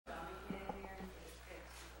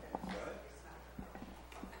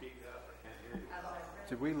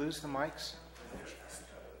Did we lose the mics?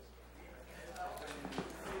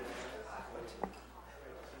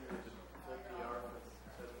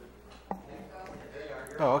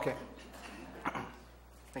 Oh, okay.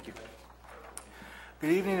 Thank you.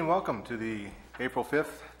 Good evening and welcome to the April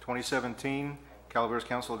 5th, 2017 Calaveras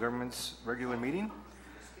Council of Governments regular meeting.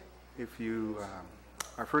 If you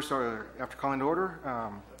our first order, after calling to order,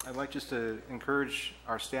 I'd like just to encourage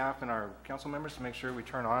our staff and our council members to make sure we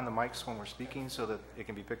turn on the mics when we're speaking so that it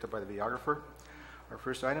can be picked up by the videographer. Our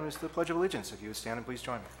first item is the Pledge of Allegiance. If you would stand and please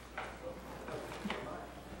join me.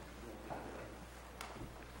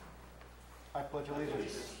 I pledge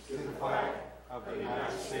allegiance to the flag of the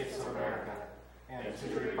United States of America and to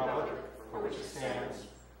the republic for which it stands,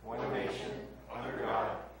 one nation, under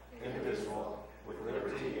God, indivisible, with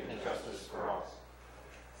liberty and justice for all.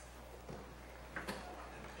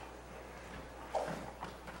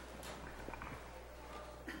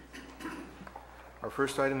 Our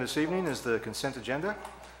first item this evening is the consent agenda.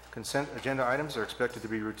 Consent agenda items are expected to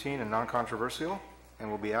be routine and non-controversial and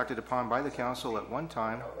will be acted upon by the council at one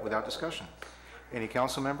time without discussion. Any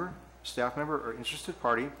council member, staff member, or interested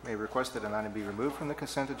party may request that an item be removed from the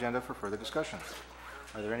consent agenda for further discussion.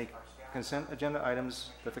 Are there any consent agenda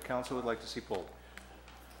items that the council would like to see pulled?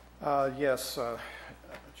 Yes,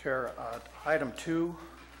 Chair. Item 2,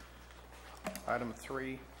 item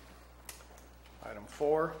 3, item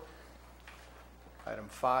 4, item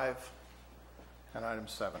 5, and item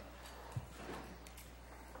 7.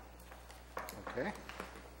 Okay.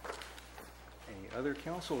 Any other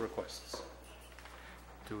council requests?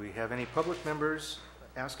 Do we have any public members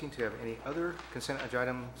asking to have any other consent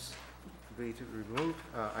items be removed?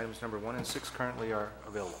 Items number 1 and 6 currently are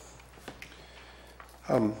available.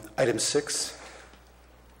 Item 6.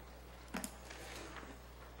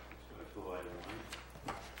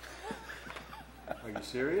 Are you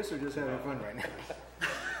serious or just having fun right now?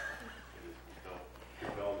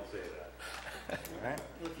 You're bound to say that. All right.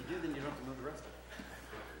 Well, if you do, then you don't have to move the rest of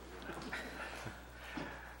it.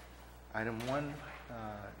 Item 1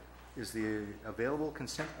 is the available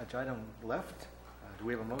consent item left. Do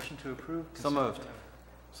we have a motion to approve? So moved.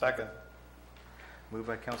 Second. Moved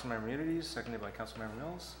by Councilmember Munities, seconded by Councilmember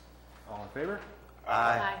Mills. All in favor?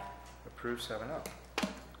 Aye. Approved 7-0.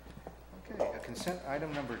 Okay, consent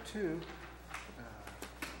item number 2.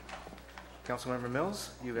 Councilmember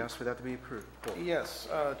Mills, you've asked for that to be approved. Yes,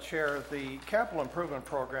 Chair, the capital improvement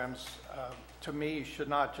programs, to me, should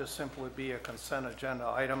not just simply be a consent agenda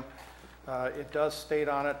item. It does state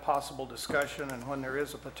on it possible discussion, and when there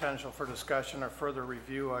is a potential for discussion or further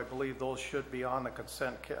review, I believe those should be on the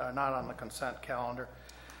consent, not on the consent calendar.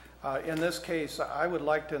 In this case, I would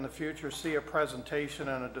like to in the future see a presentation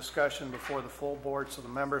and a discussion before the full board so the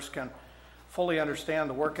members can fully understand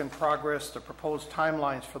the work in progress, the proposed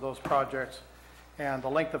timelines for those projects, and the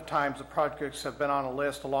length of times the projects have been on a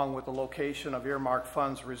list, along with the location of earmarked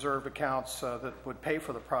funds, reserve accounts that would pay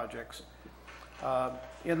for the projects.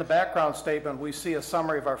 In the background statement, we see a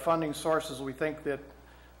summary of our funding sources. We think that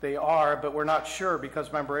they are, but we're not sure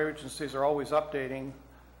because member agencies are always updating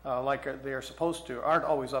like they are supposed to, aren't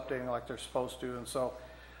always updating like they're supposed to, and so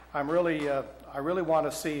I really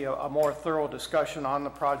want to see a more thorough discussion on the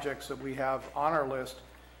projects that we have on our list,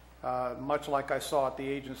 much like I saw at the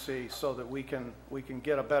agency, so that we can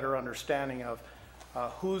get a better understanding of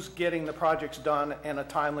who's getting the projects done in a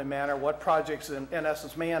timely manner, what projects in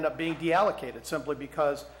essence may end up being deallocated simply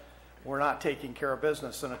because we're not taking care of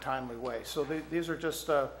business in a timely way. So these are just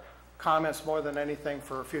comments more than anything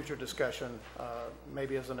for future discussion,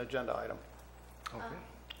 maybe as an agenda item. Okay.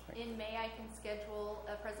 In May, I can schedule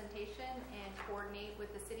a presentation and coordinate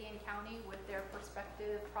with the city and county with their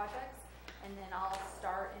prospective projects, and then I'll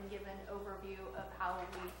start and give an overview of how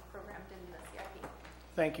we programmed in the CIP.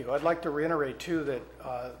 Thank you. I'd like to reiterate too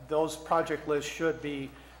that those project lists should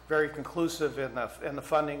be very conclusive in the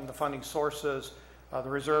funding sources, the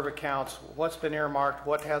reserve accounts, what's been earmarked,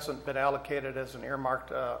 what hasn't been allocated as an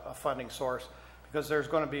earmarked funding source, because there's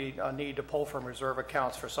going to be a need to pull from reserve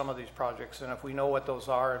accounts for some of these projects, and if we know what those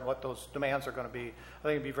are and what those demands are going to be, I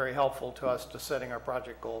think it'd be very helpful to us to setting our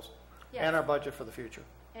project goals and our budget for the future.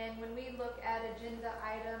 And when we look at agenda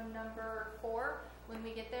item number 4, when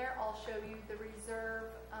we get there, I'll show you the reserve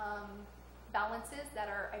balances that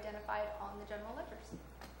are identified on the general ledgers.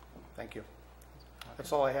 Thank you.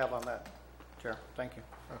 That's all I have on that, Chair. Thank you.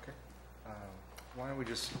 Okay. Why don't we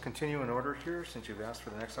just continue in order here since you've asked for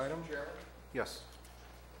the next item? Chairman, Yes.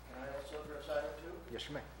 can I also address item 2? Yes,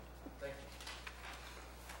 you may. Thank you.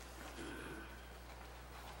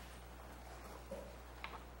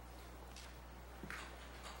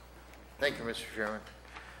 Thank you, Mr. Chairman.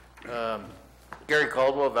 Gary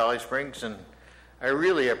Caldwell, Valley Springs, and I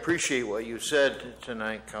really appreciate what you said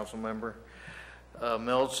tonight, Councilmember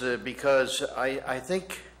Mills, because I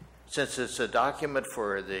think since it's a document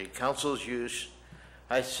for the council's use,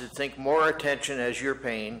 I should think more attention, as you're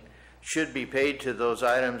paying, should be paid to those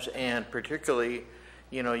items, and particularly,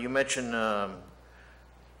 you know, you mentioned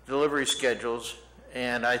delivery schedules,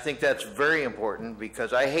 and I think that's very important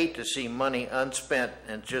because I hate to see money unspent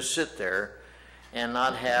and just sit there and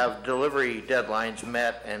not have delivery deadlines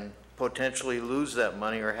met and potentially lose that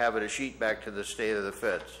money or have it a sheet back to the state of the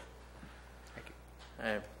feds. Thank you.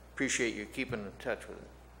 I appreciate you keeping in touch with it.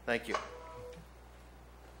 Thank you.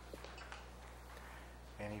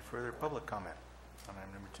 Any further public comment on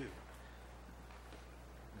item number 2?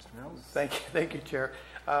 Mr. Mills? Thank you, Chair.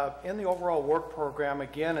 In the overall work program,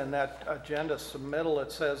 again, in that agenda submittal,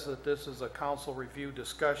 it says that this is a council review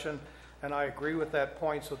discussion, and I agree with that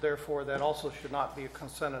point, so therefore that also should not be a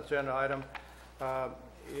consent agenda item.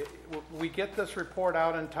 We get this report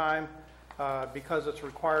out in time because it's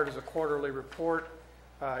required as a quarterly report,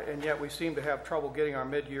 and yet we seem to have trouble getting our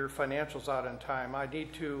mid-year financials out in time. I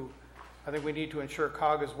think we need to ensure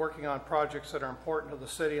COG is working on projects that are important to the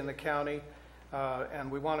city and the county, and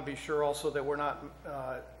we want to be sure also that we're not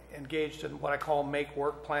engaged in what I call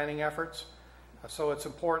make-work planning efforts. So it's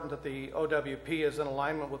important that the OWP is in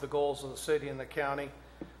alignment with the goals of the city and the county.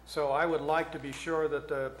 So I would like to be sure that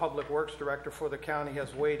the Public Works Director for the county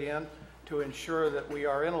has weighed in to ensure that we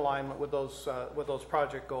are in alignment with those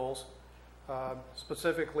project goals.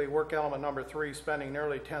 Specifically, work element number 3, spending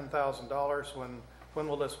nearly $10,000. When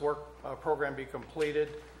will this work program be completed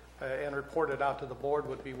and reported out to the board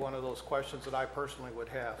would be one of those questions that I personally would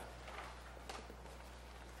have.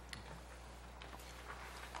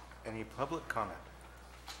 Any public comment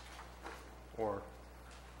or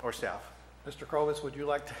staff? Mr. Krovis, would you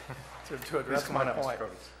like to address my point?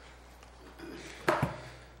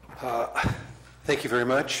 Thank you very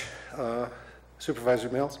much, Supervisor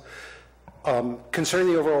Mills.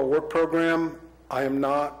 Concerning the overall work program, I am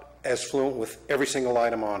not as fluent with every single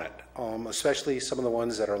item on it, especially some of the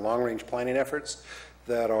ones that are long-range planning efforts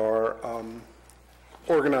that are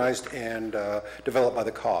organized and developed by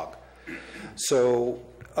the COG. So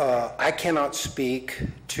I cannot speak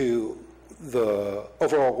to the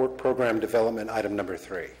overall work program development item number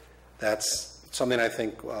 3. That's something I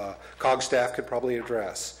think COG staff could probably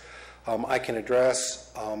address. I can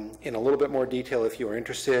address in a little bit more detail if you are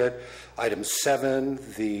interested. Item 7,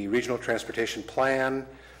 the regional transportation plan.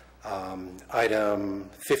 Item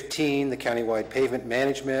 15, the countywide pavement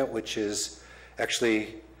management, which is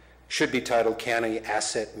actually should be titled county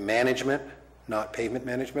asset management, not pavement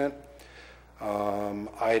management.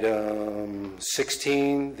 Item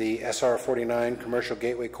 16, the SR 49 commercial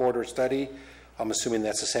gateway corridor study. I'm assuming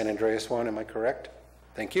that's the San Andreas one. Am I correct?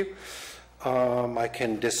 Thank you. I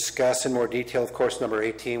can discuss in more detail, of course, number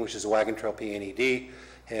 18, which is Wagon Trail PNED.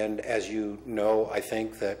 And as you know, I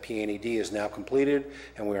think that PNED is now completed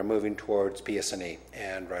and we are moving towards PSNE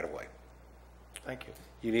and right away. Thank you.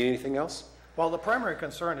 You need anything else? Well, the primary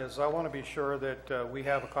concern is I want to be sure that we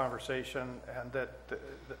have a conversation and that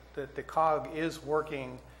the COG is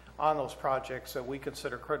working on those projects that we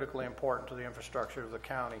consider critically important to the infrastructure of the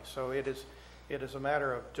county. So it is a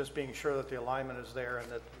matter of just being sure that the alignment is there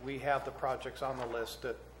and that we have the projects on the list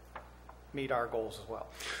that meet our goals as well.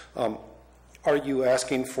 Are you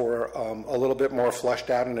asking for a little bit more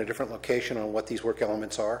fleshed out in a different location on what these work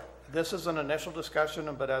elements are? This is an initial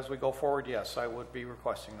discussion, but as we go forward, yes, I would be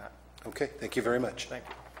requesting that. Okay, thank you very much. Thank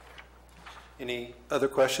you. Any other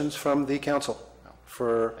questions from the council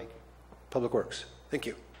for Thank you. Public Works? Thank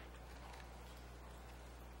you.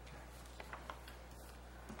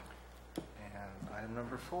 And item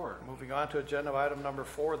number 4. Moving on to agenda item number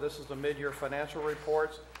 4, this is the mid-year financial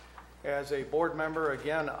reports. As a board member,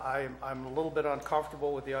 again, I'm a little bit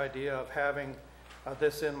uncomfortable with the idea of having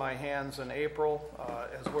this in my hands in April,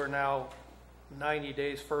 as we're now 90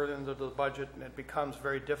 days further into the budget, and it becomes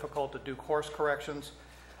very difficult to do course corrections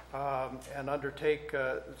and undertake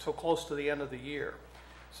so close to the end of the year.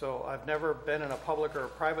 So I've never been in a public or a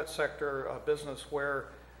private sector business where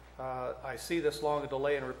I see this long a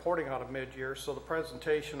delay in reporting out of mid-year. So the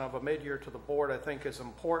presentation of a mid-year to the board, I think, is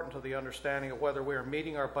important to the understanding of whether we are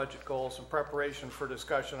meeting our budget goals in preparation for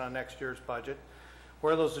discussion on next year's budget,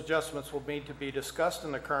 where those adjustments will need to be discussed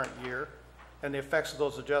in the current year, and the effects of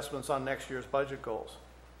those adjustments on next year's budget goals.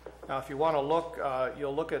 Now, if you want to look,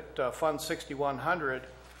 you'll look at Fund 6100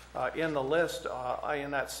 in the list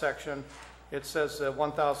in that section. It says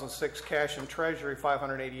 1,006 cash and treasury,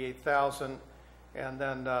 588,000, and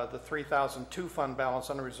then the 3,002 fund balance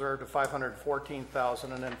unreserved of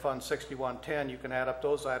 514,000, and then Fund 6110. You can add up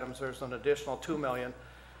those items. There's an additional $2 million.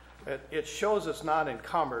 It shows it's not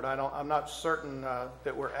encumbered. I'm not certain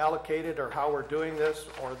that we're allocated or how we're doing this,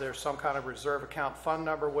 or there's some kind of reserve account fund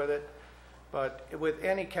number with it. But with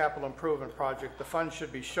any capital improvement project, the fund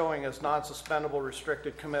should be showing as non-suspendable,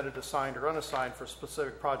 restricted, committed, assigned, or unassigned for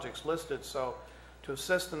specific projects listed. So to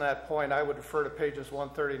assist in that point, I would refer to pages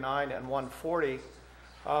 139 and 140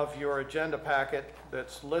 of your agenda packet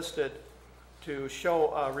that's listed to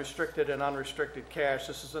show restricted and unrestricted cash.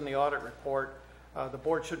 This is in the audit report. The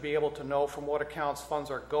board should be able to know from what accounts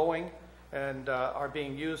funds are going and are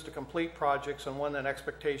being used to complete projects, and when an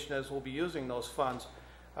expectation is we'll be using those funds.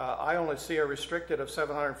 I only see a restricted of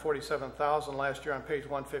 $747,000 last year on page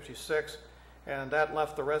 156, and that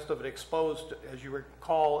left the rest of it exposed. As you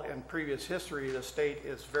recall, in previous history, the state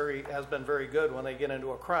has been very good when they get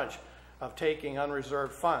into a crunch of taking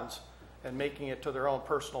unreserved funds and making it to their own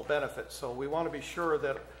personal benefit. So we want to be sure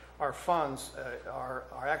that our funds are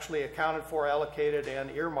actually accounted for, allocated, and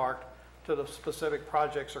earmarked to the specific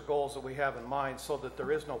projects or goals that we have in mind, so that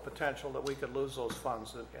there is no potential that we could lose those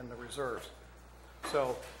funds in the reserves.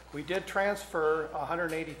 So we did transfer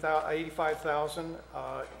 $185,000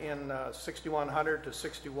 in 6100 to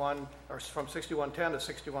 61, or from 6110 to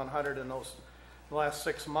 6100 in those last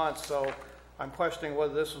 6 months. So I'm questioning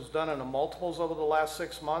whether this was done in the multiples over the last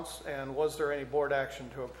 6 months, and was there any board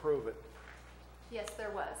action to approve it? Yes,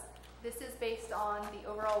 there was. This is based on the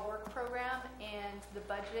overall work program and the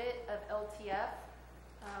budget of LTF,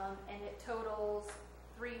 and it totals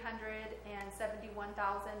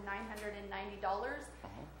 $371,990,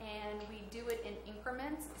 and we do it in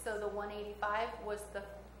increments. So the 185 was the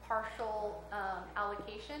partial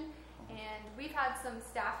allocation, and we've had some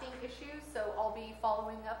staffing issues, so I'll be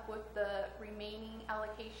following up with the remaining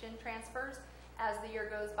allocation transfers as the year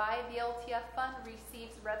goes by. The LTF fund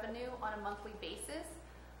receives revenue on a monthly basis,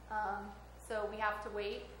 so we have to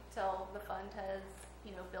wait till the fund has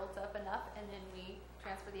built up enough, and then we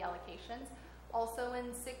transfer the allocations. Also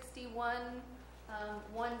in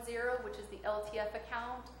 6110, which is the LTF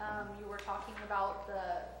account, you were talking about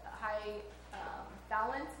the high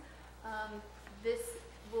balance. This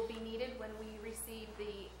will be needed when we receive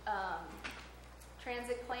the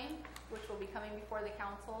transit claim, which will be coming before the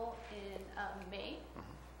council in May.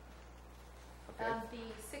 Okay.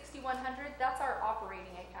 The 6100, that's our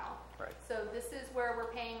operating account. Right. So this is where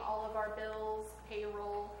we're paying all of our bills,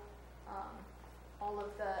 payroll, all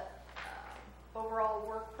of the overall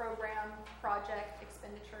work program project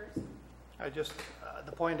expenditures.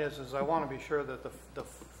 The point is I want to be sure that the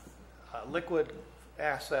liquid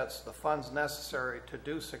assets, the funds necessary to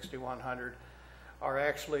do 6100 are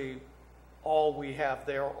actually all we have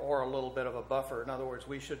there, or a little bit of a buffer. In other words,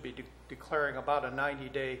 we should be declaring about a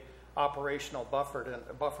 90-day operational buffer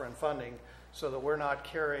and funding, so that we're not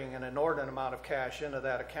carrying an inordinate amount of cash into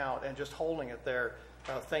that account and just holding it there,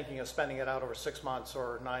 thinking of spending it out over 6 months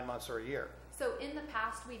or 9 months or a year. So in the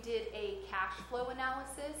past, we did a cash flow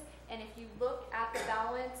analysis, and if you look at the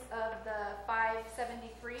balance of the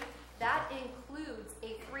 573, that includes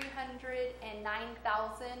a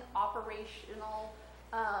 $309,000 operational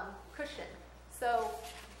cushion. So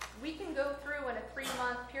we can go through in a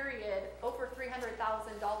 3-month period over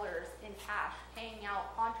 $300,000 in cash paying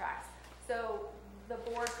out contracts. So the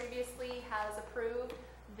board previously has approved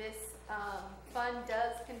this fund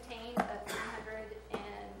does contain a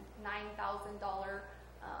 $309,000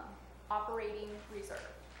 operating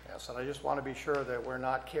reserve. Yes, and I just want to be sure that we're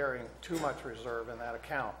not carrying too much reserve in that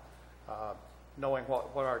account, knowing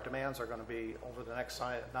what our demands are going to be over the next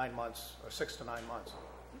 9 months, or 6 to 9 months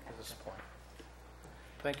at this point.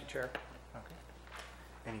 Thank you, Chair. Okay.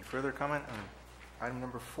 Any further comment on item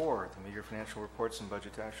number 4, the major financial reports and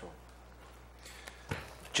budget to actual?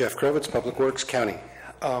 Jeff Krovitz, Public Works, County.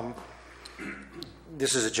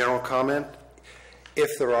 This is a general comment.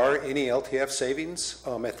 If there are any LTF savings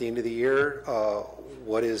at the end of the year,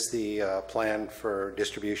 what is the plan for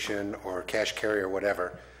distribution or cash carry or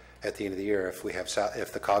whatever at the end of the year? If we have,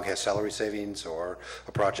 if the COG has salary savings, or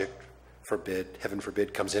a project heaven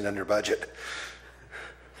forbid, comes in under budget.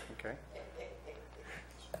 Okay.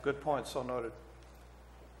 Good point, so noted.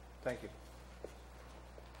 Thank you.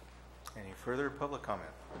 Any further public comment?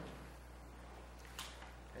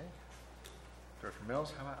 Okay. Director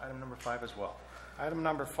Mills, how about item number 5 as well? Item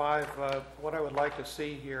number 5, what I would like to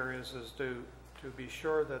see here is to be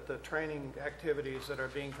sure that the training activities that are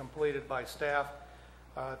being completed by staff,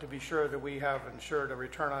 to be sure that we have ensured a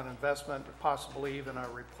return on investment, possibly even a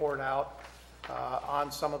report out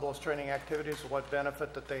on some of those training activities, what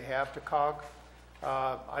benefit that they have to COG.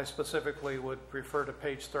 I specifically would refer to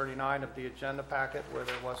page 39 of the agenda packet, where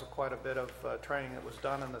there was quite a bit of training that was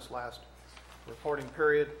done in this last reporting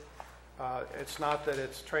period. It's not that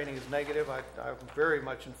its training is negative. I'm very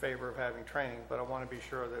much in favor of having training, but I want to be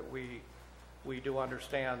sure that we do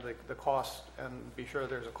understand the cost and be sure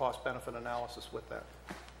there's a cost-benefit analysis with that.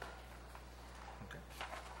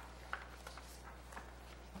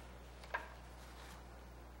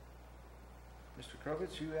 Mr.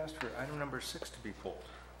 Krovitz, you asked for item number 6 to be pulled.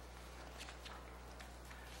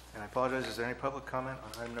 And I apologize, is there any public comment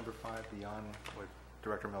on item number 5 beyond what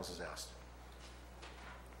Director Mills has asked?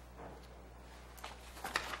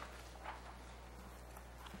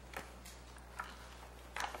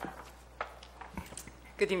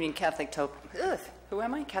 Good evening, Kathy Topol. Who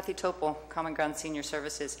am I? Kathy Topol, Common Ground Senior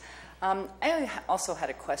Services. I also had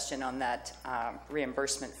a question on that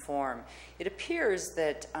reimbursement form. It appears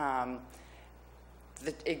that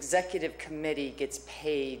the executive committee gets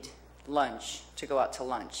paid lunch to go out to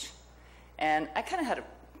lunch. And I kind of had a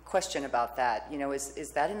question about that. You know,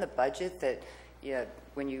 is that in the budget that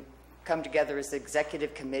when you come together as the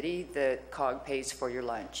executive committee, the COG pays for your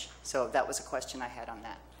lunch? So that was a question I had on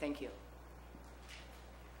that. Thank you.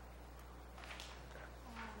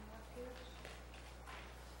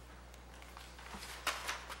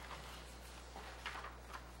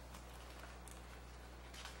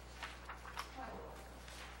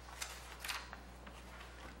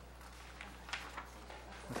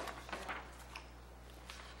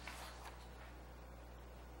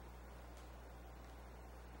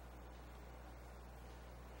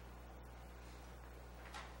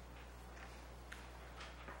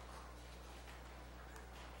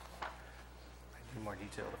 More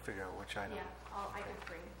detail to figure out which item. Yeah, I can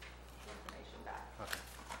bring the information back. Okay.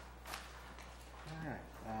 All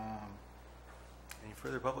right. Any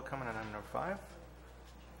further public comment on item number 5?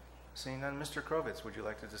 Seeing none, Mr. Krovitz, would you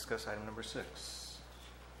like to discuss item number 6?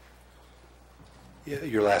 Yeah,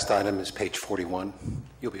 your last item is page 41.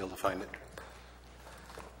 You'll be able to find it.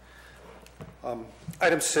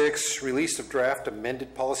 Item 6, release of draft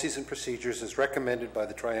amended policies and procedures as recommended by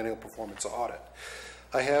the Triennial Performance Audit.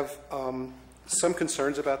 I have some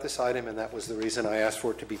concerns about this item, and that was the reason I asked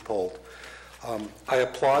for it to be pulled. I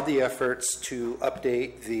applaud the efforts to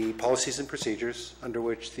update the policies and procedures under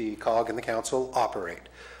which the COG and the Council operate.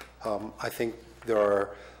 I think there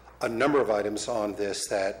are a number of items on this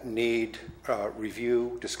that need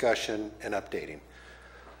review, discussion, and updating.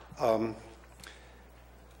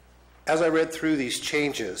 As I read through these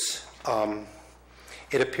changes,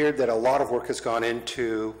 it appeared that a lot of work has gone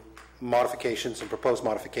into modifications and proposed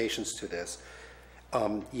modifications to this.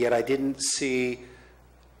 Yet I didn't see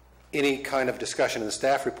any kind of discussion in the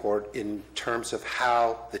staff report in terms of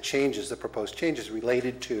how the changes, the proposed changes,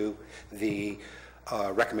 related to the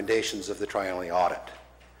recommendations of the triennial audit.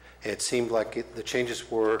 It seemed like the changes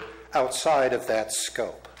were outside of that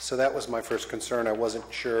scope. So that was my first concern. I wasn't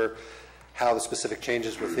sure how the specific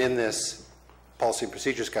changes within this policy and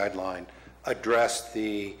procedures guideline addressed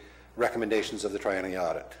the recommendations of the triennial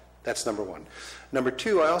audit. That's number 1. Number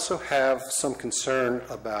 2, I also have some concern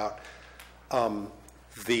about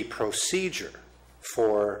the procedure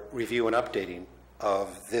for review and updating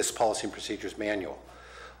of this policy and procedures manual.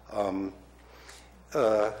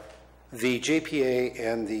 The JPA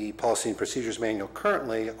and the policy and procedures manual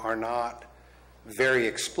currently are not very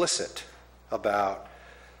explicit about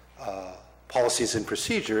policies and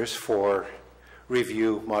procedures for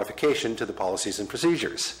review modification to the policies and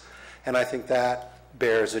procedures. And I think that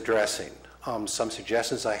bears addressing. Some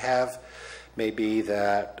suggestions I have may be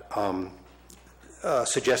that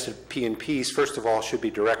suggested P&Ps, first of all, should be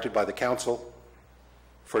directed by the Council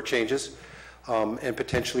for changes and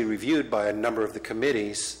potentially reviewed by a number of the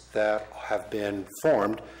committees that have been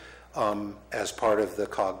formed as part of the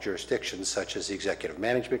COG jurisdictions, such as the Executive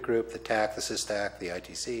Management Group, the TAC, the SysTAC, the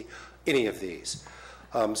ITC, any of these.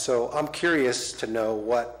 So I'm curious to know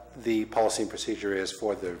what the policy and procedure is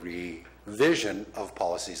for the revision of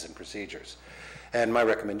policies and procedures. And my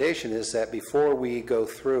recommendation is that before we go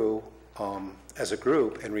through as a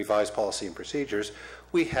group and revise policy and procedures,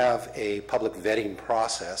 we have a public vetting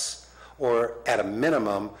process, or at a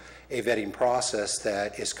minimum, a vetting process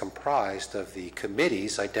that is comprised of the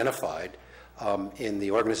committees identified in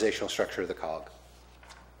the organizational structure of the COG.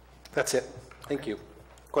 That's it. Thank you.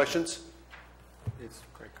 Questions? It's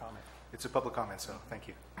a great comment. It's a public comment, so thank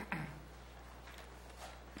you.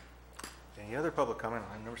 Any other public comment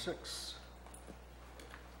on item number 6?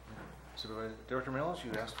 Supervisor Director Mills,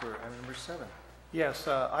 you asked for item number 7. Yes,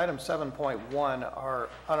 item 7.1, our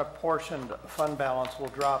unapportioned fund balance will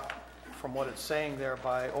drop from what it's saying there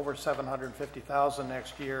by over $750,000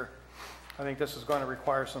 next year. I think this is going to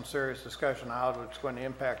require some serious discussion on how it's going to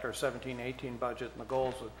impact our 17-18 budget and the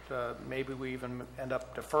goals that maybe we even end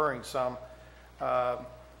up deferring some.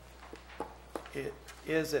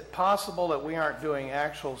 Is it possible that we aren't doing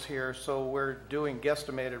actuals here, so we're doing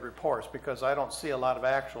guesstimated reports? Because I don't see a lot of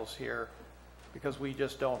actuals here, because we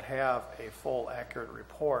just don't have a full accurate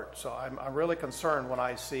report. So I'm really concerned when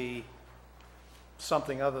I see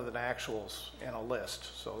something other than actuals in a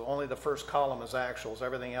list. So only the first column is actuals,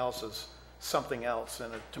 everything else is something else,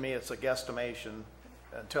 and to me it's a guesstimation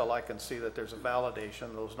until I can see that there's a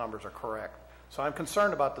validation those numbers are correct. So I'm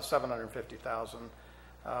concerned about the 750,000.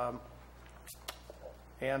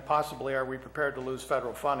 And possibly, are we prepared to lose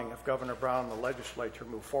federal funding if Governor Brown and the legislature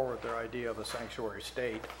move forward their idea of a sanctuary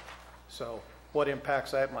state? So what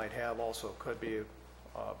impacts that might have also could be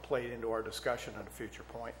played into our discussion at a future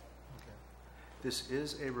point. Okay. This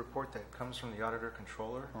is a report that comes from the Auditor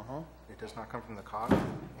Controller. It does not come from the COG.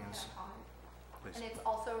 Please. And it's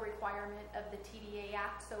also a requirement of the TDA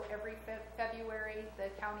Act. So every February, the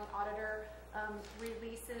county auditor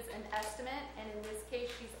releases an estimate, and in this case,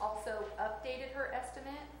 she's also updated her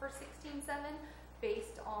estimate for 16.7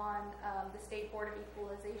 based on the State Board of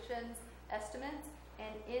Equalization's estimates.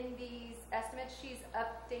 And in these estimates, she's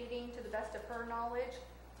updating to the best of her knowledge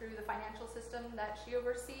through the financial system that she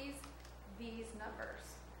oversees these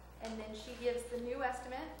numbers. And then she gives the new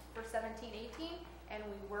estimate for 17-18, and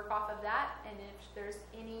we work off of that. And if there's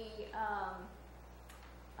any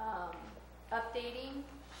updating,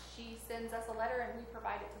 she sends us a letter and we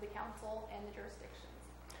provide it to the council and the jurisdictions.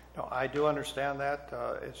 No, I do understand that.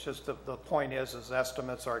 It's just the point is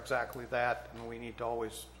estimates are exactly that, and we need to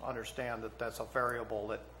always understand that that's a variable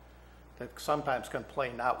that sometimes can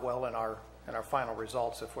play not well in our final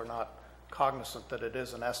results if we're not cognizant that it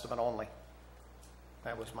is an estimate only.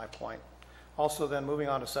 That was my point. Also, then moving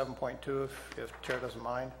on to 7.2, if Chair doesn't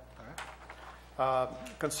mind. All right.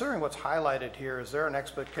 Considering what's highlighted here, is there an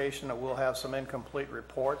expectation that we'll have some incomplete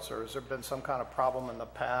reports, or has there been some kind of problem in the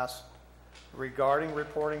past regarding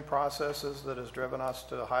reporting processes that has driven us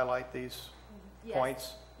to highlight these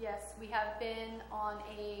points? Yes, we have been on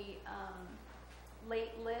a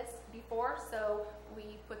late list before, so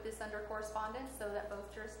we put this under correspondence so that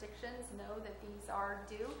both jurisdictions know that these are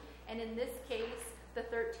due. And in this case, the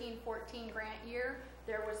 13-14 grant year,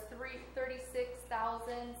 there was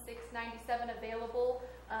 $36,697 available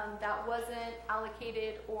that wasn't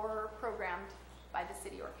allocated or programmed by the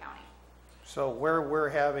city or county. So where we're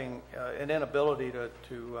having an inability to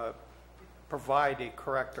provide a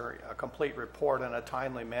correct or a complete report in a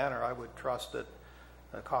timely manner, I would trust that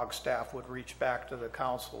the COG staff would reach back to the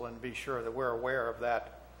council and be sure that we're aware of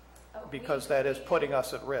that, because that is putting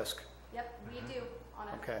us at risk. Yep, we do on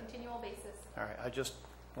a continual basis. All right, I just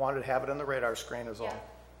wanted to have it on the radar screen is all.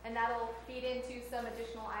 And that'll feed into some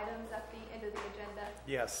additional items at the end of the agenda.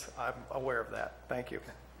 Yes, I'm aware of that. Thank you.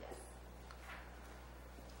 Yes.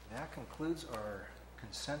 That concludes our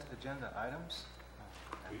consent agenda items.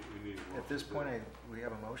 We need a At this point, we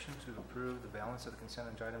have a motion to approve the balance of the consent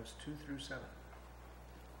agenda items 2 through 7.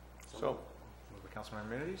 So, Moved by Councilmember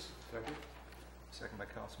Immunities, second. second by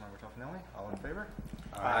Councilmember Toffenelli. All in favor?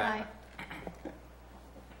 Aye.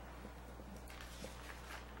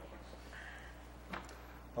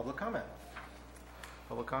 Public comment.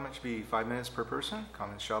 Public comment should be 5 minutes per person.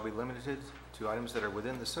 Comments shall be limited to items that are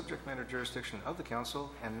within the subject matter jurisdiction of the council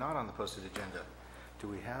and not on the posted agenda. Do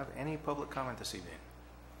we have any public comment this evening?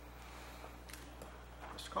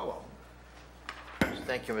 Mr. Caldwell.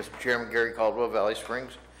 Thank you, Mr. Chairman. Gary Caldwell, Valley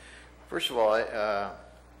Springs. First of all, I'd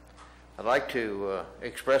like to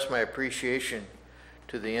express my appreciation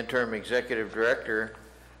to the interim executive director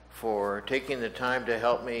for taking the time to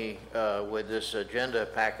help me with this agenda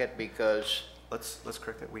packet, because Let's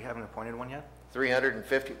correct that. We haven't appointed one yet.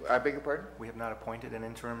 350, I beg your pardon? We have not appointed an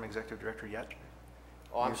interim executive director yet.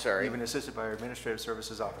 Oh, I'm sorry. You've been assisted by our administrative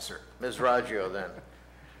services officer. Ms. Raggio, then,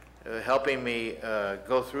 helping me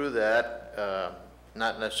go through that,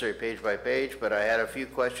 not necessarily page by page, but I had a few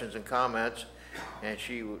questions and comments, and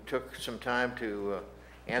she took some time to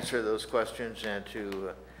answer those questions and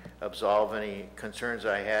to absolve any concerns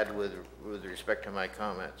I had with respect to my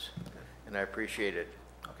comments, and I appreciate it.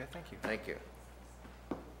 Okay, thank you. Thank you.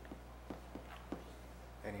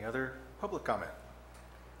 Any other public comment?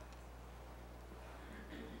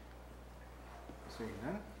 Seeing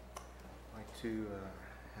none, I'd like to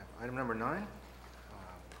have item number 9,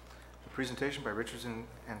 a presentation by Richardson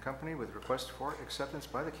and Company with request for acceptance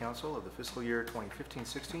by the council of the fiscal year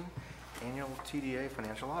 2015-16 annual TDA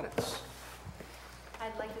financial audits.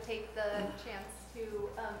 I'd like to take the chance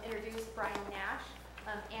to introduce Brian Nash.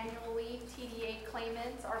 Annually, TDA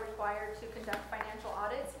claimants are required to conduct financial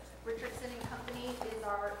audits. Richardson and Company is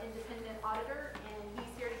our independent auditor, and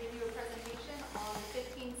he's here to give you a presentation on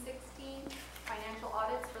 15-16 financial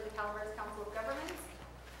audits for the Calaveras Council of Governments,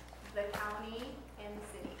 the county,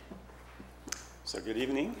 So good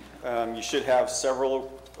evening. You should have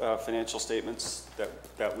several financial statements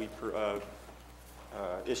that we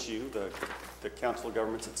issue, the Council of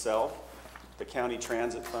Governments itself, the County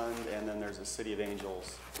Transit Fund, and then there's a City of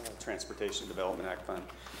Angels Transportation Development Act Fund.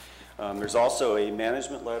 There's also a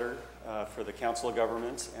management letter for the Council of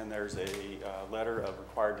Governments, and there's a letter of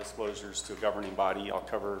required disclosures to a governing body. I'll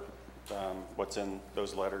cover what's in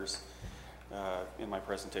those letters in my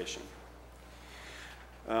presentation.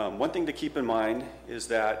 One thing to keep in mind is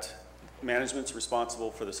that management's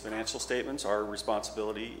responsible for this financial statements. Our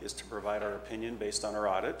responsibility is to provide our opinion based on our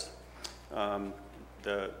audit.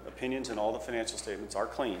 The opinions in all the financial statements are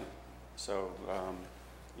clean, so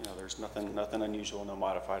you know, there's nothing unusual, no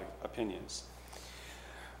modified opinions.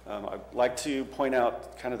 I'd like to point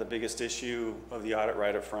out kind of the biggest issue of the audit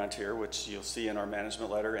right up front here, which you'll see in our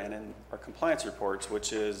management letter and in our compliance reports,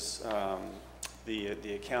 which is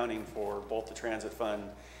the accounting for both the Transit Fund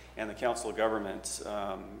and the Council of Governments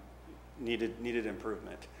needed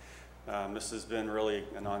improvement. This has been really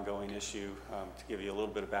an ongoing issue. To give you a little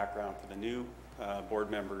bit of background for the new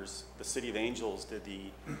board members, the City of Angels did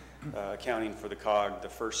the accounting for the COG the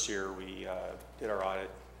first year we did our audit.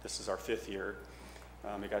 This is our 5th year.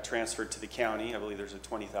 It got transferred to the county. I believe there's a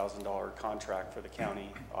 $20,000 contract for the county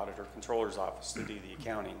auditor controller's office to do the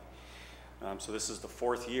accounting. So this is the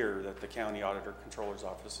 4th year that the county auditor controller's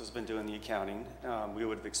office has been doing the accounting. We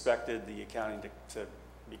would have expected the accounting to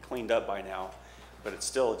be cleaned up by now, but it's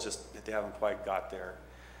still just that they haven't quite got there.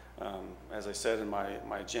 As I said in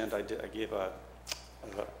my agenda, I gave a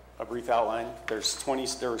brief outline. There's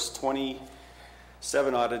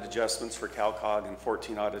 27 audit adjustments for CalCog and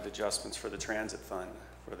 14 audit adjustments for the Transit Fund,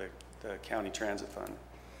 for the County Transit Fund.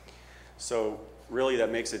 So really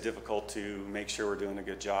that makes it difficult to make sure we're doing a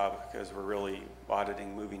good job because we're really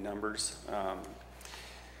auditing moving numbers.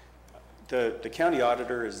 The county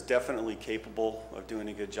auditor is definitely capable of doing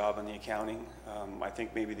a good job on the accounting. I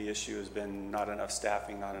think maybe the issue has been not enough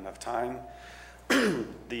staffing, not enough time.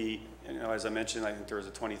 As I mentioned, I think there was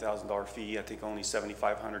a $20,000 fee. I think only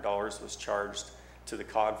 $7,500 was charged to the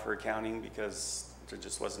COG for accounting because there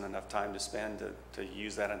just wasn't enough time to spend to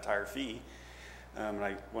use that entire fee.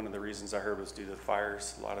 One of the reasons I heard was due to the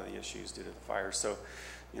fires, a lot of the issues due to the fires. So,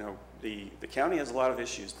 you know, the county has a lot of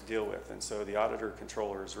issues to deal with, and so the auditor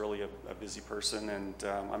controller is really a busy person, and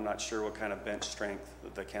I'm not sure what kind of bench strength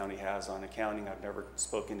that the county has on accounting. I've never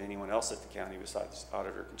spoken to anyone else at the county besides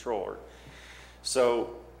auditor controller.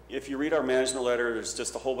 So if you read our management letter, there's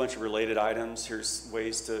just a whole bunch of related items. Here's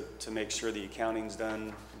ways to make sure the accounting's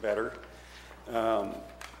done better.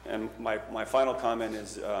 And my final comment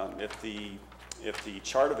is if the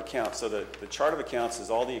chart of accounts, so the chart of accounts is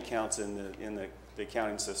all the accounts in the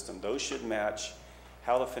accounting system, those should match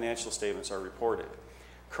how the financial statements are reported.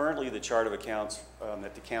 Currently, the chart of accounts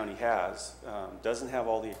that the county has doesn't have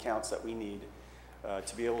all the accounts that we need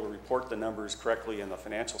to be able to report the numbers correctly in the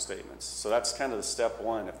financial statements. So that's kind of the step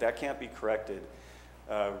one. If that can't be corrected,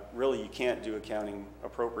 really you can't do accounting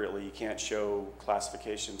appropriately. You can't show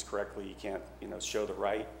classifications correctly. You can't, show the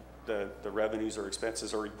revenues or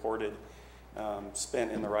expenses are reported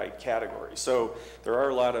spent in the right category. So there are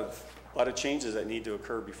a lot of changes that need to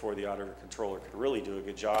occur before the auditor controller could really do a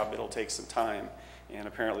good job. It'll take some time, and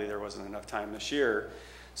apparently there wasn't enough time this year.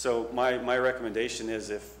 So my recommendation is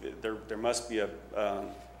if there must be a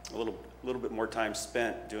little bit more time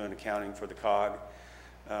spent doing accounting for the COG,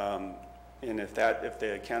 and if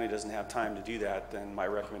the county doesn't have time to do that, then my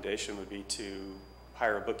recommendation would be to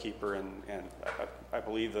hire a bookkeeper, and I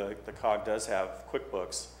believe the COG does have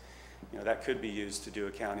QuickBooks. That could be used to do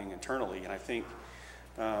accounting internally, and I think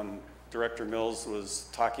Director Mills was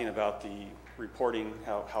talking about the reporting,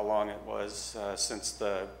 how long it was since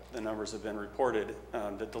the numbers have been reported.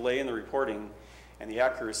 The delay in the reporting and the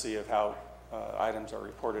accuracy of how items are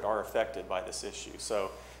reported are affected by this issue. So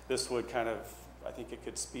this would I think it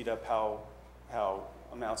could speed up how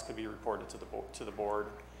amounts could be reported to the board.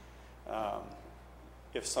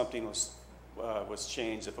 If something was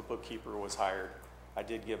changed, if a bookkeeper was hired, I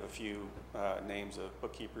did give a few names of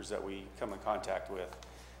bookkeepers that we come in contact with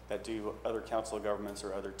that do other council of governments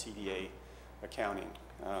or other TDA accounting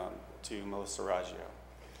to Melissa Raggio.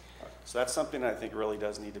 So that's something I think really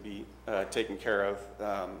does need to be taken care of.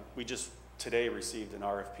 We just today received an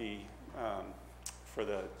RFP for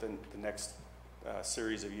the next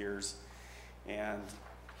series of years, and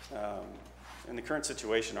in the current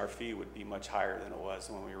situation, our fee would be much higher than it was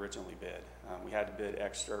when we originally bid. We had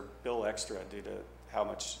to bill extra due to how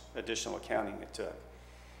much additional accounting it took.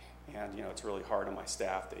 And it's really hard on my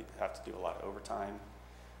staff. They have to do a lot of overtime.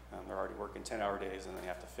 They're already working 10-hour days, and then they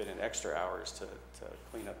have to fit in extra hours to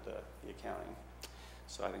clean up the accounting.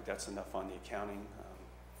 So I think that's enough on the accounting.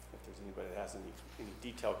 If there's anybody that has any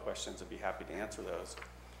detailed questions, I'd be happy to answer those.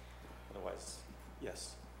 Otherwise,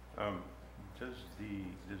 yes. Does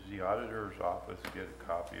the auditor's office get a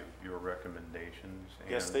copy of your recommendations?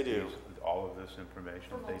 Yes, they do. All of this information?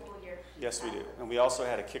 For multiple years. Yes, we do. And we also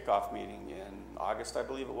had a kickoff meeting in August, I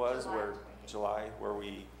believe it was, July, where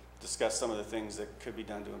we discussed some of the things that could be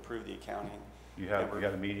done to improve the accounting. You had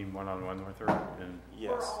a meeting one-on-one with her? And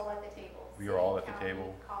Yes. We're all at the table. You're all at the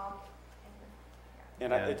table? COG,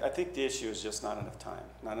 And I think the issue is just not enough time,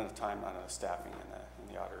 not enough staffing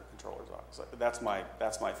in the auditor controller's office. That's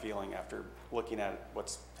my feeling after looking at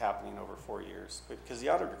what's happening over 4 years. Because the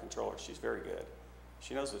auditor controller, she's very good.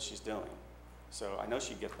 She knows what she's doing. So I know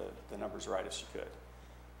she'd get the numbers right if she could.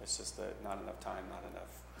 It's just that not enough time, not enough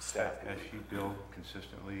staff. Has she billed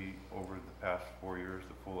consistently over the past 4 years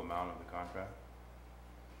the full amount of the contract?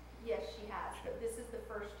 Yes, she has, but this is the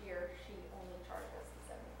first year she only charged us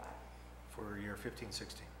the 75. For year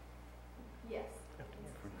 15-16. Yes.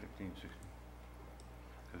 For 15, 16?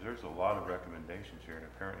 Because there's a lot of recommendations here, and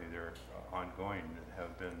apparently they're ongoing and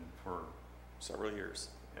have been for, Several years.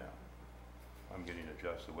 yeah. I'm getting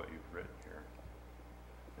adjusted to what you've written here,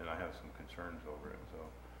 and I have some concerns over it, so.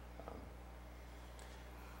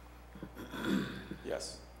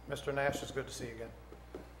 Yes. Mr. Nash, it's good to see you again.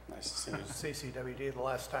 Nice to see you. CCWD, the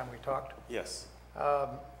last time we talked. Yes.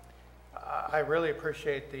 I really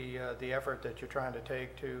appreciate the effort that you're trying to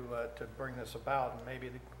take to bring this about, and maybe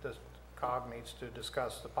the COG needs to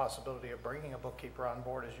discuss the possibility of bringing a bookkeeper on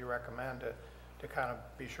board, as you recommend, to kind of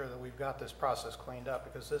be sure that we've got this process cleaned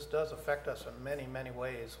up, because this does affect us in many, many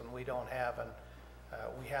ways when we don't have, and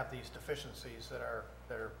we have these deficiencies that are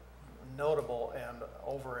notable and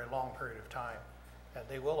over a long period of time, and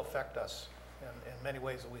they will affect us in many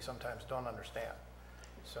ways that we sometimes don't understand.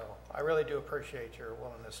 So I really do appreciate your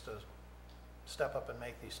willingness to step up and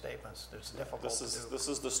make these statements. It's difficult to do. This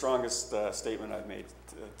is the strongest statement I've made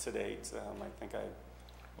to date. I think Well,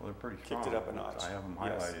 they're pretty strong. kicked it up a notch. I have them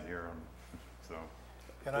Yes. highlighted here, so.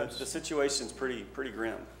 And The situation's pretty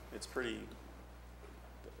grim. It's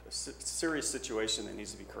a serious situation that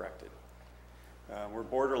needs to be corrected. We're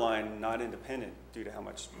borderline not independent due to how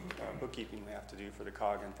much bookkeeping we have to do for the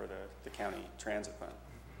COG and for the county transit fund.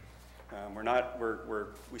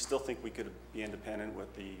 We still think we could be independent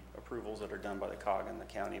with the approvals that are done by the COG and the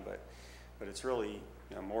county, but it's really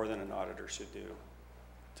more than an auditor should do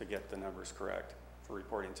to get the numbers correct for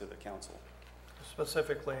reporting to the council.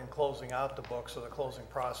 specifically in closing out the books or the closing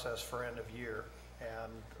process for end of year.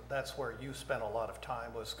 And that's where you spent a lot of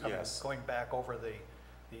time, was Yes. going back over the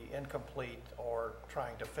incomplete or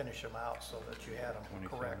trying to finish them out so that you had them 27,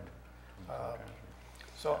 correct. 27.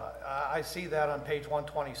 So I see that on page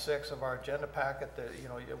 126 of our agenda packet, that,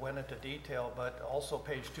 it went into detail, but also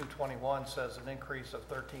page 221 says an increase of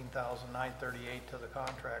 $13,938 to the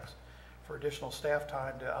contracts for additional staff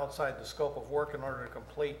time to outside the scope of work in order to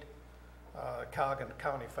complete COG and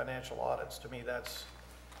county financial audits. To me, that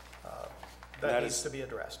needs to be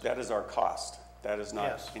addressed. That is our cost. That is not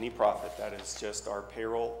Yes. any profit. That is just our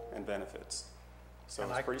payroll and benefits. So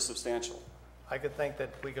And it's pretty substantial. I could think that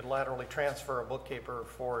we could laterally transfer a bookkeeper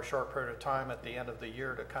for a short period of time at the end of the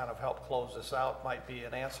year to kind of help close this out might be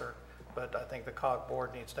an answer. But I think the COG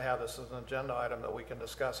board needs to have this as an agenda item that we can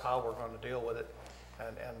discuss how we're going to deal with it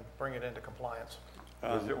and bring it into compliance.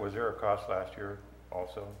 Was there a cost last year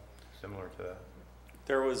also, similar to that?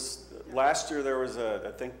 Last year, there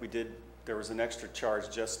was an extra charge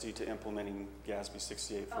just due to implementing GASB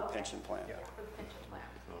 68 for pension plan. Yeah. For the pension plan.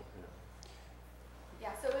 Oh, Yeah,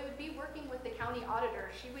 so it would be working with the county auditor.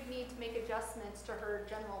 She would need to make adjustments to her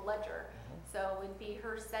general ledger. So it would be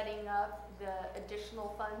her setting up the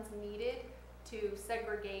additional funds needed to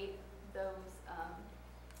segregate those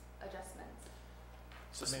adjustments.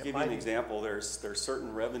 So I to mean, it give you might an be- example, there's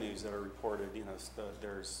certain revenues that are reported,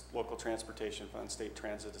 there's local transportation fund, state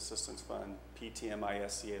transit assistance fund,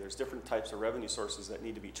 PTMISCA. There's different types of revenue sources that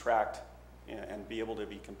need to be tracked and be able to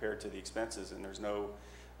be compared to the expenses. And there's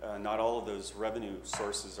not all of those revenue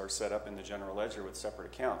sources are set up in the general ledger with separate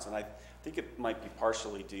accounts. And I think it might be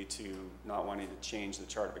partially due to not wanting to change the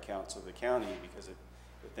chart of accounts of the county, because it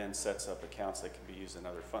then sets up accounts that can be used in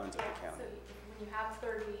other funds of the So county. when you have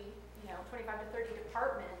 25 to 30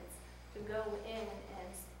 departments to go in and,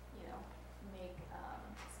 make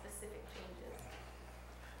specific changes.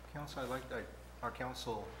 Council, our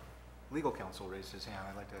legal counsel raised his hand.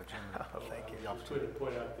 I'd like to have Jim. Thank you. the I was going to opportunity.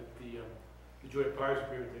 point out that the joint powers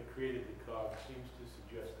agreement that created the COG seems to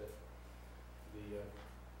suggest that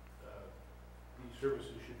these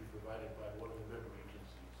services should be provided by one of the member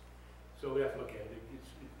agencies. So we have to look at it. It's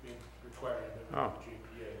being required in the Oh.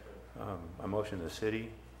 JPA. But I motion the city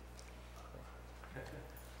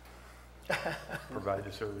provide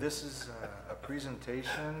the service. This is a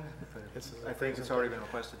presentation, This is but a I think it's already been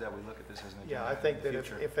requested that we look at this as an agenda. Yeah, I item think in the that if,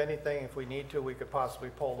 future. if anything, if we need to, we could possibly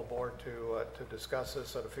poll the board to discuss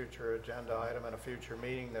this at a future agenda item in a future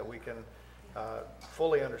meeting, that we can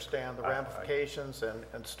fully understand the ramifications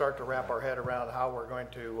and start to wrap our head around how we're going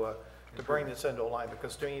to bring this into line.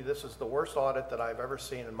 Because to me, this is the worst audit that I've ever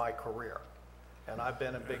seen in my career. And I've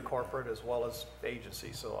been in big corporate as well as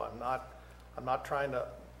agencies, so I'm not trying to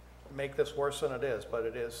make this worse than it is, but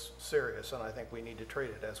it is serious, and I think we need to treat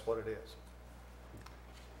it as what it is.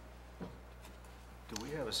 Do we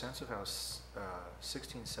have a sense of how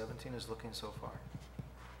 16-17 is looking so far?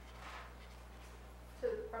 So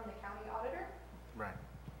from the county auditor, Right.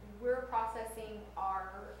 we're processing our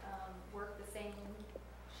work the same.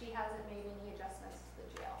 She hasn't made any adjustments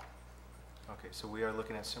to the GL. Okay, so we are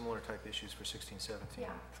looking at similar type issues for 16-17.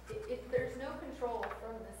 Yeah, if there's no control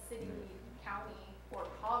from the city, county, or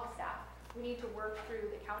COG staff, we need to work through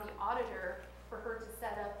the county auditor for her to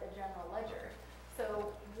set up the general ledger.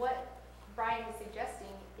 So what Brian is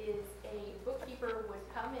suggesting is a bookkeeper would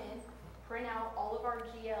come in, print out all of our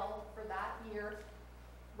GL for that year,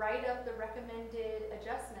 write up the recommended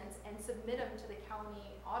adjustments and submit them to the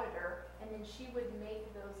county auditor, and then she would make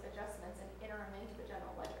those adjustments and enter them into the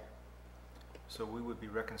general ledger. So we would be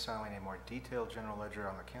reconciling a more detailed general ledger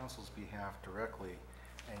on the council's behalf directly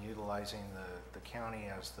and utilizing the county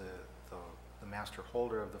as the master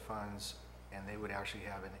holder of the funds, and they would actually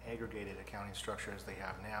have an aggregated accounting structure as they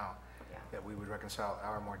have now, that we would reconcile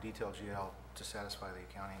our more detailed GL to satisfy the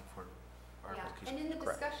accounting for our Yeah, application. and in the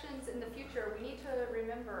Correct. discussions in the future, we need to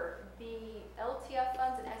remember the LTF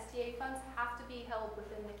funds and STA funds have to be held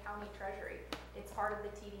within the county treasury. It's part of the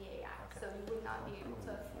TDA Act, Okay. so you would not be able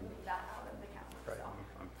to move that out of the county, Right. so.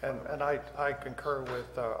 And I concur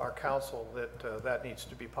with our counsel that that needs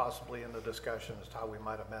to be possibly in the discussion as to how we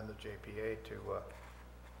might amend the JPA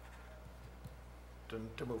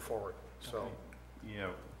to move forward, so. Okay. Yeah,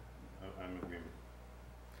 I'm agreeing.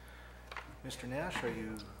 Mr. Nash, are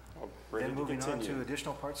you Ready then to moving on continue? to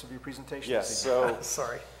additional parts of your presentation? Yes, this evening? so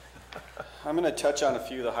Sorry. I'm going to touch on a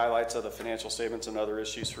few of the highlights of the financial statements and other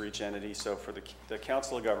issues for each entity. So for the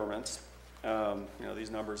Council of Governments,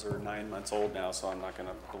 these numbers are 9 months old now, so I'm not going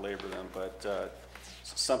to belabor them. But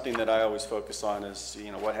something that I always focus on is,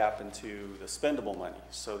 what happened to the spendable money.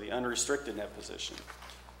 So the unrestricted net position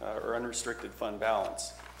or unrestricted fund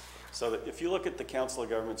balance. So that if you look at the Council of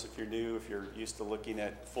Governments, if you're new, if you're used to looking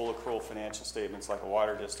at full accrual financial statements like a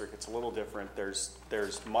water district, it's a little different. There's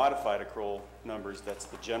modified accrual numbers. That's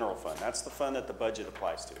the general fund. That's the fund that the budget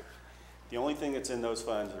applies to. The only thing that's in those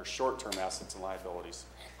funds are short-term assets and liabilities.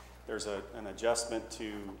 There's an adjustment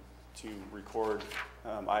to record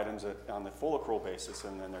items on the full accrual basis,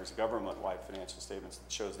 and then there's government-wide financial statements that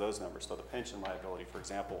shows those numbers. So the pension liability, for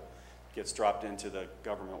example, gets dropped into the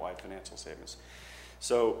government-wide financial statements.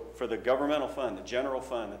 So for the governmental fund, the general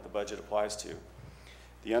fund that the budget applies to,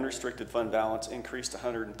 the unrestricted fund balance increased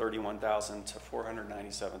 $131,000 to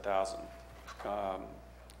 $497,000.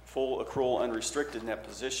 Full accrual unrestricted net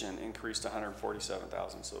position increased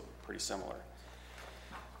 $147,000, so pretty similar.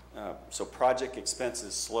 So project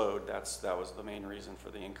expenses slowed. That was the main reason for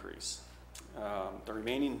the increase. The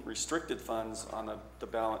remaining restricted funds on the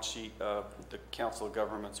balance sheet of the Council of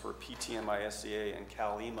Governments were PTMI, SCA, and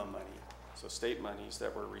CalEMA money. So state monies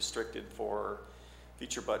that were restricted for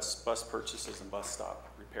future bus purchases and bus stop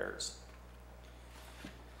repairs.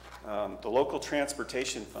 The local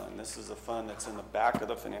transportation fund, this is a fund that's in the back of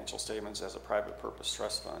the financial statements as a private purpose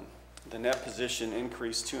trust fund. The net position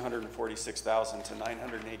increased $246,000 to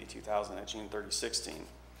 $982,000 at June 30, 16.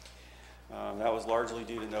 That was largely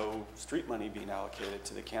due to no street money being allocated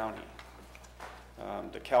to the county.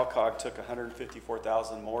 The CalCog took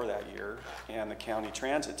 $154,000 more that year, and the county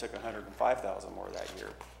transit took $105,000 more that year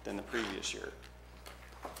than the previous year.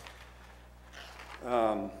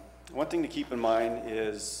 One thing to keep in mind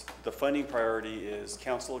is the funding priority is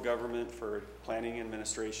Council of Government for planning and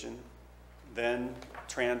administration, then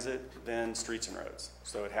transit, then streets and roads.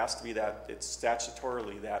 So it has to be that, it's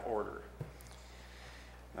statutorily that order.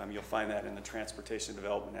 You'll find that in the Transportation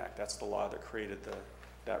Development Act. That's the law that created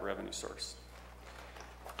that revenue source.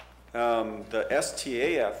 The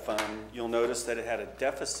STAF fund, you'll notice that it had a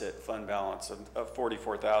deficit fund balance of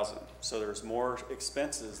 $44,000. So there's more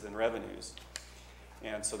expenses than revenues.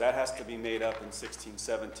 And so that has to be made up in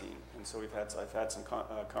 16-17. And so I've had some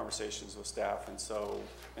conversations with staff,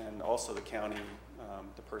 and also the county,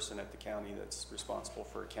 the person at the county that's responsible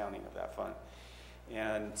for accounting of that fund.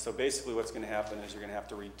 And so basically what's going to happen is you're going to have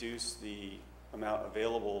to reduce the amount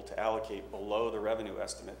available to allocate below the revenue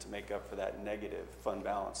estimate to make up for that negative fund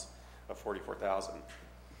balance of 44,000.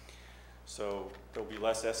 So there'll be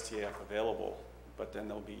less STF available, but then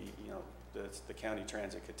there'll be, the county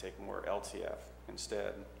transit could take more LTF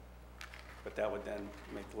instead. But that would then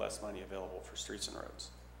make less money available for streets and roads.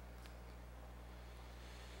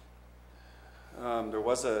 There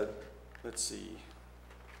was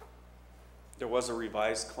a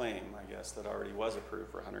revised claim, I guess, that already was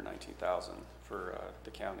approved for $119,000 for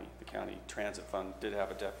the county. The county transit fund did have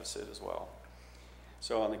a deficit as well.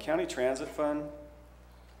 So on the county transit fund,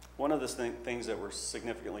 one of the things that were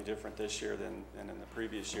significantly different this year than in the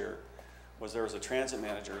previous year was there was a transit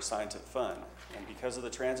manager assigned to the fund. And because of the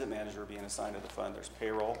transit manager being assigned to the fund, there's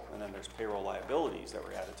payroll, and then there's payroll liabilities that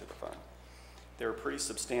were added to the fund. They were pretty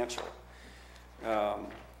substantial.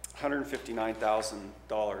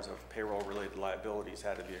 $159,000 of payroll-related liabilities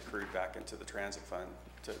had to be accrued back into the transit fund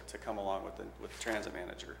to come along with the transit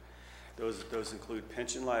manager. Those include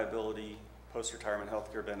pension liability, post-retirement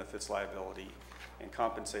health care benefits liability, and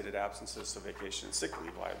compensated absences, so vacation and sick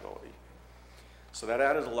leave liability. So that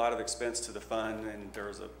added a lot of expense to the fund, and there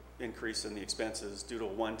was an increase in the expenses due to a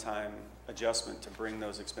one-time adjustment to bring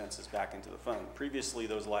those expenses back into the fund. Previously,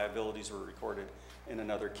 those liabilities were recorded in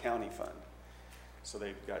another county fund. So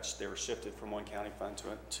they were shifted from one county fund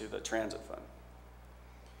to the transit fund.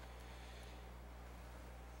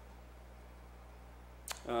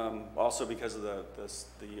 Also, because of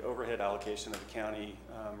the overhead allocation of the county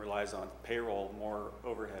relies on payroll, more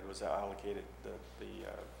overhead was allocated. The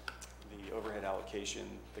overhead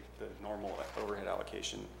allocation, the normal overhead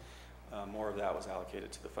allocation, more of that was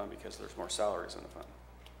allocated to the fund because there's more salaries in the fund.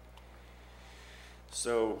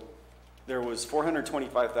 So there was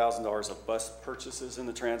 $425,000 of bus purchases in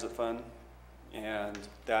the transit fund, and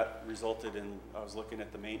that resulted in, I was looking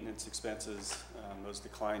at the maintenance expenses, those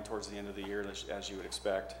declined towards the end of the year as you would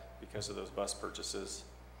expect because of those bus purchases.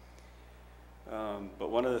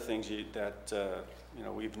 But one of the things that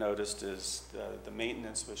we've noticed is the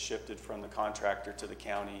maintenance was shifted from the contractor to the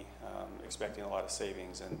county, expecting a lot of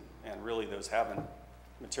savings, and really those haven't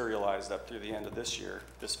materialized up through the end of this year,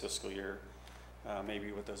 this fiscal year.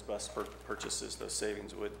 Maybe with those bus purchases, those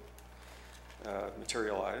savings would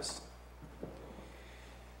materialize.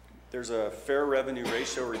 There's a fair revenue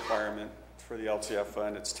ratio requirement for the LTF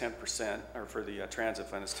fund. It's 10%, or for the transit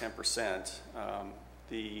fund, it's 10%.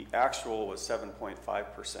 The actual was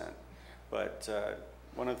 7.5%. But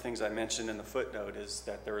one of the things I mentioned in the footnote is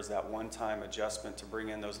that there was that one-time adjustment to bring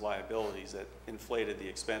in those liabilities that inflated the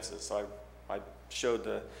expenses. So I showed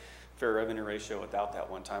the fair revenue ratio without that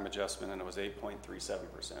one-time adjustment, and it was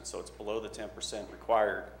 8.37%. So it's below the 10%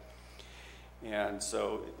 required. And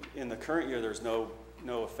so in the current year, there's no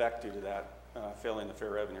effect due to that failing the fair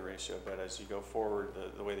revenue ratio. But as you go forward,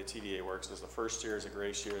 the way the TDA works is the first year is a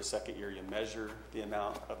grace year. The second year, you measure the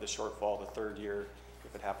amount of the shortfall. The third year,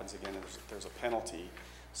 if it happens again, there's a penalty.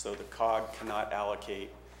 So the COG cannot allocate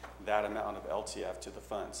that amount of LTF to the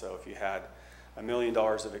fund. So if you had $1 million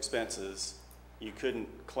of expenses, you couldn't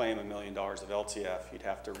claim $1 million of LTF. You'd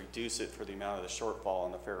have to reduce it for the amount of the shortfall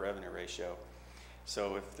in the fair revenue ratio.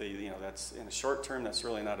 So if that's in the short term, that's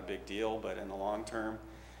really not a big deal, but in the long term,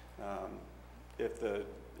 if the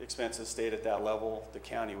expenses stayed at that level, the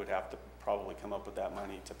county would have to probably come up with that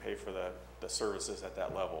money to pay for the services at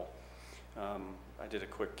that level. I did a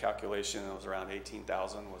quick calculation. It was around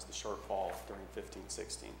 $18,000 was the shortfall during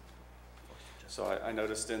 15-16. So I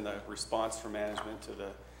noticed in the response from management to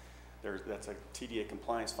that's a TDA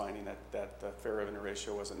compliance finding that the fair revenue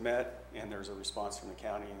ratio wasn't met, and there's a response from the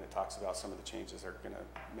county, and it talks about some of the changes they're going to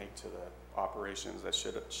make to the operations that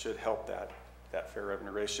should help that fair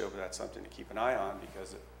revenue ratio. But that's something to keep an eye on,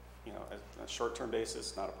 because on a short-term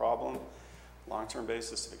basis, not a problem. Long-term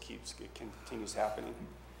basis, if it continues happening,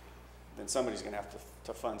 then somebody's going to have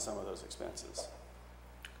to fund some of those expenses,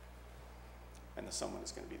 and the someone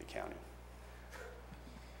is going to be the county.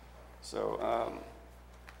 So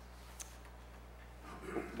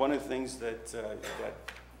one of the things that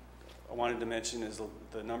I wanted to mention is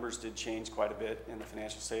the numbers did change quite a bit in the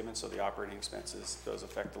financial statements. So the operating expenses, those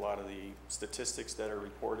affect a lot of the statistics that are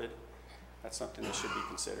reported. That's something that should be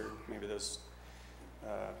considered. Maybe those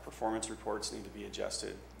performance reports need to be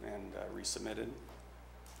adjusted and resubmitted.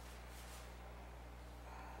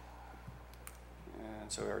 And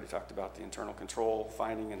so we already talked about the internal control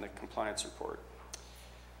finding and the compliance report.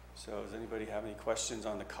 So does anybody have any questions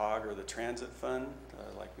on the COG or the transit fund?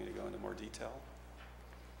 Like me to go into more detail?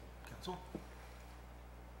 Council?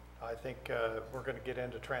 I think we're going to get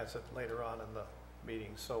into transit later on in the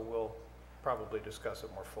meeting, so we'll probably discuss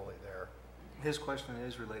it more fully there. His question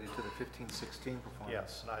is related to the 15-16 performance.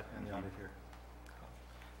 Yes, and the audit here.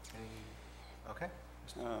 Okay.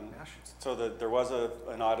 Nash? So there was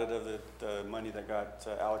an audit of the money that got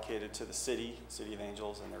allocated to the city of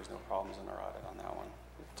Angels, and there was no problems in our audit on that one.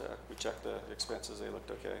 We checked the expenses, they looked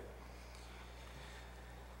okay.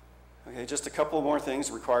 Okay, just a couple more things.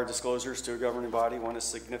 Required disclosures to a governing body. One is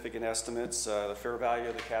significant estimates. The fair value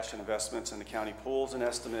of the cash and investments in the county pools an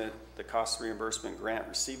estimate. The cost reimbursement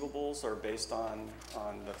grant receivables are based on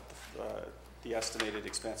the estimated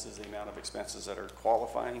expenses, the amount of expenses that are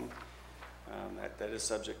qualifying. That is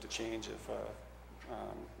subject to change if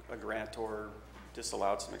a grantor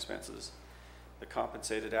disallowed some expenses. The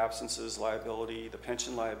compensated absences liability, the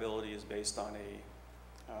pension liability is based on a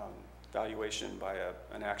valuation by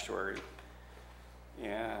an actuary,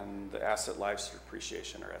 and the asset lives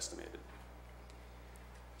depreciation are estimated.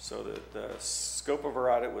 So the scope of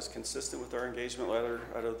our audit was consistent with our engagement letter,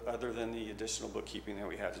 other than the additional bookkeeping that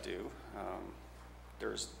we had to do.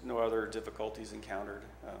 There's no other difficulties encountered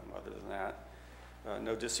other than that.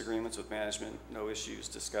 No disagreements with management, no issues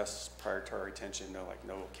discussed prior to our attention,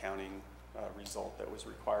 no accounting result that was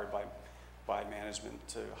required by management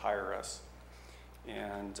to hire us,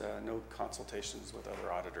 and no consultations with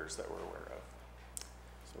other auditors that we're aware of.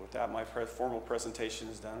 So with that, my formal presentation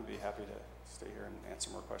is done. I'd be happy to stay here and answer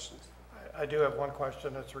more questions. I do have one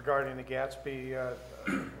question. It's regarding the Gatsby.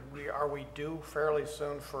 Are we due fairly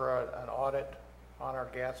soon for an audit on our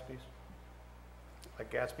Gatsby's,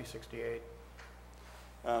 like Gatsby 68?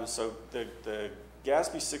 So the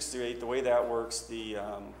Gatsby 68, the way that works, the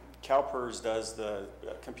CalPERS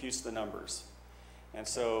computes the numbers. And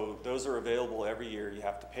so those are available every year. You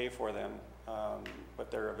have to pay for them,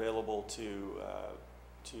 but they're available to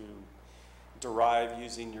derive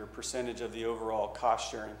using your percentage of the overall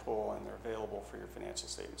cost sharing pool, and they're available for your financial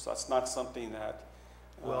statements. So that's not something that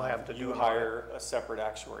we'll have to you hire a separate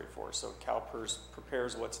actuary for. So CalPERS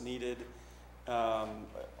prepares what's needed.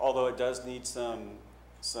 Although it does need some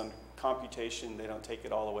computation, they don't take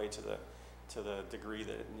it all the way to the degree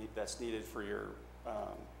that's needed for your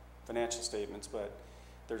financial statements, but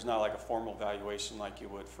there's not like a formal valuation like you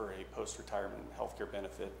would for a post-retirement healthcare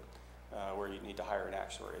benefit where you need to hire an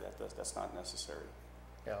actuary. That's not necessary.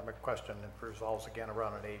 Yeah, my question revolves again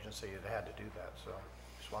around an agency that had to do that, so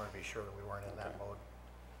just wanted to be sure that we weren't in that mode.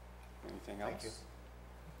 Anything else? Thank you.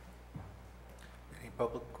 Any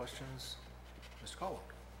public questions? Mr. Caldwell.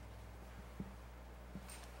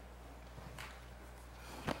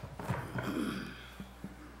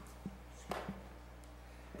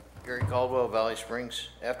 Gary Caldwell, Valley Springs.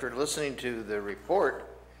 After listening to the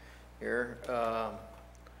report here,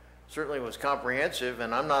 certainly was comprehensive,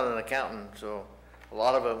 and I'm not an accountant, so a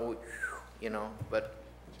lot of it, but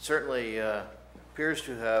certainly appears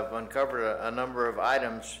to have uncovered a number of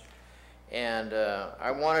items. And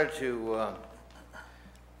I wanted to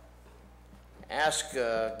ask,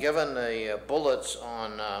 given the bullets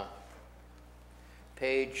on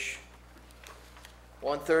page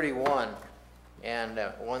 131 and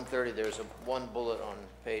 130, there's one bullet on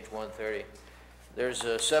page 130. There's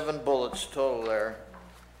 7 bullets total there.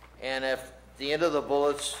 And if at the end of the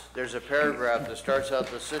bullets, there's a paragraph that starts out,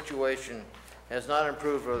 the situation has not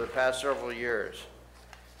improved over the past several years.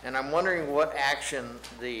 And I'm wondering what action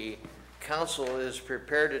the council is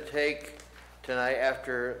prepared to take tonight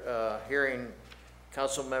after hearing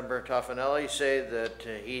Councilmember Toffanelli say that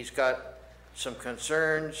he's got some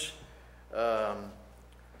concerns.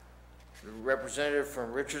 The representative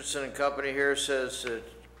from Richardson and Company here says that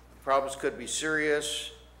problems could be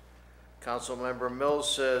serious. Councilmember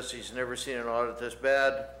Mills says he's never seen an audit this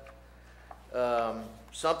bad.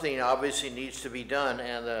 Something obviously needs to be done,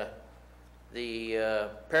 and the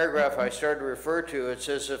paragraph I started to refer to, it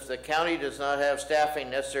says if the county does not have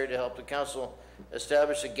staffing necessary to help the council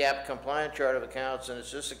establish a gap compliant chart of accounts and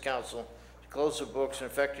assist the council to close the books in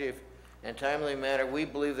an effective and timely manner, we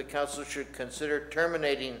believe the council should consider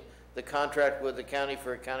terminating the contract with the county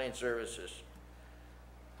for accounting services.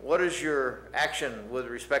 What is your action with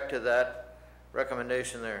respect to that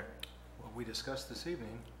recommendation there? What we discussed this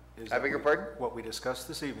evening is... I beg your pardon? What we discussed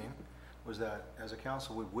this evening was that as a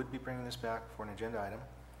council, we would be bringing this back for an agenda item,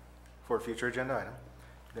 for a future agenda item,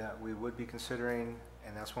 that we would be considering,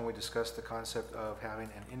 and that's when we discussed the concept of having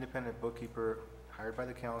an independent bookkeeper hired by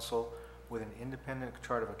the council with an independent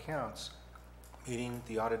chart of accounts, meeting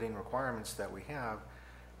the auditing requirements that we have,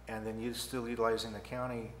 and then still utilizing the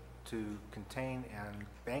county to contain and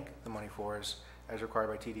bank the money for us as required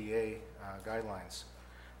by TDA guidelines.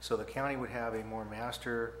 So the county would have a more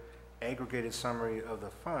master aggregated summary of the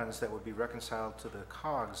funds that would be reconciled to the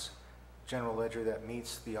COGS general ledger that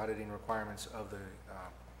meets the auditing requirements of the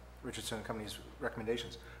Richardson and Company's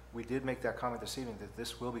recommendations. We did make that comment this evening that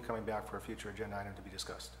this will be coming back for a future agenda item to be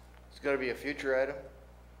discussed. It's got to be a future item?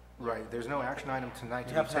 Right, there's no action item tonight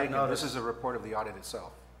to have be to have taken. notice. This is a report of the audit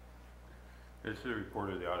itself. This is a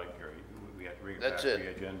report of the audit, Gary. We have to bring it That's back,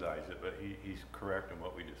 it. re-agendize it, but he's correct in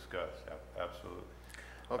what we discussed, absolutely.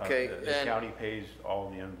 Okay, The and county pays all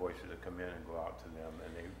the invoices that come in and go out to them,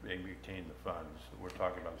 and they retain the funds. We're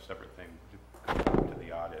talking about a separate thing to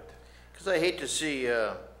the audit. because I hate to see,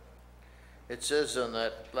 it says on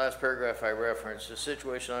that last paragraph I referenced, the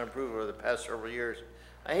situation unimproved over the past several years.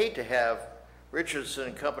 I hate to have Richardson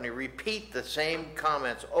and Company repeat the same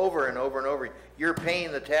comments over and over and over. You're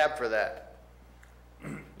paying the tab for that.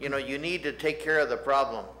 You know, you need to take care of the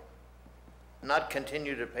problem, not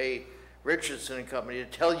continue to pay Richardson and Company to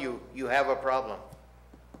tell you you have a problem.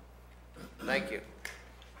 Thank you.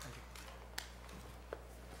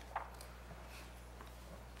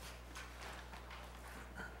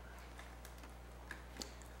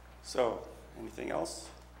 So, anything else?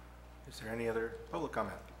 Is there any other public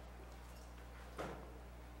comment?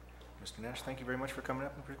 Mr. Nash, thank you very much for coming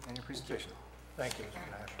up and your presentation. Thank you, Mr.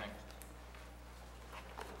 Nash.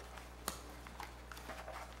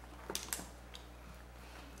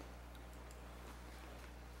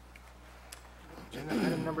 Agenda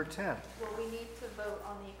item number 10. Well, we need to vote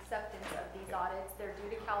on the acceptance of these audits. They're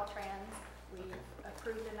due to Caltrans. We've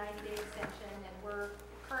approved a 90-day extension, and we're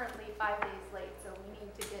currently 5 days late, so we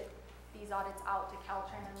need to get these audits out to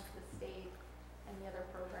Caltrans, the state, and the other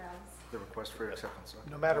programs. The request for acceptance.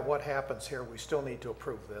 No matter what happens here, we still need to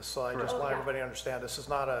approve this, so I just Correct. want Oh, yeah. everybody to understand, this is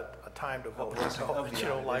not a time to vote, this is so of if the you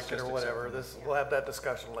don't audit. like It's it or just whatever, acceptance. we'll have that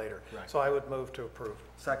discussion later. Right. So I would move to approve.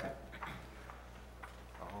 Second.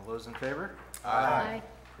 All those in favor? Aye.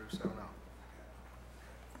 Approved 7-0.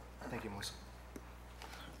 Thank you, Melissa.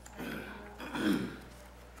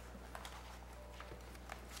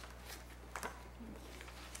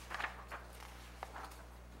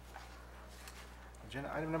 Agenda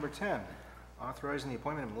item number 10, authorizing the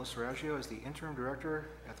appointment of Melissa Raggio as the interim director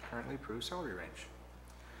at the currently approved salary range.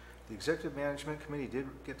 The Executive Management Committee did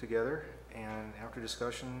get together, and after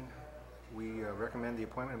discussion, we recommend the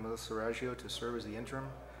appointment of Melissa Raggio to serve as the interim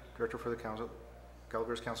director for the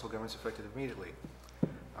Calaveras Council of Governments effective immediately.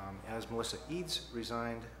 As Melissa Eads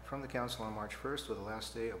resigned from the council on March 1st with the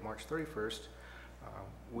last day of March 31st,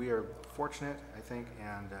 we are fortunate, I think,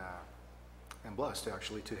 and blessed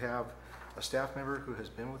actually to have a staff member who has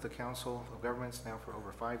been with the Council of Governments now for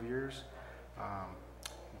over 5 years,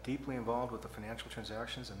 deeply involved with the financial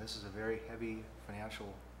transactions, and this is a very heavy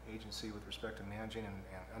financial agency with respect to managing and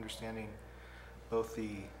understanding both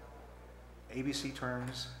the ABC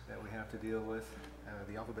terms that we have to deal with,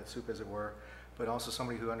 the alphabet soup as it were, but also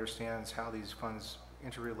somebody who understands how these funds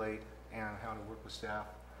interrelate and how to work with staff,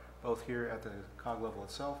 both here at the COG level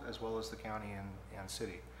itself as well as the county and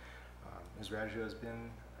city. Ms. Raggio has been,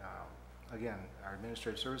 again, our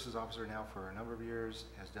administrative services officer now for a number of years,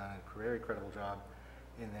 has done a very credible job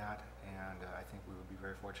in that, and I think we would be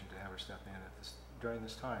very fortunate to have her step in at during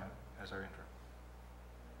this time as our interim.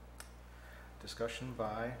 Discussion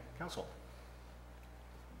by council.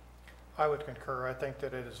 I would concur. I think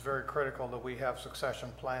that it is very critical that we have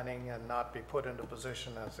succession planning and not be put into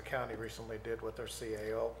position as the county recently did with their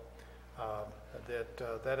CAO.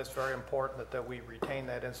 That is very important that we retain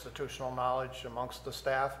that institutional knowledge amongst the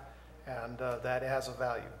staff, and that has a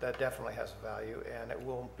value. That definitely has a value, and it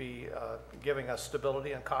will be giving us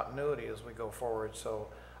stability and continuity as we go forward. So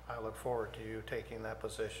I look forward to you taking that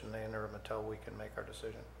position in the interim until we can make our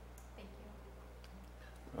decision. Thank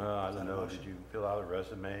you. I don't know, did you fill out a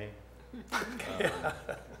resume? I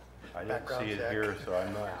didn't Background see it check. here, so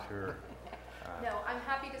I'm not sure. No, I'm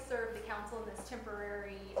happy to serve the council in this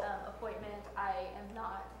temporary appointment. I am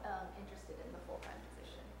not interested in the full-time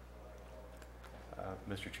position.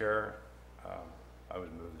 Mr. Chair, I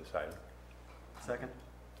would move this item. Second.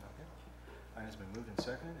 Okay. Item has been moved and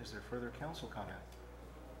seconded. Is there further council comment?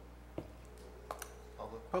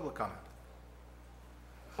 Public comment.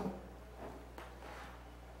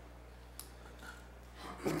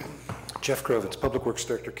 Jeff Grovitz, Public Works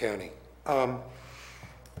Director, County. I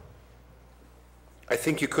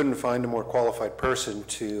think you couldn't find a more qualified person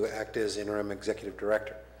to act as interim executive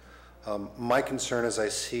director. My concern is I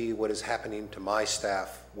see what is happening to my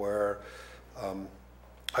staff, where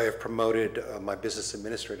I have promoted my business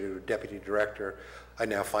administrator to deputy director. I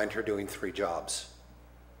now find her doing 3 jobs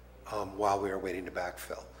while we are waiting to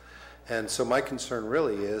backfill. And so my concern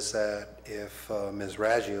really is that if Ms.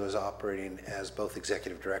 Raggio is operating as both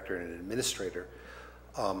executive director and an administrator,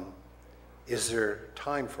 is there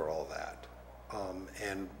time for all that?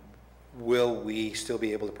 And will we still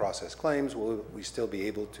be able to process claims? Will we still be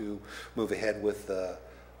able to move ahead with the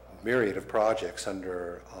myriad of projects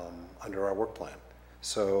under our work plan?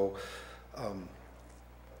 So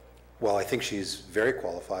while I think she's very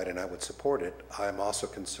qualified and I would support it, I'm also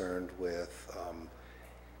concerned with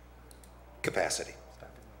capacity.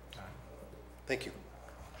 Thank you.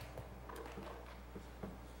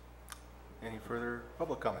 Any further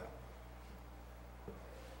public comment?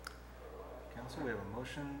 Council, we have a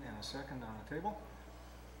motion and a second on the table.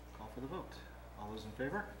 Call for the vote. All those in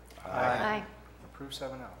favor? Aye. Approved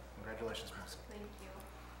 7-0. Congratulations, Melissa. Thank you.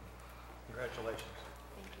 Congratulations.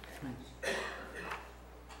 Thank you very much.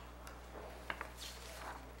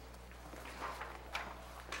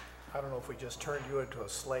 I don't know if we just turned you into a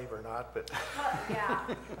slave or not, but Yeah.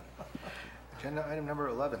 Agenda item number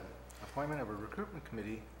 11, appointment of a recruitment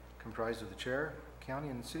committee comprised of the chair, county,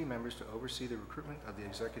 and city members to oversee the recruitment of the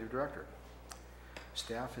executive director.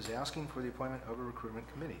 Staff is asking for the appointment of a recruitment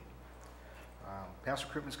committee. Past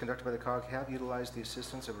recruitments conducted by the COG have utilized the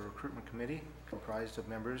assistance of a recruitment committee comprised of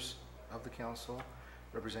members of the council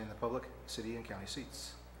representing the public, city, and county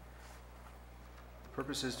seats. The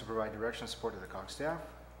purpose is to provide direction and support to the COG staff,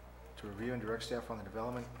 to review and direct staff on the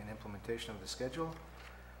development and implementation of the schedule,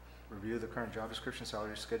 review the current job description,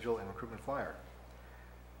 salary schedule, and recruitment flyer,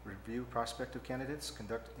 review prospective candidates,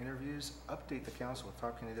 conduct interviews, update the council with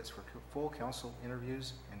top candidates for full council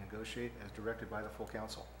interviews, and negotiate as directed by the full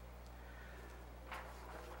council.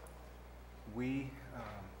 We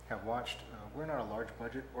have watched, we're not a large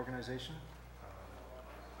budget organization.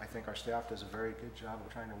 I think our staff does a very good job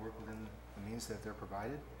of trying to work within the means that they're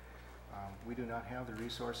provided. We do not have the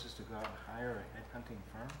resources to go out and hire a headhunting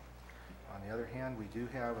firm. On the other hand, we do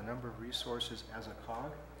have a number of resources as a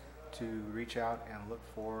COG to reach out and look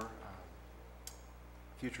for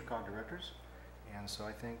future COG directors. And so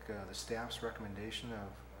I think the staff's recommendation of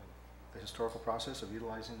the historical process of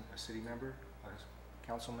utilizing a city member, a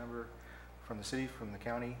council member from the city, from the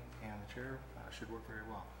county, and the chair should work very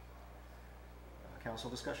well. Council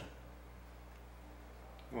discussion.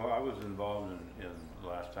 Well, I was involved in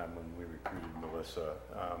last time when we recruited Melissa,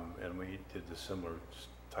 and we did the similar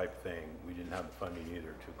type thing. We didn't have the funding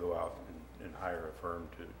either to go out and hire a firm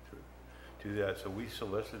to do that. So we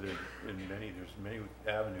solicited there's many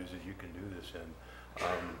avenues that you can do this in,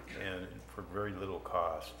 and for very little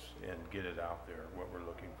costs, and get it out there, what we're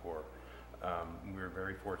looking for. We were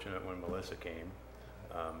very fortunate when Melissa came.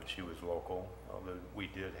 She was local, although we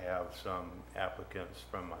did have some applicants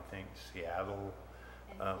from, I think, Seattle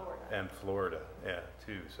and Florida, yeah,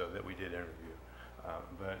 too, so that we did interview.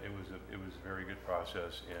 But it was a very good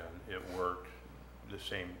process, and it worked. The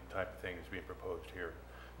same type of thing is being proposed here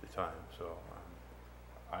at the time. So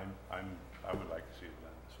I would like to see it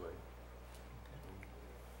done this way.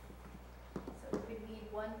 So we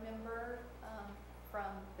need one member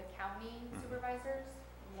from the county supervisors,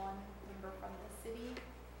 one member from the city,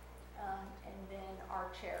 and then our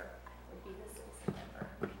chair would be the citizen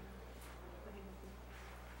member.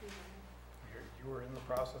 you were in the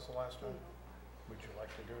process the last time. Would you like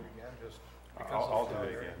to do it again? Just because I'll it's do not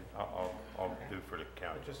it here? again. I'll do for the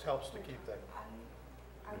county. It just helps to keep that.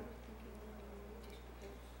 I was thinking just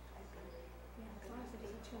because I've been, as long as it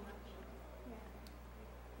isn't too much. Yeah.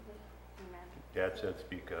 Dad said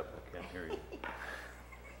speak up. I can't hear you.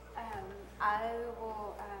 I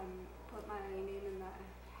will put my name in the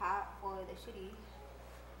hat for the city,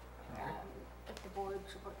 if the board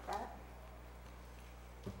supports that.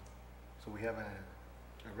 So we have a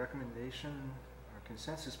recommendation or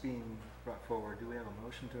consensus being brought forward. Do we have a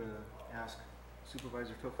motion to ask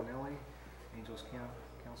Supervisor Tofanelli, Angels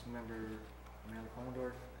Council Member Amanda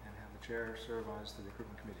Commodore, and have the chair serve as the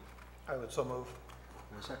recruitment committee? I would so move. Do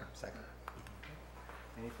we have a second? Second.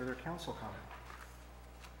 Any further council comment?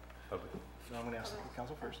 Public. So I'm going to ask the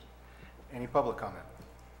council first. Any public comment?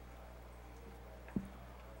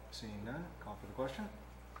 Seeing none, call for the question.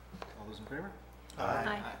 All those in favor?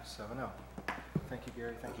 Aye. 7-0. Thank you,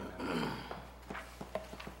 Gary. Thank you, Matt.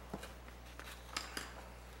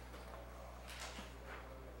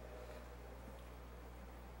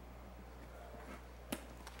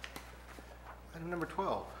 Item number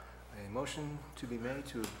 12, a motion to be made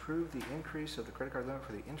to approve the increase of the credit card limit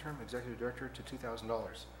for the interim executive director to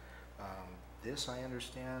 $2,000. This, I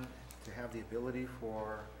understand, to have the ability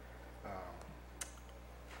for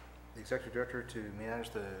the executive director to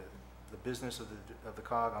manage the business of the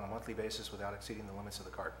COG on a monthly basis without exceeding the limits of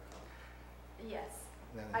the card. Yes.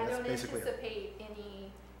 Then I that's don't basically it. anticipate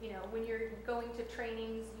any, when you're going to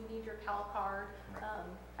trainings, you need your Cal card. Right.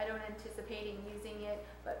 I don't anticipate using it,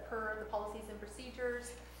 but per the policies and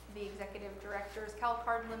procedures, the executive director's Cal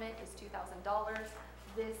card limit is $2,000.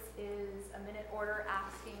 This is a minute order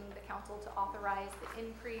asking the council to authorize the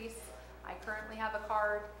increase. I currently have a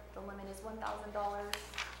card. The limit is $1,000.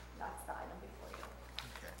 That's the item before you.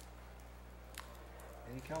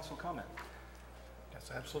 Any council comment?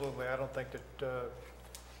 Yes, absolutely. I don't think that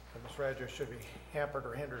Ms. Radger should be hampered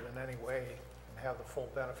or hindered in any way and have the full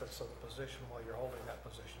benefits of the position while you're holding that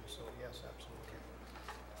position. So yes, absolutely.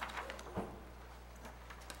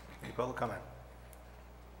 Any public comment?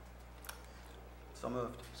 So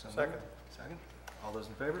moved. So moved. Second. Second. All those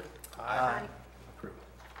in favor? Aye. Approved.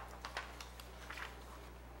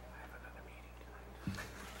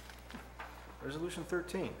 Resolution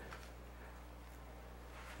 13.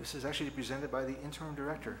 This is actually presented by the interim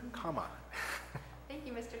director, comma. Thank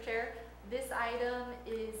you, Mr. Chair. This item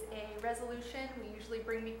is a resolution we usually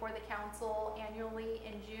bring before the council annually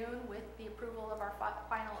in June with the approval of our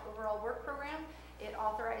final overall work program. It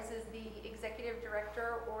authorizes the executive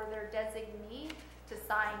director or their designee to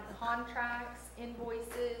sign contracts,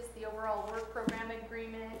 invoices, the overall work program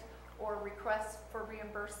agreement, or requests for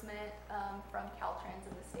reimbursement from Caltrans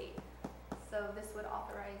in the state. So this would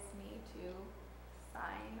authorize me to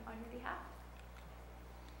sign on your behalf.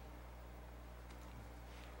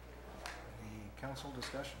 Any council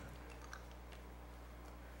discussion?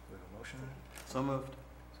 We have a motion. So moved.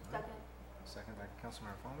 Second. Second by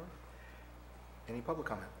Councilmember Fondor. Any public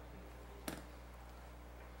comment?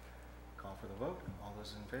 Call for the vote. All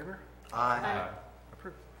those in favor? Aye.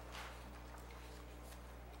 Approved.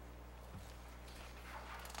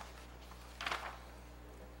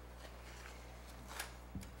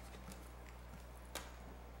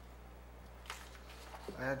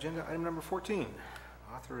 Agenda item number 14,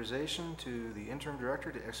 authorization to the interim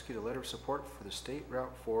director to execute a letter of support for the State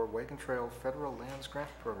Route 4 Wagon Trail Federal Lands Grant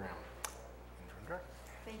Program. Interim director.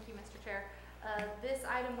 Thank you, Mr. Chair. This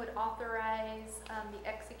item would authorize the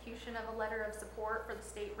execution of a letter of support for the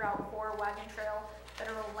State Route 4 Wagon Trail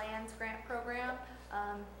Federal Lands Grant Program.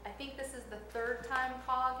 I think this is the third time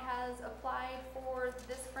COG has applied for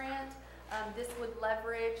this grant. This would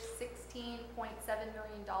leverage $16.7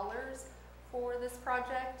 million for this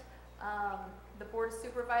project. The Board of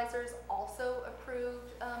Supervisors also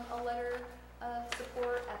approved a letter of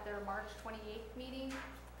support at their March 28th meeting.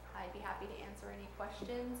 I'd be happy to answer any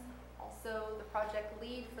questions. Also, the project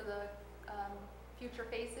lead for the future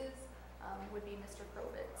phases would be Mr.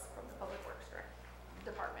 Krovitz from the Public Works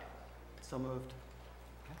Department. So moved.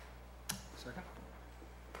 Okay. Second?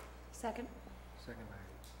 Second. Second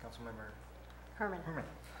by Councilmember Herman. Herman.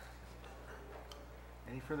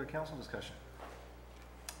 Any further council discussion?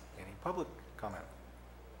 Any public comment?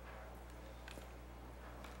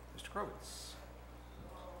 Mr. Krovitz.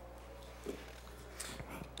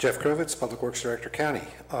 Jeff Krovitz, Public Works Director, County.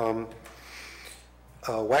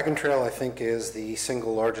 Wagon Trail, I think, is the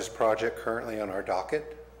single largest project currently on our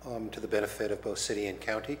docket to the benefit of both city and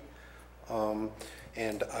county.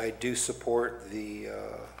 And I do support the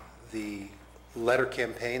letter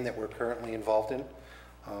campaign that we're currently involved in.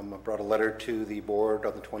 I brought a letter to the board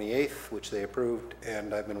on the 28th, which they approved,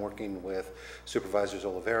 and I've been working with Supervisors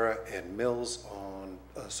Oliveira and Mills on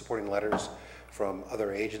supporting letters from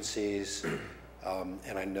other agencies.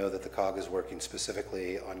 And I know that the COG is working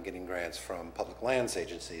specifically on getting grants from public lands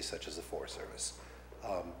agencies such as the Forest Service.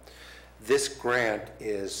 This grant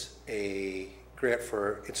is a grant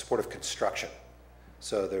in support of construction.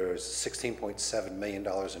 So there's $16.7 million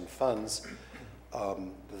in funds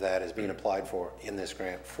that is being applied for in this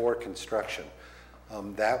grant for construction.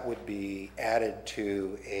 That would be added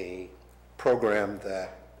to a program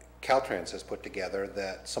that Caltrans has put together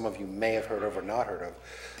that some of you may have heard of or not heard of,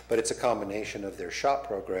 but it's a combination of their SHOP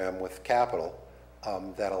program with capital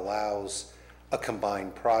that allows a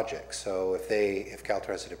combined project. So if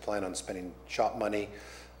Caltrans had planned on spending SHOP money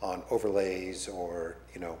on overlays or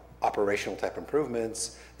operational type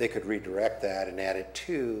improvements, they could redirect that and add it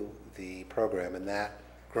to the program, and that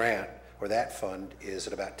grant or that fund is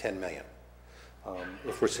at about $10 million.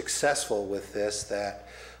 If we're successful with this, that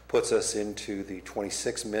puts us into the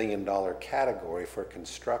 $26 million category for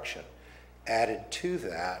construction. Added to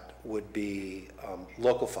that would be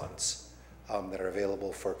local funds that are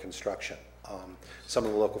available for construction. Some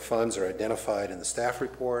of the local funds are identified in the staff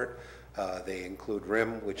report. They include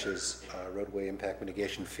RIM, which is roadway impact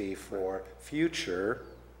mitigation fee for future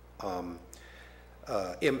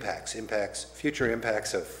future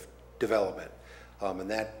impacts of development. And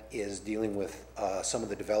that is dealing with some of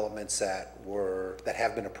the developments that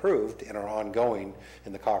have been approved and are ongoing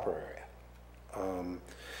in the Copper area.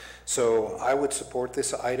 So I would support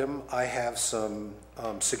this item. I have some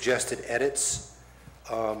suggested edits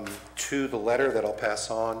to the letter that I'll pass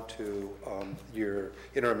on to your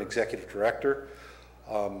interim executive director.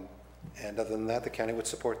 And other than that, the county would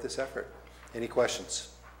support this effort. Any questions?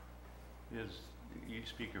 You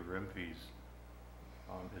speak of RIM fees.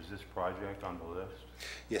 Is this project on the list?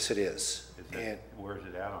 Yes, it is. Is And Where's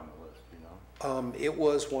it at on the list, you know? it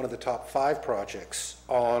was one of the top 5 projects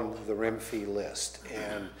on the RIM fee list,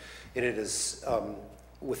 and it is,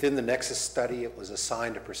 within the Nexus study, it was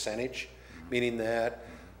assigned a percentage, meaning that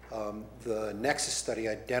the Nexus study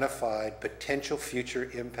identified potential future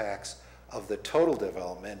impacts of the total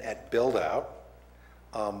development at build-out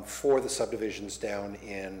for the subdivisions down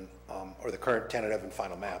in, or the current tentative and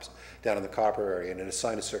final maps down in the Copper area, and it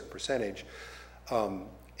assigned a certain percentage.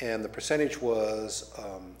 And the percentage was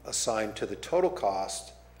assigned to the total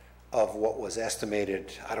cost of what was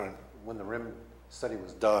estimated, I don't know, when the RIM study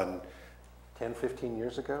was done, 10, 15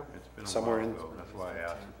 years ago? It's been a Somewhere while in. ago. That's why I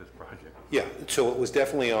asked if this project. Yeah, so it was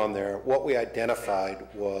definitely on there. What we identified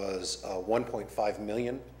was 1.5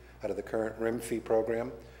 million out of the current RIM fee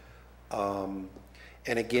program. And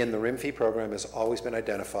again, the RIM fee program has always been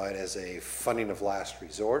identified as a funding of last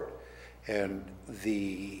resort. And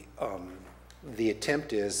the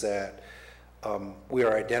attempt is that we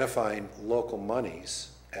are identifying local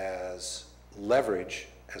monies as leverage,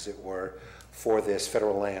 as it were, for this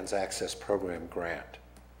Federal Lands Access Program grant.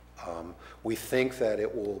 We think that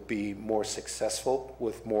it will be more successful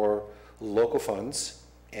with more local funds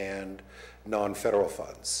and non-federal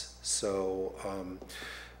funds. So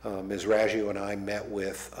Ms. Raggio and I met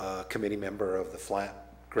with a committee member of the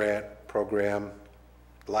Flat Grant Program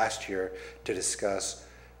last year to discuss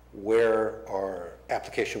where our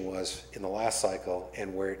application was in the last cycle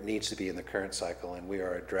and where it needs to be in the current cycle, and we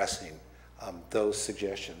are addressing those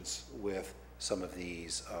suggestions with some of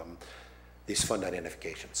these fund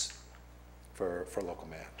identifications for local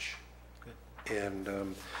match. Good.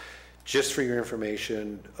 And just for your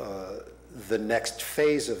information, the next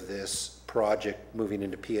phase of this project, moving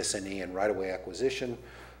into PSNE and right-of-way acquisition,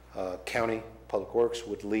 County Public Works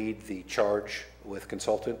would lead the charge with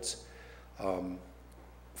consultants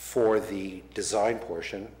for the design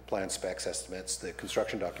portion, plan specs, estimates, the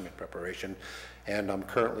construction document preparation, and I'm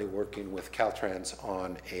currently working with Caltrans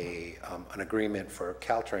on an agreement for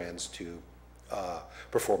Caltrans to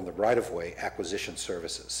perform the right-of-way acquisition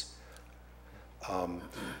services.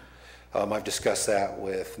 I've discussed that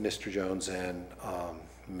with Mr. Jones and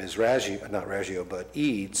Ms. Raggio, not Raggio, but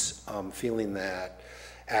Eads, feeling that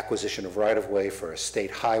acquisition of right-of-way for a state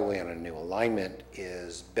highway on a new alignment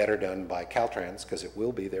is better done by Caltrans because it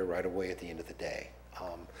will be their right-of-way at the end of the day.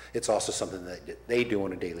 It's also something that they do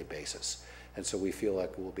on a daily basis. And so we feel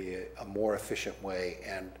like it will be a more efficient way,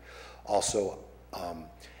 and also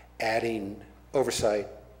adding oversight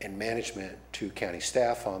and management to county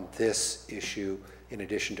staff on this issue in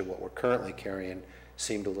addition to what we're currently carrying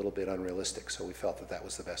seemed a little bit unrealistic. So we felt that that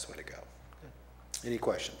was the best way to go. Any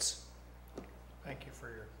questions? Thank you for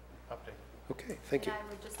your update. Okay, thank you. And I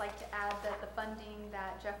would just like to add that the funding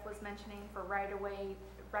that Jeff was mentioning for right-of-way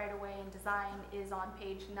and design is on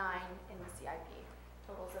page 9 in the CIP.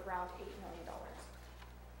 Totals around $8 million.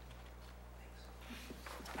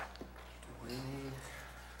 We need,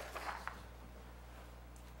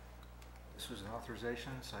 this was an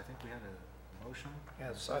authorization, so I think we had a motion.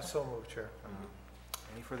 Yes, I so move, Chair.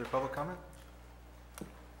 Any further public comment?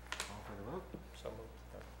 Call for the vote. So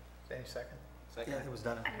moved. Any second? Yeah, it was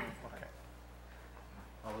done. Okay.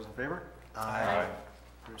 All those in favor? Aye.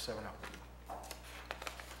 Approved 7-0.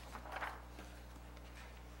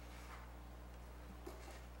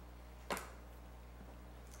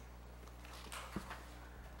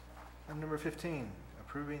 Item number 15,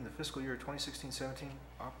 approving the fiscal year 2016-17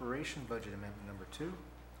 operation budget amendment number 2.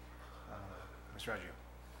 Ms. Raggio.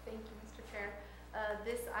 Thank you, Mr. Chair.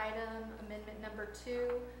 This item, amendment number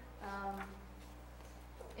 2,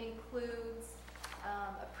 includes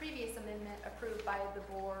a previous amendment approved by the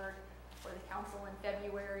board or the council in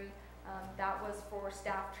February. That was for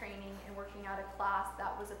staff training and working out a class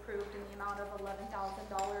that was approved in the amount of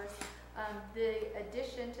 $11,000. The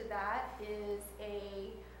addition to that is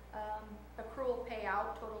a accrual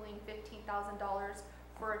payout totaling $15,000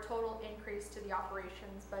 for a total increase to the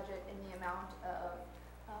operations budget in the amount of,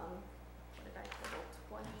 what did I total,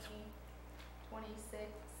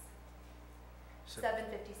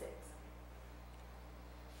 756.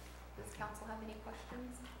 Does council have any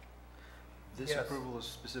questions? This Yes. approval is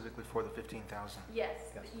specifically for the 15,000.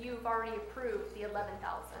 Yes, Yes. you've already approved the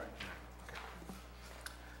 11,000.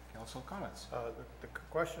 Council comments? The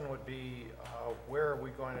question would be, where are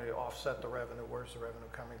we going to offset the revenue? Where's the revenue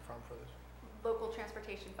coming from for this? Local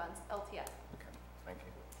transportation funds, LTF, Okay, thank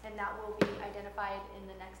you. and that will be identified in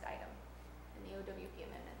the next item, in the OWP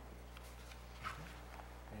amendment.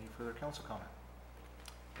 Any further council comment?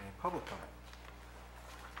 Any public comment?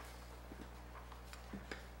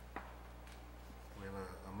 We have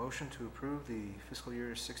a motion to approve the fiscal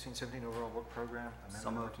year 16-17 overall work program amendment So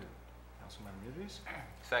number moved. 2. Councilmember Nudis,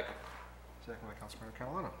 Second. second by Councilmember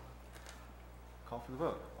Catalano. Call for the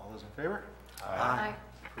vote. All those in favor? Aye.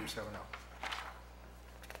 Approved 7-0.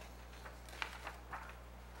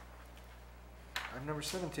 Item number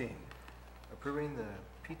 17, approving the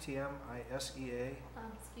PTM ISEA.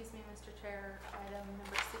 Excuse me, Mr. Chair, item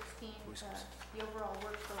number 16, the overall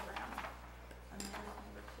work program. Amendment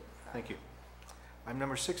number 2. Sorry. Thank you. Item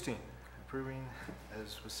number 16, approving,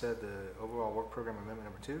 as was said, the overall work program amendment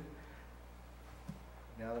number 2.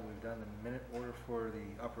 Now that we've done the minute order for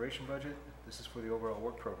the operation budget, this is for the overall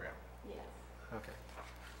work program. Yes. Okay.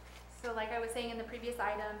 So like I was saying in the previous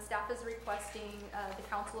item, staff is requesting the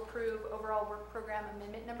council approve overall work program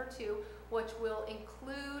amendment number 2, which will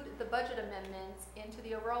include the budget amendments into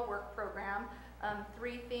the overall work program.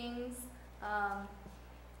 3 things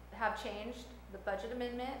have changed. The budget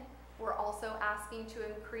amendment, we're also asking to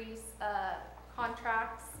increase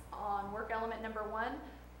contracts on work element number 1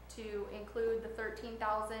 to include the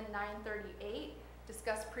 $13,938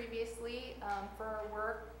 discussed previously for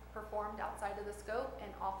work performed outside of the scope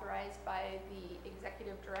and authorized by the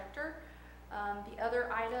executive director. The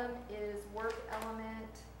other item is work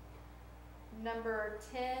element number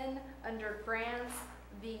 10 under grants.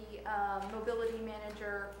 The mobility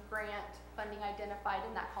manager grant funding identified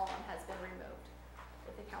in that column has been removed.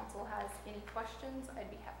 If the council has any questions,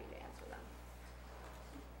 I'd be happy to answer them.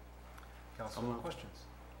 Council, questions?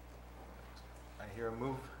 I hear a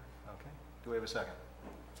move. Okay. Do we have a second?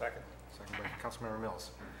 Second. Second by Councilmember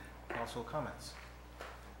Mills. Council comments?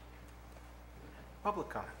 Public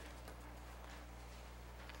comment?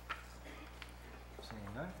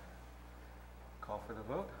 Seeing none? Call for the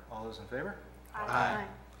vote. All those in favor? Aye.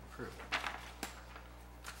 Approved.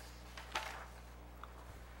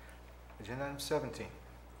 Agenda item 17,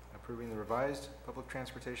 approving the revised public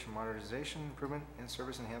transportation modernization improvement and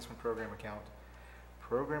service enhancement program account,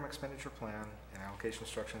 program expenditure plan, and allocation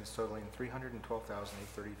instructions totaling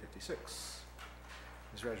 $312,830.56.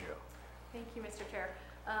 Ms. Reggio. Thank you, Mr. Chair.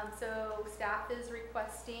 So staff is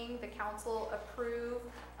requesting the council approve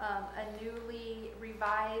a newly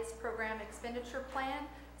revised program expenditure plan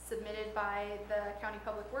submitted by the County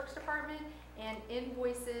Public Works Department and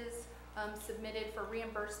invoices submitted for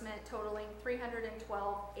reimbursement totaling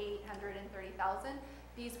 $312,830,000.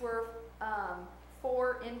 These were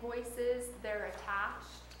 4 invoices. They're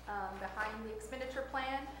attached behind the expenditure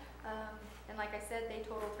plan. And like I said, they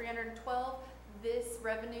total $312,000. This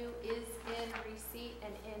revenue is in receipt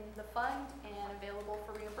and in the fund and available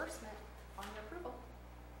for reimbursement on your approval.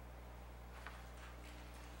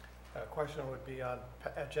 Question would be on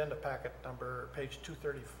agenda packet number, page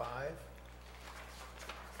 235.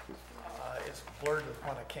 It's blurred with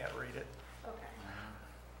one, I can't read it. Okay.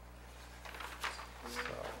 So,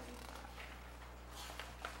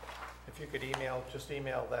 if you could just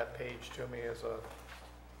email that page to me as Oh,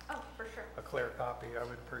 for sure. a clear copy, I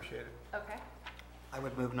would appreciate it. Okay. I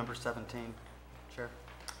would move number 17, Chair.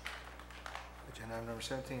 Agenda item number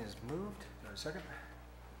 17 is moved. Do I have a second?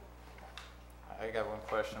 I got one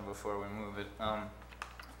question before we move it.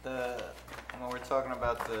 When we're talking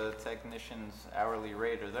about the technician's hourly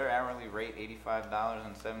rate, is their hourly rate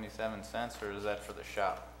 $85.77, or is that for the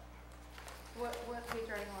shop? What page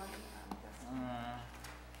are you on? Justin?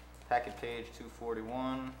 Packet page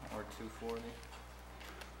 241 or 240?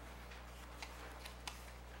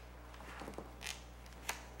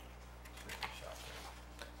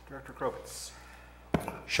 Director Krovitz.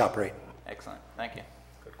 Shop rate. Excellent, thank you.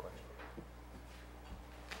 Good question.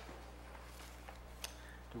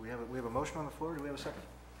 Do we have a motion on the floor? Do we have a second?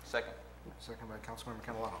 Second. Second by Councilmember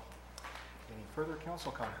Catalano. Any further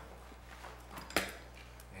council comment?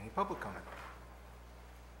 Any public comment?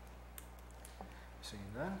 Seeing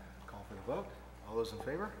none, call for the vote. All those in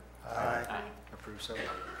favor? Aye. Approved 7.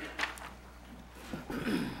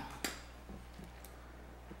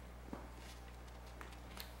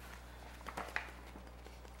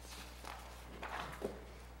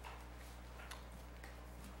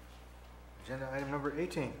 Agenda item number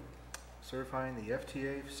 18, certifying the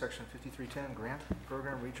FTA Section 5310 Grant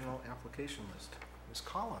Program Regional Application List. Ms.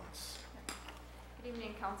 Collins. Good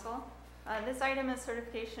evening, Council. This item is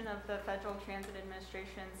certification of the Federal Transit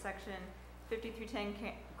Administration Section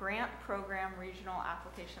 5310 Grant Program Regional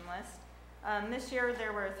Application List. This year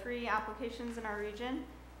there were 3 applications in our region,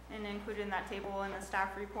 and included in that table in the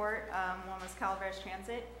staff report, one was Calaveras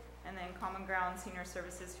Transit, and then Common Ground Senior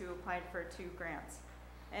Services, who applied for 2 grants.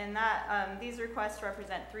 And that these requests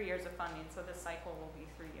represent 3 years of funding, so this cycle will be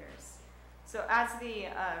 3 years. So as the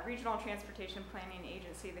Regional Transportation Planning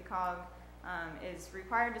Agency, the COG, is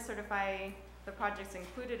required to certify the projects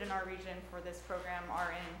included in our region for this program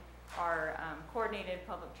are in our coordinated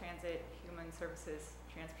public transit human services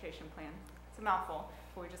transportation plan. It's a mouthful,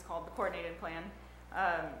 but we just call it the coordinated plan,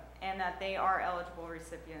 and that they are eligible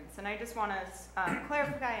recipients. And I just want to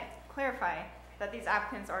clarify that these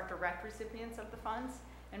applicants are direct recipients of the funds,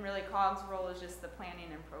 and really COG's role is just the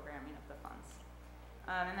planning and programming of the funds.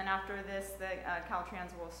 And then after this, the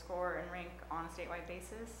Caltrans will score and rank on a statewide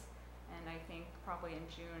basis, and I think probably in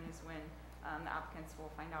June is when the applicants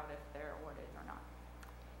will find out if they're awarded or not.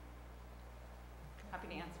 Happy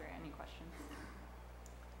to answer any questions.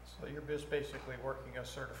 So you're just basically working a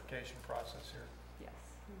certification process here. Yes.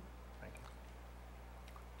 Thank you.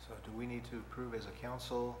 So do we need to approve as a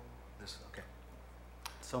council this? Okay.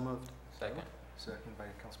 So moved. Second. Second by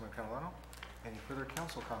Councilmember Catalano. Any further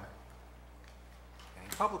council comment? Any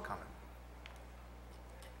public comment?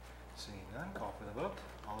 Seeing none, call for the vote.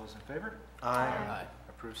 All those in favor? Aye.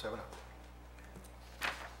 Approved 7-0.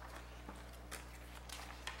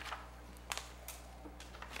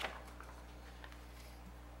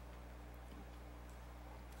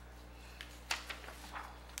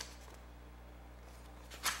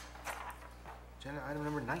 Agenda item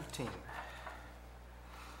number 19. We're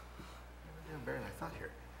doing better than I thought here.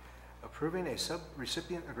 Approving a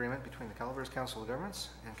sub-recipient agreement between the Calaveras Council of Governments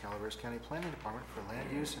and Calaveras County Planning Department for land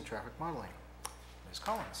use and traffic modeling. Ms.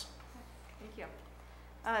 Collins. Thank you.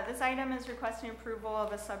 This item is requesting approval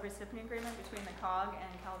of a sub-recipient agreement between the COG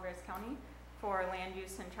and Calaveras County for land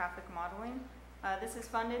use and traffic modeling. This is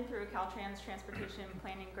funded through a Caltrans Transportation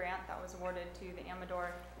Planning Grant that was awarded to the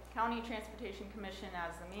Amador County Transportation Commission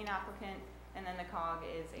as the main applicant, and then the COG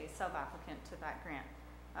is a sub-applicant to that grant.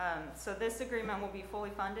 So this agreement will be fully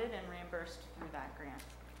funded and reimbursed through that grant.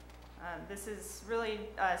 This is really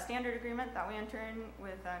a standard agreement that we enter in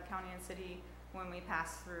with county and city when we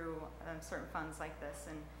pass through certain funds like this.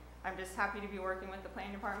 And I'm just happy to be working with the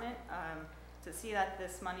planning department to see that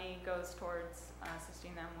this money goes towards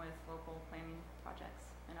assisting them with local planning projects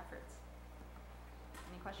and efforts.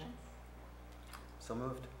 Any questions? So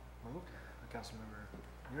moved. Moved. Councilmember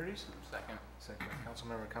Murides. Second. Second by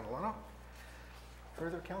Councilmember Catalano.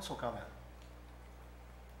 Further council comment?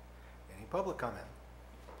 Any public comment?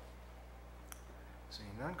 Seeing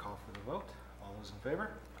none, call for the vote. All those in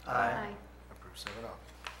favor? Aye. Approved 7-0.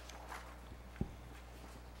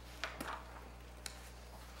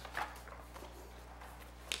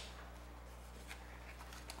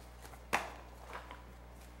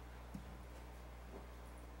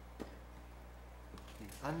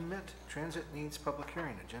 The Unmet Transit Needs Public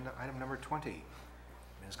Hearing, agenda item number 20.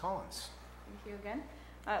 Ms. Collins. Thank you again.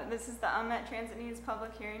 This is the Unmet Transit Needs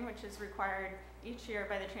Public Hearing, which is required each year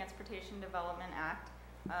by the Transportation Development Act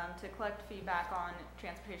to collect feedback on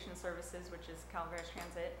transportation services, which is Calaveras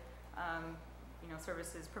Transit,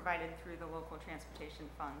 services provided through the local transportation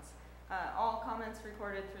funds. All comments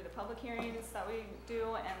recorded through the public hearings that we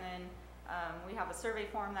do, and then we have a survey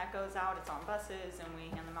form that goes out. It's on buses, and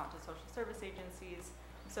we hand them out to social service agencies.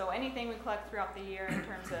 So anything we collect throughout the year in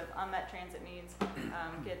terms of unmet transit needs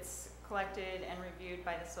gets collected and reviewed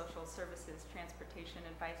by the Social Services Transportation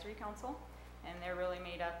Advisory Council. And they're really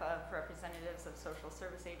made up of representatives of social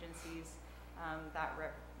service agencies that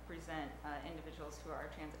represent individuals who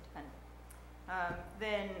are transit dependent.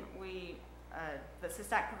 Then the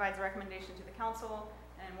SISTAC provides a recommendation to the council,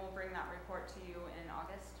 and we'll bring that report to you in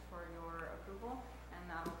August for your approval, and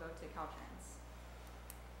that'll go to Caltrans.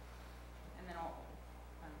 And then I'll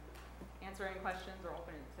answer any questions or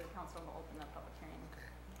open it to the council to open the public hearing. Okay.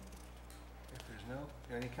 If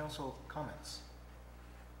there's any council comments?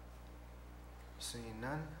 Seeing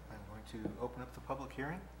none, I'm going to open up the public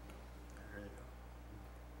hearing.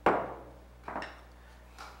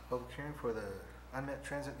 Public hearing for the unmet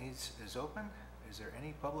transit needs is open. Is there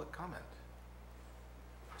any public comment?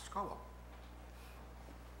 Mr. Caldwell.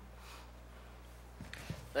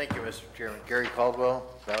 Thank you, Mr. Chairman. Gary Caldwell,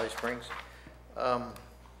 Valley Springs.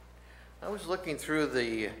 I was looking through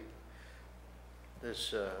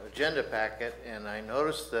this agenda packet, and I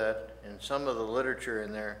noticed that in some of the literature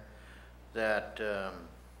in there that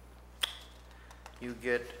you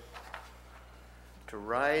get to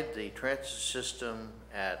ride the transit system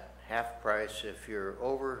at half price if you're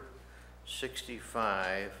over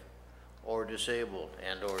 65 or disabled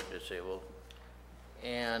and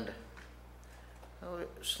I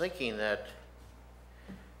was thinking that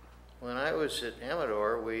when I was at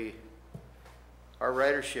Amador, our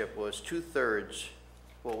ridership was 2/3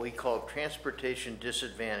 what we called transportation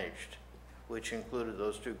disadvantaged, which included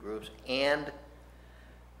those two groups, and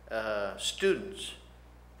students.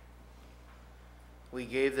 We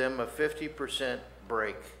gave them a 50%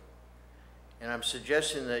 break. And I'm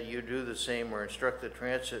suggesting that you do the same or instruct the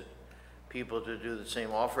transit people to do the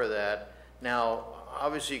same, offer that. Now,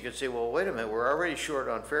 obviously you could say, well, wait a minute, we're already short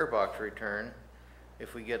on fare box return.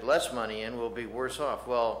 If we get less money in, we'll be worse off.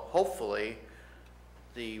 Well, hopefully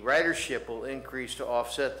the ridership will increase to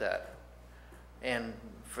offset that. And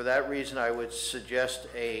for that reason, I would suggest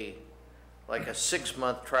like a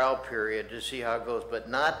 6-month trial period to see how it goes, but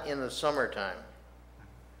not in the summertime.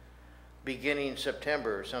 Beginning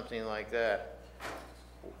September or something like that.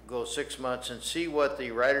 Go 6 months and see what the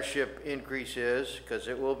ridership increase is, because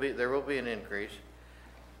there will be an increase,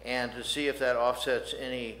 and to see if that offsets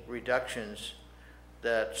any reductions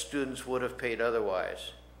that students would have paid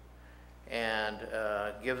otherwise, and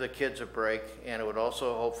give the kids a break. And it would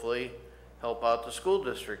also hopefully help out the school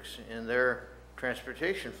districts in their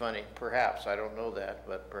transportation funding, perhaps. I don't know that,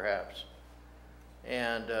 but perhaps.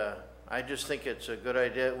 And I just think it's a good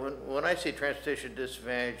idea. When I say transportation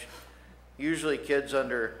disadvantage, usually kids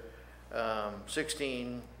under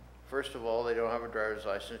 16, first of all, they don't have a driver's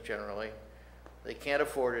license generally. They can't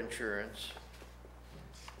afford insurance.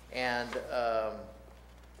 And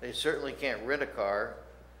they certainly can't rent a car.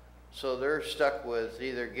 So they're stuck with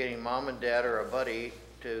either getting mom and dad or a buddy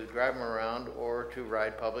to drive them around or to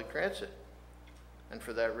ride public transit. And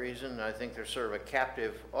for that reason, I think they're sort of a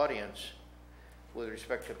captive audience with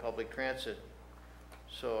respect to public transit.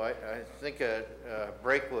 So I think a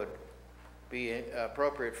break would be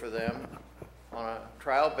appropriate for them on a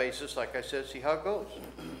trial basis, like I said, see how it goes.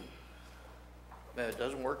 If it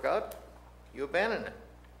doesn't work out, you abandon it.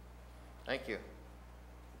 Thank you.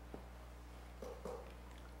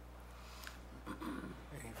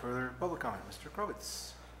 Any further public comment? Mr.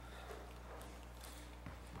 Krovitz.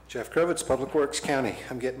 Jeff Krovitz, Public Works County.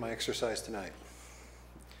 I'm getting my exercise tonight.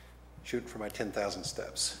 Shooting for my 10,000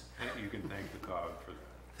 steps. You can thank the COG for that.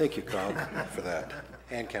 Thank you, COG, for that,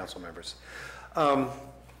 and council members.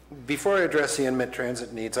 Before I address the unmet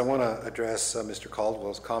transit needs, I want to address Mr.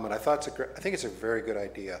 Caldwell's comment. I think it's a very good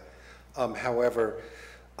idea. However,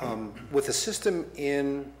 with the system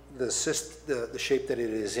in the shape that it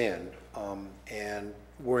is in, and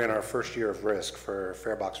we're in our first year of risk for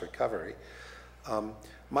fare box recovery,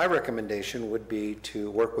 my recommendation would be to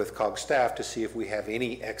work with COG staff to see if we have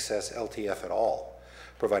any excess LTF at all.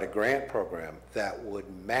 Provide a grant program that would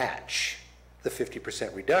match the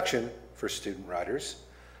 50% reduction for student riders,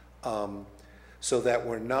 so that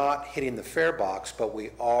we're not hitting the fare box, but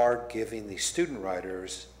we are giving the student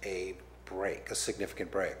riders a break, a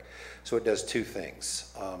significant break. So it does two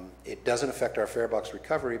things. It doesn't affect our fare box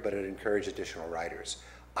recovery, but it encourages additional riders.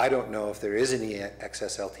 I don't know if there is any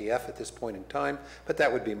excess LTF at this point in time, but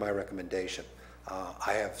that would be my recommendation.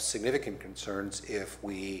 I have significant concerns if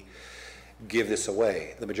we give this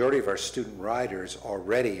away. The majority of our student riders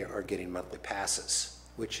already are getting monthly passes,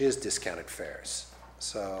 which is discounted fares.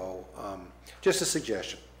 So just a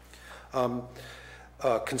suggestion.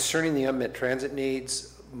 Concerning the unmet transit needs,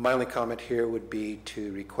 my only comment here would be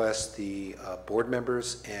to request the board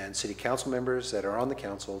members and city council members that are on the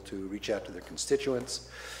council to reach out to their constituents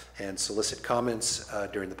and solicit comments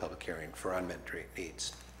during the public hearing for unmet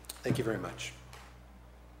needs. Thank you very much.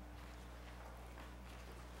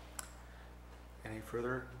 Any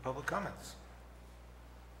further public comments?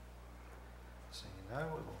 Seeing none,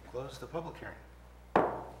 we will close the public hearing. At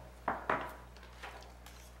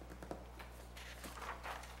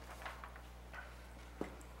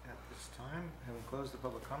this time, having closed the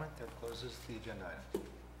public comment, that closes the agenda item.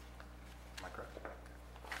 Am I correct?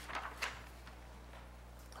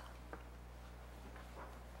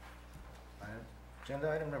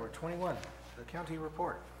 Agenda item number 21, the county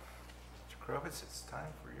report. Mr. Krovitz, it's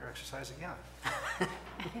time for your exercise again.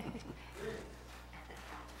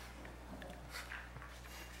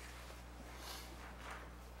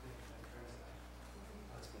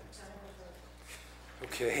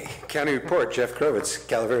 Okay, county report, Jeff Krovitz,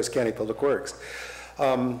 Calaveras County Public Works.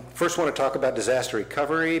 First, want to talk about disaster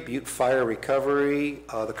recovery, Butte Fire Recovery.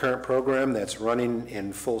 The current program that's running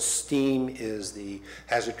in full steam is the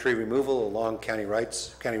hazard tree removal along county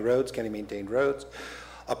roads, county maintained roads.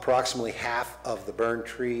 Approximately half of the burned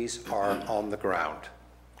trees are on the ground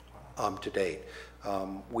to date.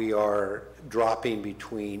 We are dropping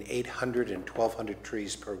between 800 and 1,200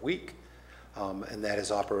 trees per week, and that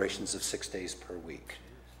is operations of 6 days per week.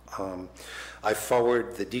 I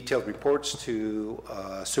forward the detailed reports to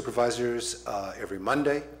supervisors every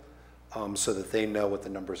Monday so that they know what the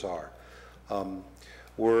numbers are.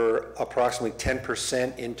 We're approximately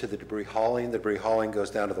 10% into the debris hauling. The debris hauling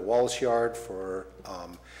goes down to the Wallace Yard for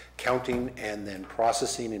counting and then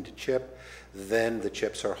processing into chip. Then the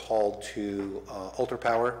chips are hauled to Ultra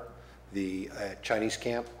Power, the Chinese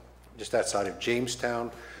camp, just outside of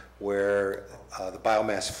Jamestown, where the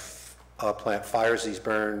biomass plant fires these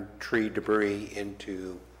burned tree debris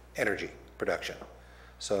into energy production.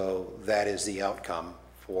 So that is the outcome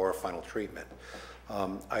for final treatment.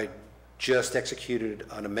 I just executed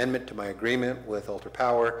an amendment to my agreement with Ultra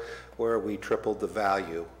Power where we tripled the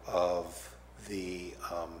value of the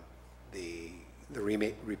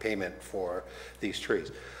repayment for these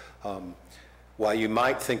trees. While you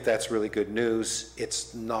might think that's really good news,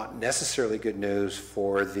 it's not necessarily good news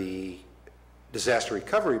for the disaster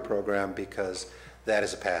recovery program because that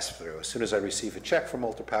is a pass-through. As soon as I receive a check from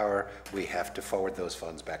Ultra Power, we have to forward those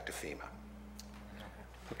funds back to FEMA.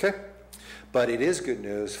 Okay? But it is good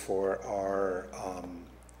news for our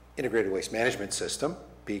integrated waste management system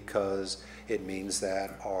because it means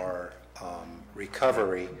that our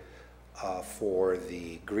recovery for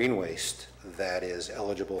the green waste that is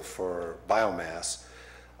eligible for biomass,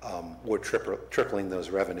 we're tripling those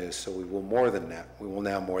revenues, so we will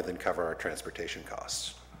now more than cover our transportation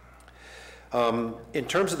costs. In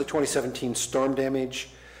terms of the 2017 storm damage,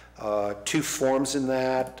 2 forms in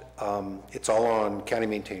that. It's all on county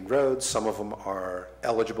maintained roads. Some of them are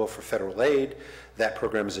eligible for federal aid. That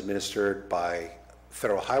program is administered by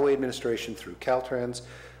Federal Highway Administration through Caltrans.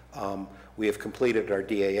 We have completed our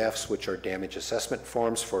DAFs, which are damage assessment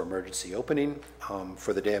forms for emergency opening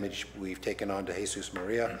for the damage we've taken on to Jesus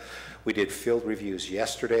Maria. We did field reviews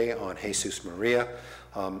yesterday on Jesus Maria.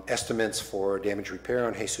 Estimates for damage repair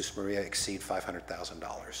on Jesus Maria exceed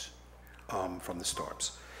 $500,000 from the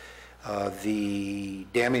storms. The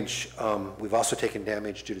damage, we've also taken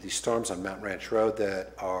damage due to these storms on Mountain Ranch Road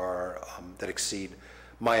that are that exceed.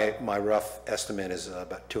 My rough estimate is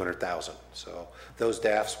about $200,000. So those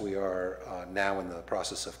DAFs we are now in the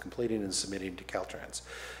process of completing and submitting to Caltrans.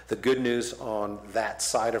 The good news on that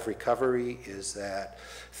side of recovery is that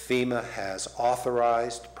FEMA has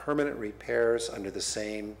authorized permanent repairs under the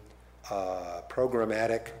same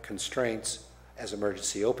programmatic constraints as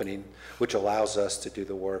emergency opening, which allows us to do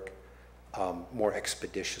the work more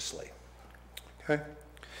expeditiously. Okay.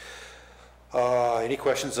 Any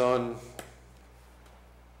questions on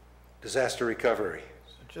disaster recovery?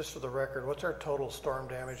 So just for the record, what's our total storm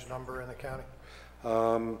damage number in the county?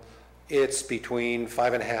 It's between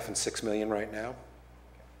 5.5 and 6 million right now,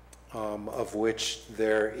 of which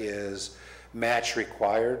there is match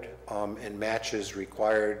required, and matches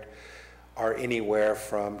required are anywhere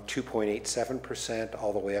from 2.87%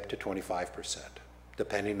 all the way up to 25%,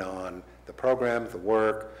 depending on the program, the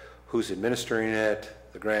work, who's administering it,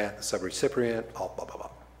 the grant, the subrecipient, all blah, blah, blah.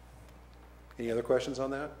 Any other questions on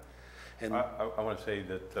that? And I want to say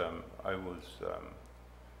that I was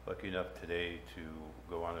lucky enough today to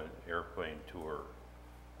go on an airplane tour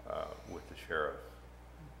with the sheriff,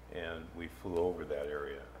 and we flew over that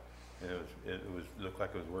area, and it looked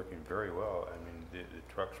like it was working very well. I mean,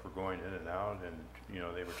 the trucks were going in and out, and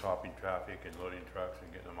they were stopping traffic and loading trucks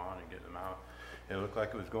and getting them on and getting them out. It looked like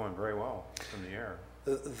it was going very well from the air.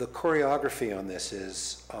 the choreography on this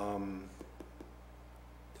is,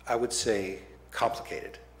 I would say,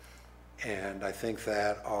 complicated. And I think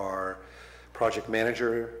that our project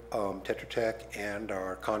manager, Tetra Tech, and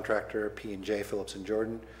our contractor, P&J, Phillips and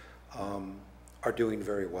Jordan, are doing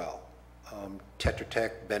very well. Tetra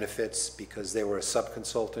Tech benefits because they were a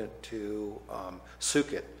subconsultant to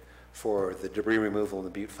Sukit for the debris removal in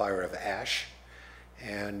the Butte Fire of ash.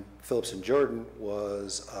 And Phillips and Jordan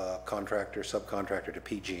was a subcontractor to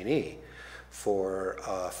PG&E for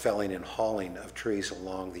felling and hauling of trees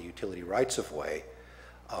along the utility rights-of-way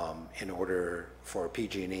in order for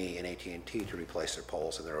PG&E and AT&T to replace their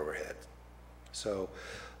poles and their overhead. So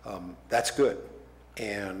that's good.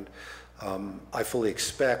 And I fully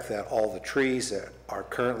expect that all the trees that are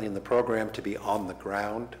currently in the program to be on the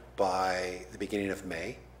ground by the beginning of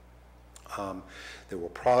May. There will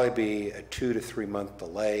probably be a 2 to 3 month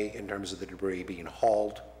delay in terms of the debris being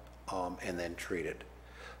hauled and then treated.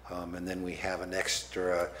 And then we have an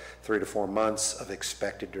extra 3 to 4 months of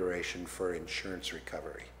expected duration for insurance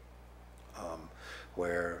recovery,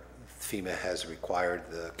 where FEMA has required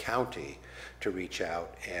the county to reach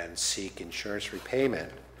out and seek insurance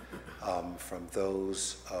repayment from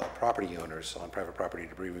those property owners on private property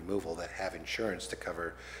debris removal that have insurance to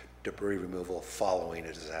cover debris removal following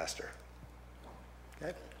a disaster.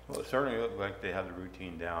 Okay. Well, it certainly looked like they had the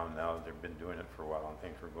routine down now that they've been doing it for a while, and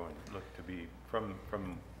things were going, looked to be, from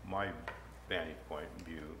my vantage point of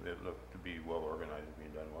view, it looked to be well organized and being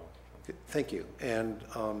done well. So. Thank you. And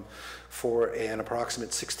for an approximate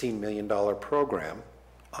 $16 million program,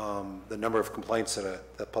 the number of complaints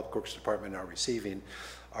that the Public Works Department are receiving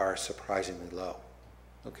are surprisingly low.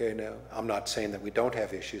 Okay, now, I'm not saying that we don't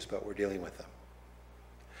have issues, but we're dealing with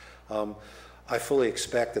them. I fully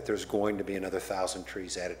expect that there's going to be another 1,000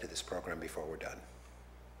 trees added to this program before we're done.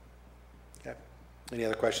 Okay. Any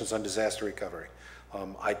other questions on disaster recovery?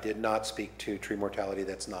 I did not speak to tree mortality.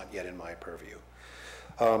 That's not yet in my purview.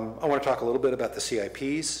 I want to talk a little bit about the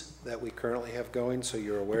CIPs that we currently have going, so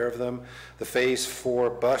you're aware of them. The Phase 4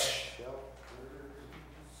 bus shelters.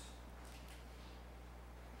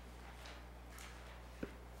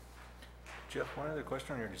 Jeff, one other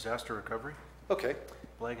question on your disaster recovery. Okay.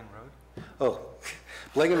 Blagan Road. Oh,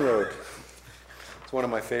 Blagan Road. It's one of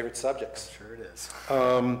my favorite subjects. Sure it is.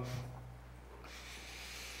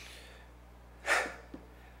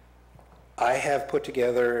 I have put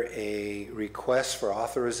together a request for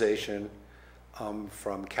authorization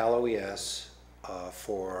from Calaveras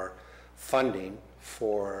for funding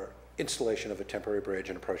for installation of a temporary bridge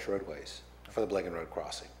and approach roadways for the Blagan Road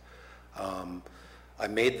crossing. I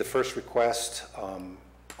made the first request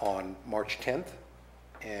on March 10th,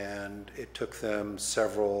 and it took them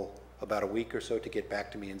about a week or so to get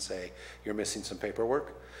back to me and say, you're missing some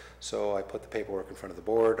paperwork. So I put the paperwork in front of the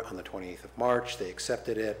board on the 28th of March. They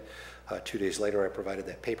accepted it. 2 days later, I provided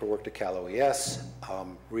that paperwork to Cal OES,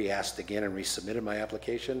 re-asked again and resubmitted my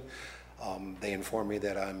application. They informed me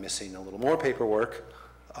that I'm missing a little more paperwork.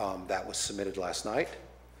 That was submitted last night,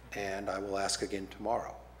 and I will ask again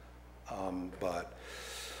tomorrow.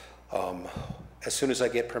 As soon as I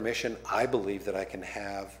get permission, I believe that I can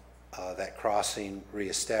have that crossing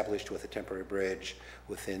reestablished with a temporary bridge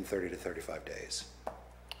within 30 to 35 days.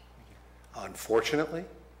 Unfortunately,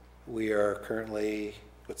 we are currently,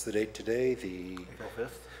 what's the date today? April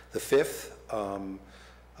 5th. The 5th.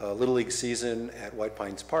 Little League season at White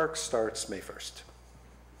Pines Park starts May 1st.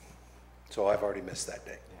 So I've already missed that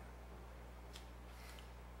day.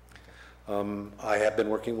 I have been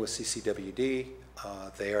working with CCWD.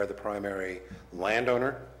 They are the primary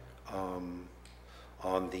landowner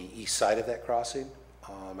on the east side of that crossing,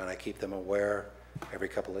 and I keep them aware every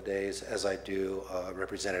couple of days, as I do a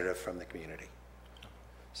representative from the community.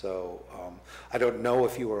 So I don't know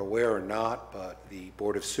if you are aware or not, but the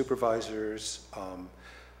Board of Supervisors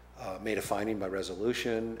made a finding by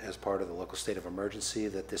resolution as part of the local state of emergency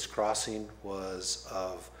that this crossing was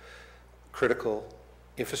of critical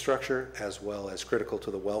infrastructure as well as critical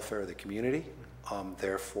to the welfare of the community.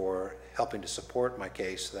 Therefore, helping to support my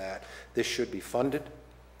case that this should be funded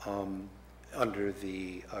under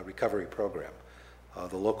the recovery program.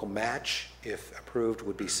 The local match, if approved,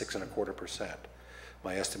 would be 6.25%.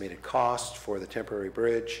 My estimated cost for the temporary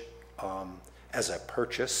bridge as a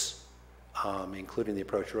purchase, including the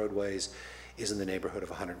approach roadways, is in the neighborhood of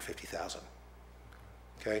 $150,000.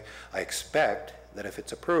 Okay, I expect that if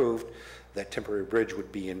it's approved, that temporary bridge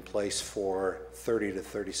would be in place for 30 to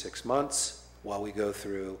 36 months while we go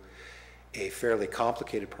through a fairly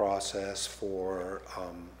complicated process for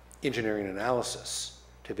engineering analysis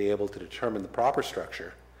to be able to determine the proper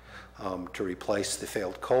structure to replace the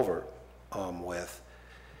failed culvert with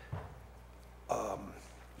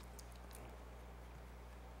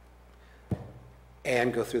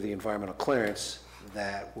and go through the environmental clearance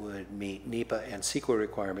that would meet NEPA and CEQA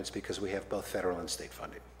requirements because we have both federal and state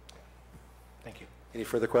funding. Thank you. Any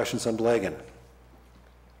further questions on Blagan?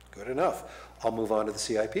 Good enough. I'll move on to the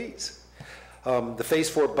CIPs. The Phase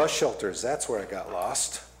 4 bus shelters, that's where I got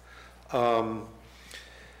lost. The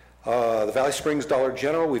Valley Springs Dollar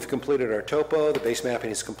General, we've completed our topo. The base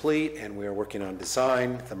mapping is complete, and we are working on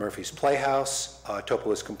design. The Murphy's Playhouse,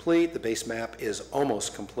 topo is complete. The base map is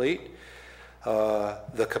almost complete.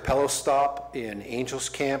 The Capello stop in Angels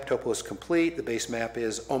Camp, topo is complete. The base map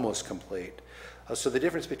is almost complete. So the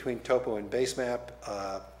difference between topo and base map,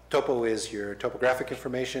 topo is your topographic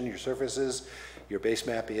information, your surfaces. Your base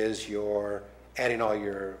map is your adding all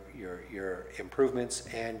your improvements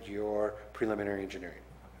and your preliminary engineering.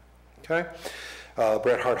 Okay.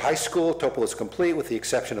 Bret Harte High School, topo is complete with the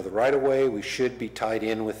exception of the right-of-way. We should be tied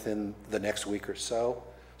in within the next week or so.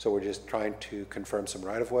 So we're just trying to confirm some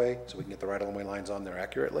right-of-way so we can get the right-of-way lines on there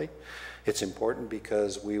accurately. It's important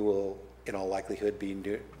because we will, in all likelihood, be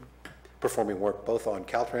performing work both on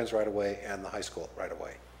Caltrans right-of-way and the high school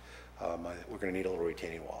right-of-way. We're going to need a little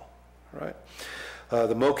retaining wall. All right.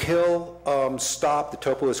 The Moke Hill stop, the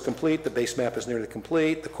topo is complete. The base map is nearly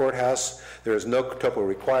complete. The courthouse, there is no topo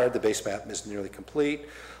required. The base map is nearly complete.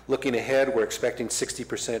 Looking ahead, we're expecting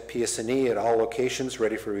 60% PS&E at all locations,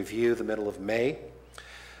 ready for review the middle of May.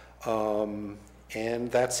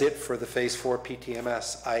 And that's it for the Phase 4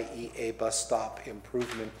 PTMS IEA bus stop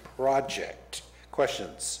improvement project.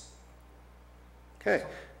 Questions? Okay.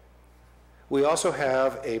 We also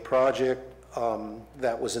have a project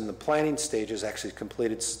that was in the planning stages, actually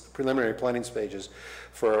completed preliminary planning stages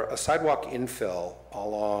for a sidewalk infill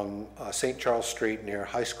along St. Charles Street near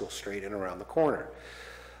High School Street and around the corner.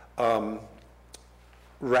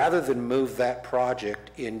 Rather than move that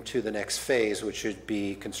project into the next phase, which should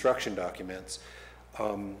be construction documents,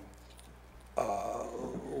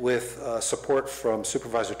 with support from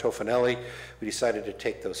Supervisor Tofinelli, we decided to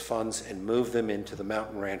take those funds and move them into the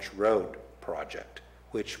Mountain Ranch Road project,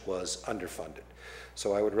 which was underfunded.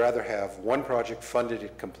 So I would rather have one project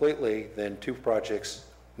funded completely than two projects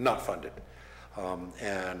not funded.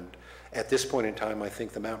 And at this point in time, I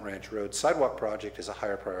think the Mountain Ranch Road sidewalk project is a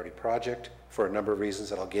higher priority project for a number of reasons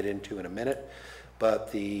that I'll get into in a minute.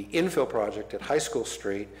 But the infill project at High School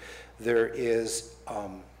Street, there is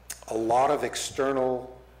a lot of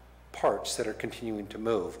external parts that are continuing to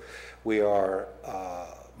move. We are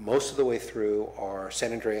most of the way through our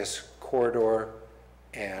San Andreas corridor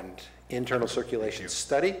and internal circulation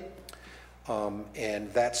study.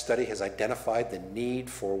 And that study has identified the need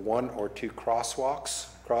for one or two crosswalks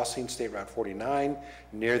crossing State Route 49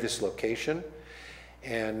 near this location.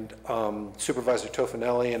 And Supervisor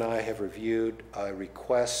Tofinelli and I have reviewed a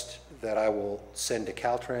request that I will send to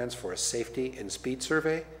Caltrans for a safety and speed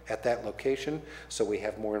survey at that location, so we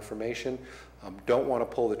have more information. Don't want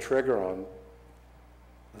to pull the trigger on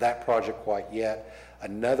that project quite yet.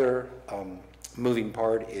 Another moving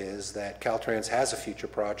part is that Caltrans has a future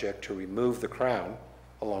project to remove the crown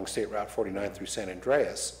along State Route 49 through San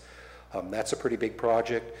Andreas. That's a pretty big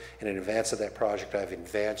project, and in advance of that project, I've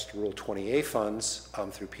advanced Rule 20A funds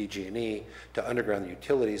through PG&E to underground the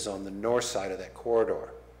utilities on the north side of that corridor,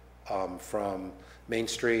 from Main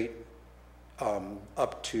Street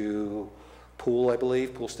up to Pool, I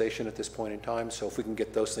believe, Pool Station at this point in time. So if we can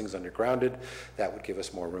get those things undergrounded, that would give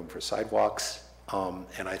us more room for sidewalks,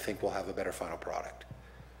 and I think we'll have a better final product.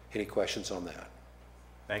 Any questions on that?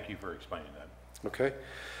 Thank you for explaining that. Okay.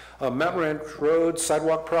 Mountain Ranch Road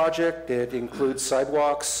sidewalk project, it includes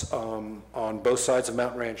sidewalks on both sides of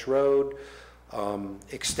Mountain Ranch Road,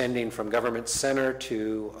 extending from Government Center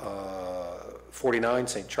to 49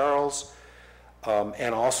 St. Charles,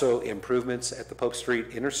 and also improvements at the Pope Street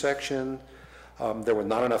intersection. There were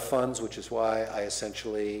not enough funds, which is why I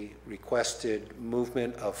essentially requested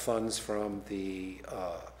movement of funds from the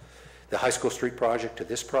High School Street project to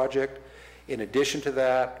this project. In addition to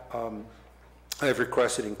that, I've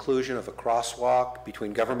requested inclusion of a crosswalk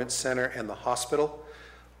between Government Center and the hospital,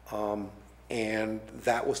 and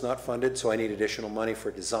that was not funded, so I need additional money for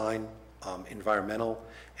design, environmental,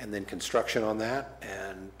 and then construction on that,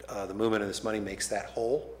 and the movement of this money makes that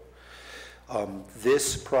whole.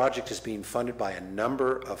 This project is being funded by a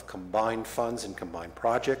number of combined funds and combined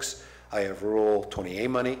projects. I have Rule 20A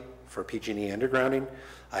money for PG&E undergrounding.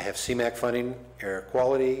 I have CMAQ funding, air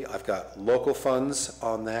quality. I've got local funds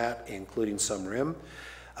on that, including some RIM.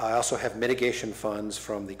 I also have mitigation funds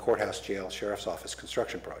from the courthouse, jail, sheriff's office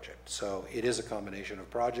construction project. So it is a combination of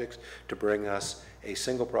projects to bring us a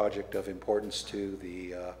single project of importance to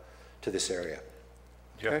the to this area.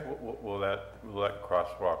 Jeff, Okay. will that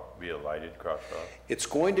crosswalk be a lighted crosswalk? It's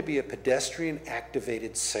going to be a pedestrian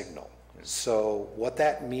activated signal. So what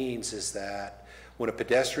that means is that when a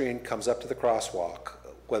pedestrian comes up to the crosswalk,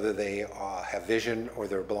 whether they have vision or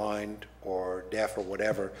they're blind or deaf or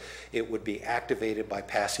whatever, it would be activated by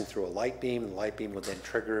passing through a light beam. The light beam would then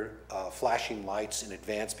trigger flashing lights in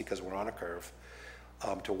advance because we're on a curve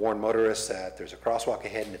to warn motorists that there's a crosswalk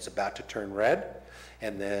ahead and it's about to turn red.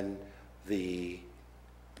 And then the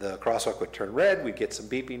crosswalk would turn red, we'd get some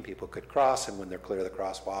beeping, people could cross, and when they're clear of the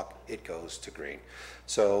crosswalk, it goes to green.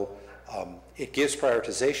 So it gives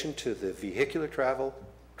prioritization to the vehicular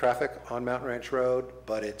traffic on Mountain Ranch Road,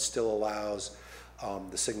 but it still allows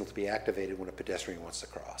the signal to be activated when a pedestrian wants to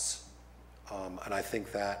cross. And I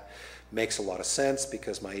think that makes a lot of sense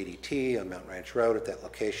because my ADT on Mountain Ranch Road at that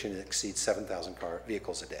location exceeds 7,000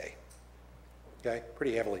 vehicles a day. Okay,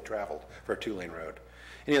 pretty heavily traveled for a two-lane road.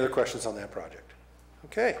 Any other questions on that project?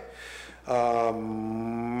 Okay.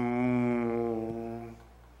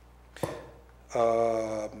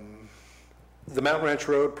 The Mountain Ranch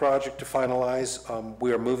Road project to finalize,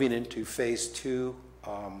 we are moving into phase 2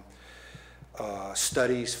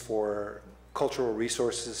 studies for cultural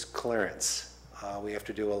resources clearance. We have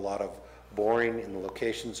to do a lot of boring in the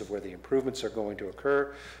locations of where the improvements are going to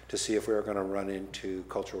occur to see if we're going to run into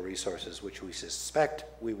cultural resources, which we suspect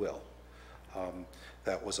we will.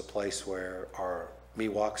 That was a place where our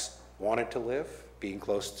Miwoks wanted to live, being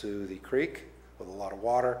close to the creek with a lot of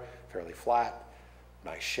water, fairly flat,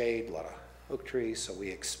 nice shade, a lot of oak trees, so we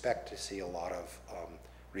expect to see a lot of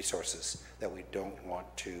resources that we want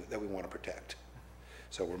to protect.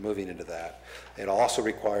 So we're moving into that. It also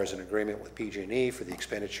requires an agreement with PG&E for the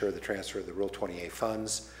expenditure of the transfer of the Rule 20A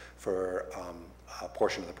funds for a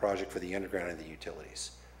portion of the project for the underground and the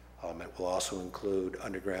utilities. It will also include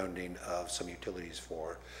undergrounding of some utilities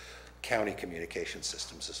for county communication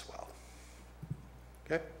systems as well.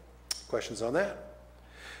 Okay, questions on that?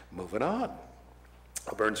 Moving on.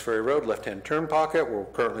 Burns Ferry Road, left-hand turn pocket. We're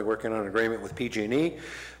currently working on an agreement with PG&E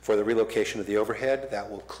for the relocation of the overhead. That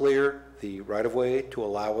will clear the right-of-way to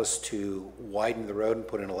allow us to widen the road and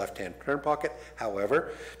put in a left-hand turn pocket.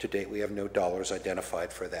 However, to date, we have no dollars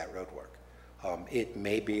identified for that road work. It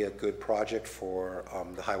may be a good project for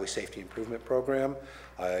the Highway Safety Improvement Program.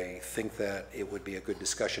 I think that it would be a good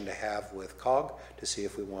discussion to have with COG to see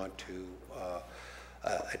if we want to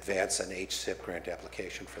advance an HSIP grant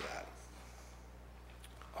application for that.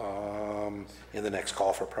 In the next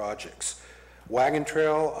call for projects. Wagon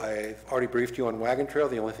Trail, I've already briefed you on Wagon Trail.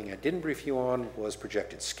 The only thing I didn't brief you on was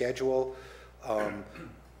projected schedule.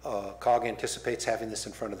 COG anticipates having this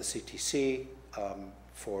in front of the CTC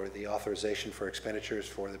for the authorization for expenditures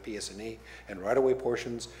for the PS&E and right-of-way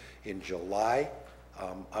portions in July.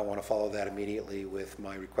 I want to follow that immediately with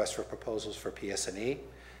my request for proposals for PS&E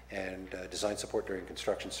and design support during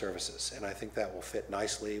construction services. And I think that will fit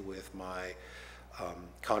nicely with my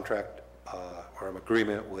contract or an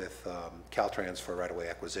agreement with Caltrans for right-of-way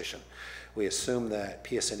acquisition. We assume that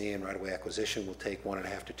PS&E and right-of-way acquisition will take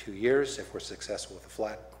 1.5 to 2 years. If we're successful with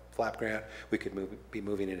the flap grant, we could be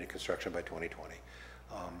moving into construction by 2020.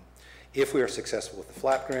 If we are successful with the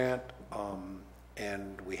flap grant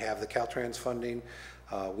and we have the Caltrans funding,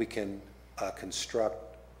 we can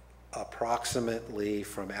construct approximately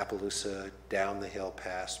from Appaloosa down the hill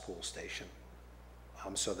past Pool Station.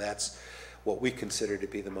 So that's what we consider to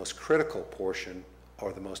be the most critical portion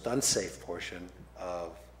or the most unsafe portion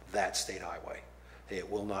of that state highway. It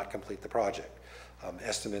will not complete the project.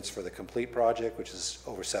 Estimates for the complete project, which is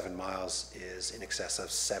over 7 miles, is in excess of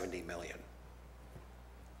 $70 million.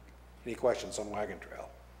 Any questions on Wagon Trail?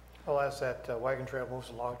 Well, as that Wagon Trail moves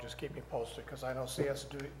along, just keep me posted, because I know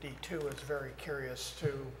CSD2 is very curious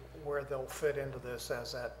to where they'll fit into this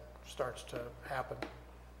as that starts to happen.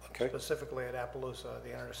 Okay. Specifically at Appaloosa,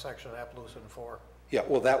 the intersection of Appaloosa and 4. Yeah,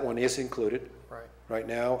 well, that one is included Right. right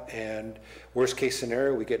now, and worst case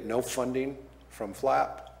scenario, we get no funding from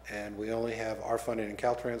FLAP, and we only have our funding and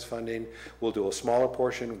Caltrans funding. We'll do a smaller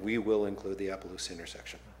portion. We will include the Appaloosa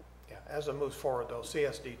intersection. Yeah, as it moves forward, though,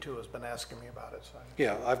 CSD2 has been asking me about it. So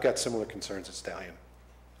Yeah, I've got similar concerns at Stallion.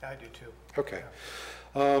 I do too. Okay.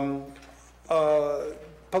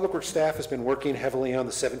 Public Works staff has been working heavily on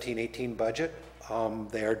the 17-18 budget.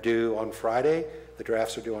 They are due on Friday. The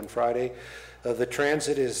drafts are due on Friday. The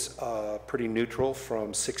transit is pretty neutral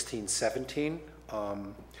from 16-17,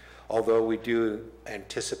 although we do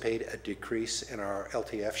anticipate a decrease in our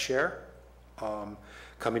LTF share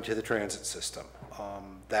coming to the transit system.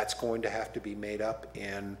 That's going to have to be made up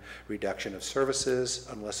in reduction of services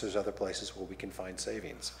unless there's other places where we can find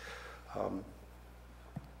savings.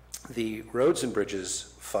 The Roads and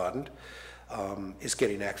Bridges Fund is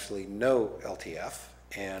getting actually no LTF,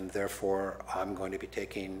 and therefore I'm going to be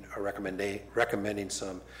taking a recommending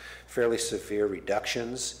some fairly severe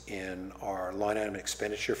reductions in our line item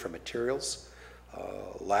expenditure for materials.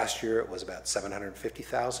 Last year it was about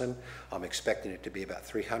 $750,000. I'm expecting it to be about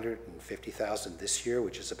 $350,000 this year,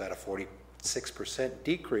 which is about a 46%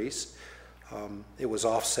 decrease. It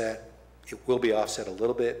will be offset a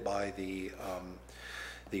little bit by the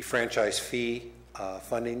franchise fee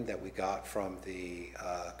funding that we got from the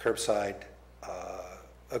curbside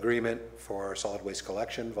agreement for solid waste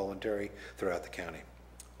collection, voluntary throughout the county.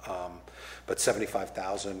 But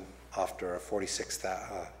 $75,000 after a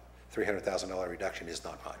 $300,000 reduction is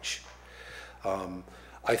not much.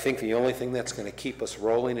 I think the only thing that's going to keep us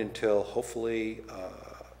rolling until hopefully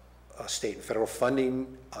state and federal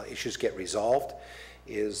funding issues get resolved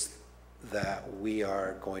is that we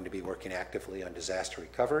are going to be working actively on disaster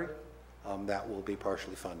recovery. That will be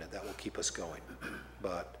partially funded. That will keep us going.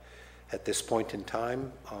 But at this point in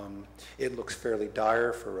time, it looks fairly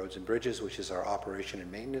dire for Roads and Bridges, which is our operation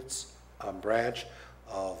and maintenance branch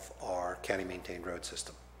of our county maintained road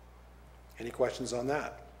system. Any questions on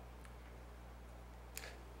that?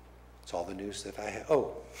 That's all the news that I have.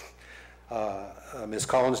 Oh, Ms.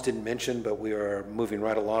 Collins didn't mention, but we are moving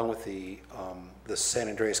right along with the San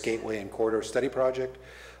Andreas Gateway and Corridor Study Project.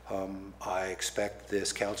 I expect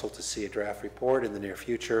this council to see a draft report in the near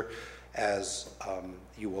future, as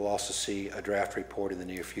you will also see a draft report in the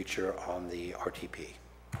near future on the RTP.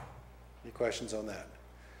 Any questions on that?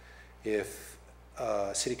 If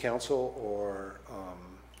City Council or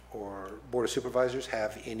Board of Supervisors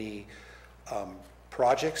have any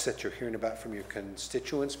projects that you're hearing about from your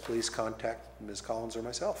constituents, please contact Ms. Collins or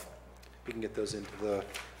myself. We can get those into the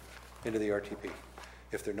RTP.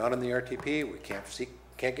 If they're not in the RTP, we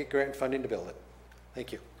can't get grant funding to build it.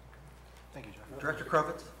 Thank you. Thank you, John. Director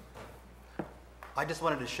Krovitz, I just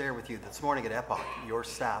wanted to share with you this morning at Epoch, your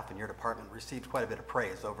staff and your department received quite a bit of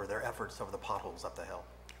praise over their efforts over the potholes up the hill.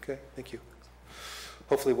 Okay, thank you.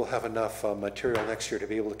 Hopefully we'll have enough material next year to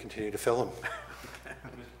be able to continue to fill them.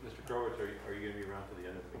 Mr. Krowitz, are you going to be around to the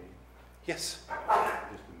end of the meeting? Yes. Just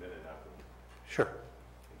a minute after. Sure.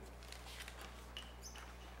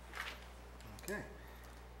 Okay.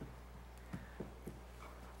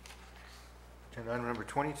 Agenda item number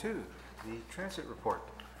 22, the transit report.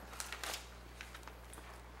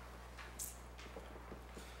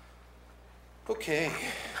 Okay.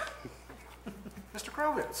 Mr.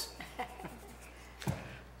 Krovitz.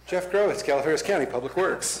 Jeff Growitz, Calaveras County Public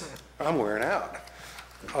Works. I'm wearing out.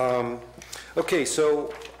 Okay,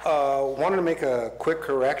 so wanted to make a quick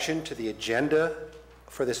correction to the agenda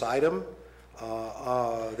for this item.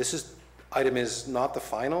 Item is not the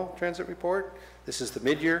final transit report. This is the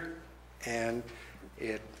mid-year, and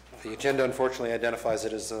the agenda unfortunately identifies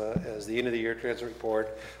it as the end of the year transit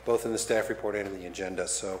report, both in the staff report and in the agenda.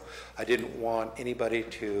 So I didn't want anybody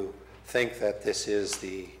to think that this is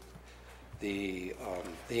the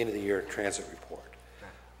end of the year transit report.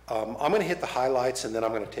 I'm going to hit the highlights and then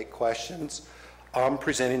I'm going to take questions. I'm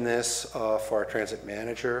presenting this for our transit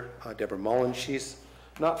manager, Deborah Mullen. She's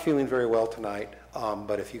not feeling very well tonight,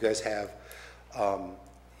 but if you guys have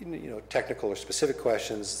technical or specific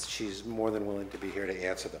questions, she's more than willing to be here to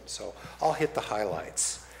answer them. So I'll hit the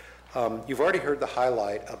highlights. You've already heard the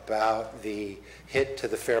highlight about the hit to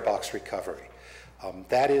the fare box recovery.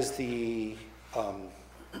 That is the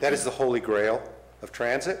holy grail of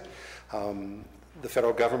transit. The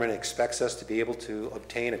federal government expects us to be able to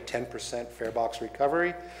obtain a 10% fare box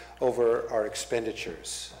recovery over our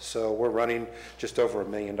expenditures. So we're running just over $1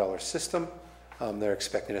 million system. They're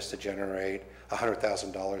expecting us to generate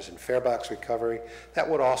 $100,000 in fare box recovery. That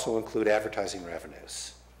would also include advertising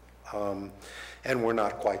revenues. And we're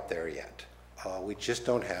not quite there yet. We just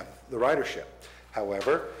don't have the ridership.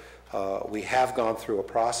 However, we have gone through a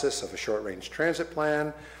process of a short-range transit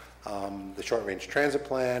plan. The short-range transit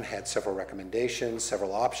plan had several recommendations,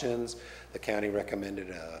 several options. The county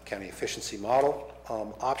recommended a county efficiency model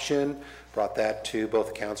option, brought that to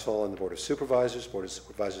both the council and the Board of Supervisors. Board of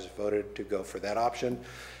Supervisors voted to go for that option.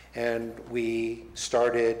 And we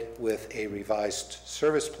started with a revised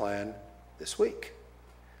service plan this week.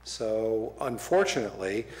 So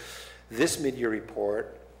unfortunately, this mid-year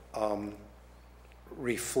report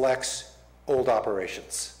reflects old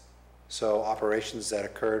operations. So operations that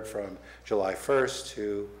occurred from July 1st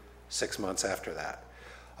to 6 months after that.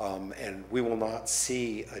 And we will not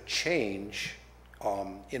see a change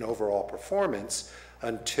in overall performance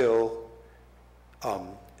until,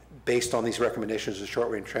 based on these recommendations of the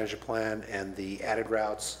short-range transit plan and the added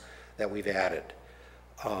routes that we've added.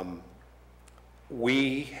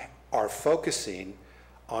 We are focusing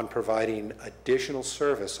on providing additional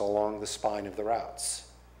service along the spine of the routes.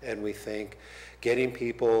 And we think getting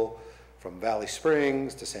people from Valley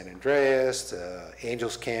Springs to San Andreas to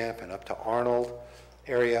Angels Camp and up to Arnold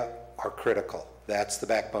area are critical. That's the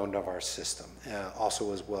backbone of our system.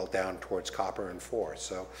 Also as well down towards Copper and 4.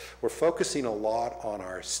 So we're focusing a lot on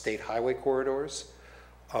our state highway corridors.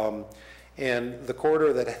 And the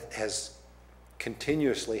corridor that has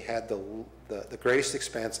continuously had the greatest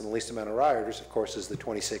expense and the least amount of riders, of course, is the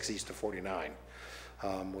 26 east of 49.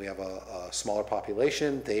 We have a smaller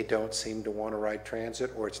population. They don't seem to want to ride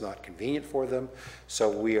transit, or it's not convenient for them. So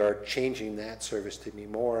we are changing that service to be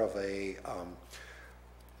more of a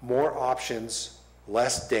more options,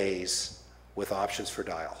 less days with options for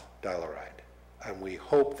dial-a-ride. And we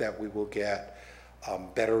hope that we will get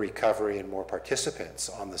better recovery and more participants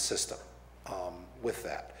on the system with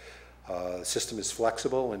that. The system is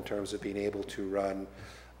flexible in terms of being able to run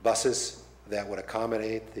buses that would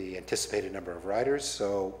accommodate the anticipated number of riders.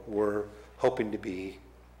 So we're hoping to be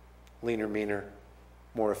leaner, meaner,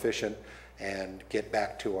 more efficient, and get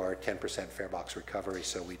back to our 10% fare box recovery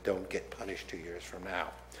so we don't get punished 2 years from now.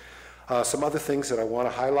 Some other things that I want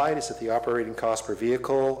to highlight is that the operating cost per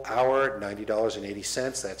vehicle hour,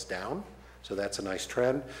 $90.80, that's down. So that's a nice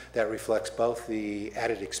trend. That reflects both the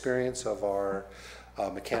added experience of our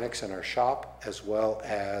mechanics in our shop, as well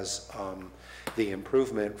as the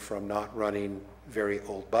improvement from not running very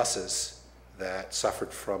old buses that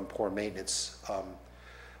suffered from poor maintenance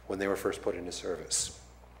when they were first put into service.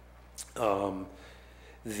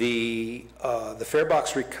 The fare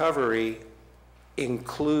box recovery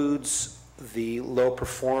includes the low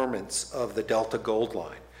performance of the Delta Gold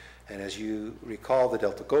Line. And as you recall, the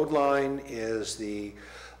Delta Gold Line is the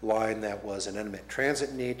line that was an unmet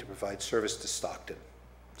transit need to provide service to Stockton.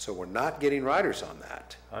 So we're not getting riders on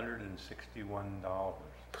that. $161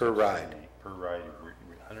 per ride. Per ride,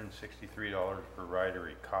 $163 per rider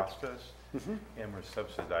it cost us, and we're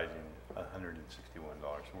subsidizing $161.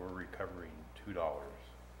 We're recovering $2.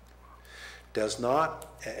 Does not,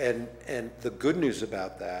 and the good news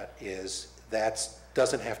about that is that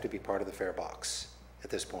doesn't have to be part of the fare box at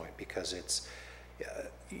this point, because it's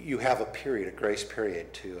you have a period, a grace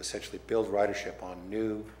period, to essentially build ridership on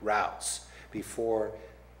new routes before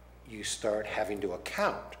you start having to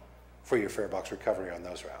account for your fare box recovery on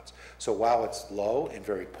those routes. So while it's low and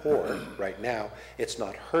very poor right now, it's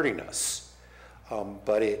not hurting us.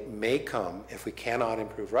 But it may come, if we cannot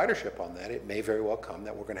improve ridership on that, it may very well come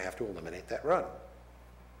that we're going to have to eliminate that run.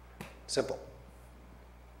 Simple.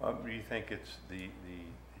 Do you think it's the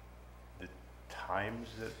times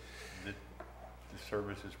that the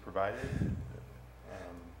service is provided?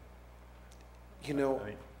 You know,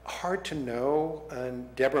 hard to know,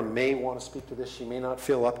 and Deborah may want to speak to this. She may not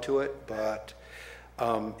feel up to it, but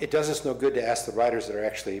it does us no good to ask the riders that are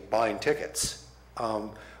actually buying tickets.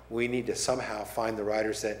 We need to somehow find the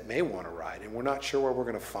riders that may want to ride, and we're not sure where we're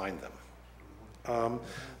going to find them.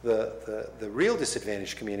 The real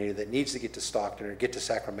disadvantaged community that needs to get to Stockton or get to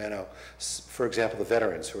Sacramento, for example, the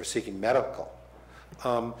veterans who are seeking medical,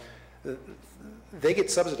 they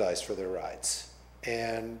get subsidized for their rides.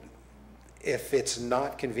 And if it's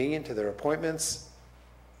not convenient to their appointments,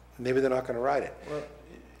 maybe they're not going to ride it. Well,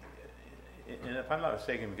 and if I'm not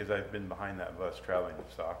mistaken, because I've been behind that bus traveling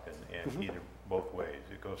to Stockton, and either both ways,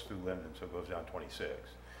 it goes through Linden, so it goes down 26.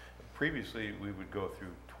 Previously, we would go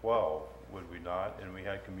through 12, would we not? And we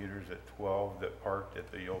had commuters at 12 that parked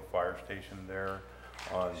at the old fire station there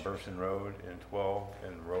on Burson Road and 12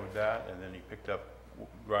 and rode that, and then he picked up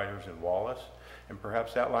riders in Wallace. And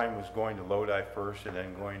perhaps that line was going to Lodi first and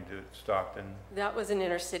then going to Stockton. That was an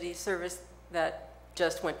intercity service that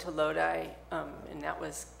just went to Lodi, and that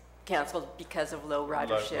was canceled because of low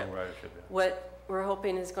ridership. Low ridership, yeah. What we're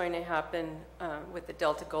hoping is going to happen with the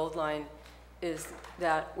Delta Gold Line is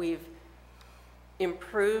that we've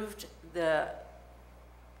improved the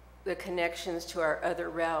connections to our other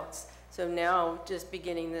routes. So now, just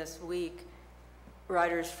beginning this week,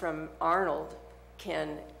 riders from Arnold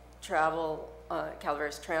can travel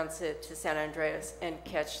Calaveras Transit to San Andreas and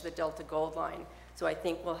catch the Delta Gold Line. So I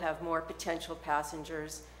think we'll have more potential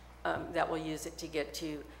passengers that will use it to get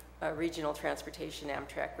to regional transportation,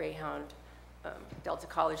 Amtrak, Greyhound, Delta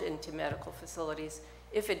College, into medical facilities.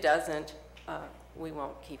 If it doesn't, we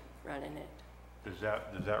won't keep running it. Does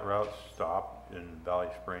that route stop in Valley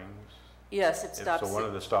Springs? Yes, it stops. So one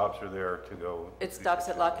of the stops are there to go. It stops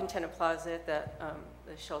at La Quintana Plaza, the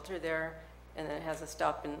shelter there, and then it has a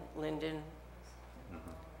stop in Linden.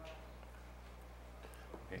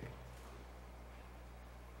 Okay.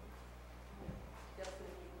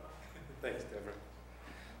 Thanks,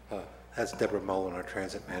 Deborah. That's Deborah Mullen, our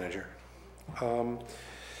transit manager.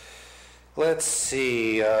 Let's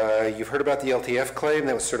see. You've heard about the LTF claim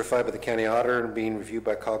that was certified by the county auditor and being reviewed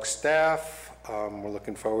by COG staff. We're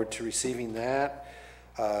looking forward to receiving that.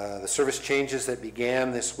 The service changes that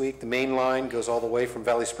began this week. The main line goes all the way from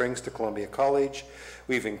Valley Springs to Columbia College.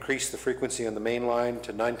 We've increased the frequency on the main line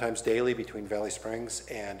to 9 times daily between Valley Springs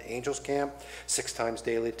and Angels Camp, 6 times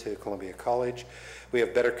daily to Columbia College. We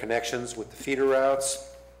have better connections with the feeder routes,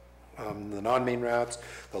 the non-main routes,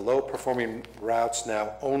 the low-performing routes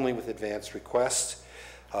now only with advanced requests.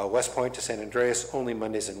 West Point to San Andreas only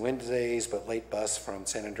Mondays and Wednesdays, but late bus from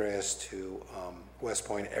San Andreas to West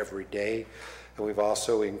Point every day. And we've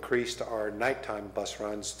also increased our nighttime bus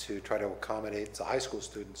runs to try to accommodate the high school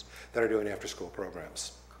students that are doing after-school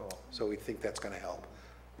programs. Cool. So we think that's going to help.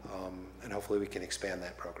 And hopefully we can expand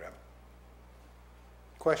that program.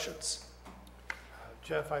 Questions?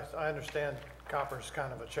 Jeff, I understand copper's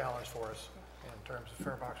kind of a challenge for us in terms of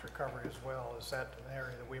fare box recovery as well. Is that an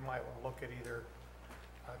area that we might want to look at either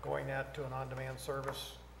going to an on-demand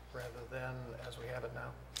service rather than as we have it now?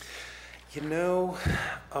 You know,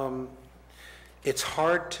 it's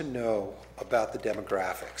hard to know about the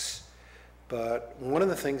demographics, but one of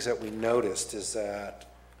the things that we noticed is that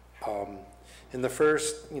in the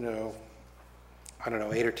first, 8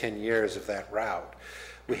 or 10 years of that route,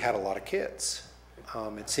 we had a lot of kids.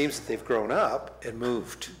 It seems that they've grown up and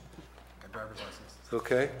moved. Got driver's license.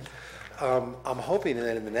 Okay. I'm hoping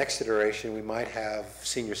that in the next iteration we might have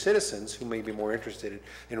senior citizens who may be more interested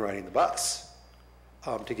in riding the bus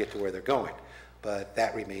to get to where they're going, but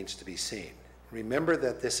that remains to be seen. Remember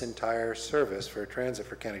that this entire service for transit,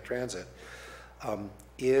 for county transit,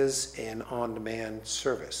 is an on-demand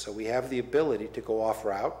service. So we have the ability to go off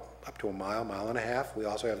route up to a mile, mile and a half. We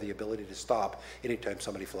also have the ability to stop anytime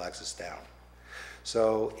somebody flags us down.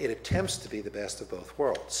 So it attempts to be the best of both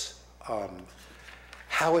worlds.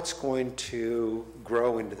 How it's going to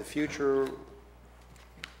grow into the future,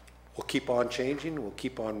 we'll keep on changing, we'll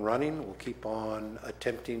keep on running, we'll keep on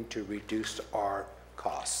attempting to reduce our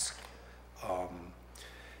costs.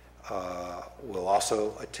 We'll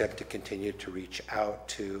also attempt to continue to reach out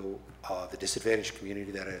to the disadvantaged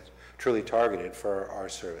community that is truly targeted for our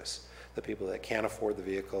service. The people that can't afford the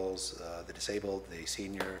vehicles, the disabled, the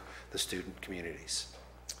senior, the student communities.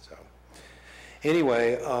 So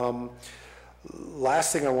anyway,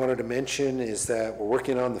 last thing I wanted to mention is that we're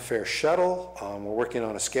working on the fare shuttle. We're working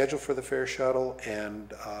on a schedule for the fare shuttle,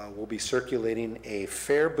 and we'll be circulating a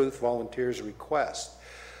fare booth volunteers request.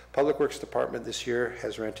 Public Works Department this year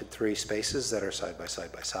has rented 3 spaces that are side by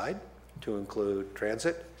side to include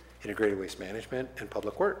transit, integrated waste management, and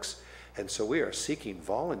public works. And so we are seeking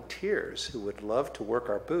volunteers who would love to work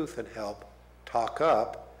our booth and help talk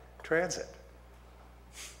up transit.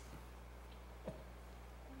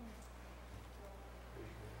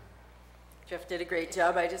 Jeff did a great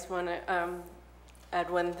job. I just want to add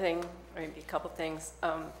one thing, or maybe a couple things,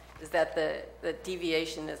 is that the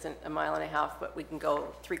deviation isn't 1.5 miles, but we can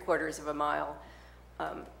go 3/4 of a mile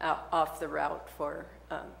out, off the route for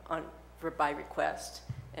by request,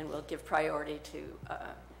 and we'll give priority to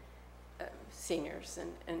seniors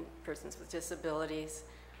and persons with disabilities.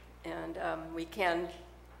 And we can,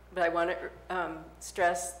 but I want to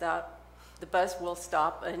stress that the bus will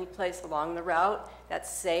stop any place along the route that's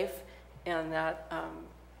safe, and that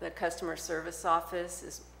the customer service office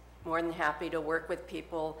is more than happy to work with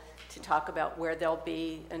people to talk about where they'll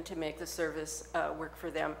be and to make the service work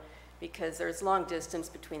for them, because there's long distance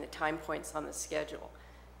between the time points on the schedule.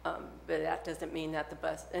 But that doesn't mean that the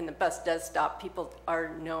bus does stop. People are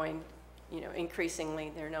knowing,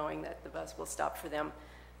 increasingly they're knowing that the bus will stop for them.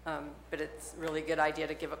 But it's a really good idea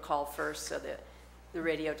to give a call first so that the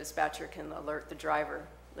radio dispatcher can alert the driver,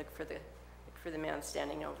 look for the man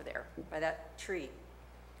standing over there by that tree.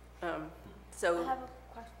 So I have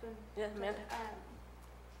a question. Yeah, Amanda.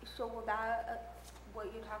 So with that,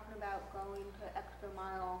 what you're talking about going to extra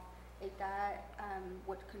mile, is that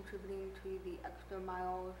what's contributing to the extra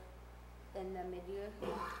miles in the mid-year?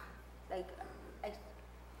 Like,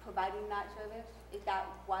 providing that service? Is that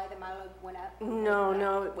why the mileage went up?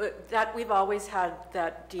 No. That we've always had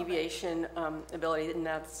that deviation ability, and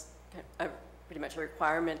that's pretty much a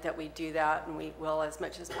requirement that we do that, and we will as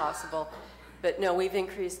much as possible. But no, we've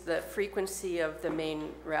increased the frequency of the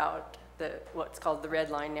main route, what's called the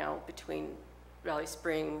red line now, between Valley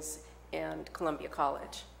Springs and Columbia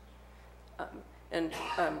College. And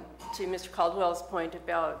to Mr. Caldwell's point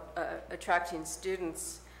about attracting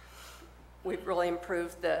students, we've really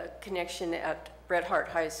improved the connection at Bret Harte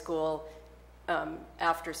High School.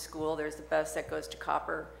 After school, there's a bus that goes to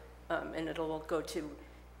Copper, and it'll go to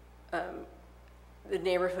the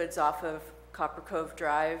neighborhoods off of Copper Cove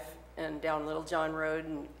Drive and down Little John Road,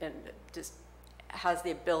 and just has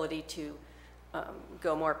the ability to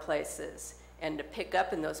go more places and to pick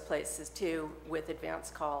up in those places too with advance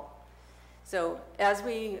call. So as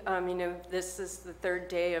we, this is the 3rd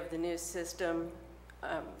day of the new system.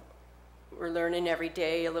 We're learning every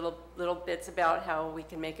day little bits about how we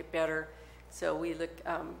can make it better. So we look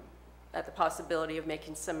at the possibility of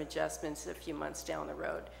making some adjustments a few months down the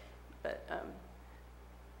road. But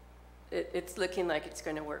it's looking like it's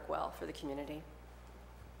going to work well for the community.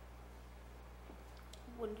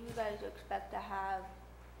 When do you guys expect to have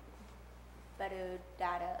better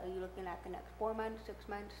data? Are you looking at the next 4 months, 6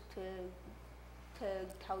 months to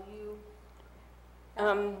tell you?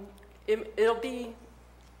 It'll be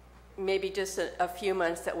maybe just a few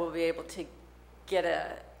months that we'll be able to get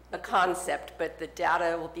a concept, but the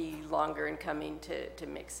data will be longer in coming to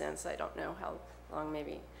make sense. I don't know how long,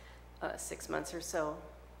 maybe 6 months or so.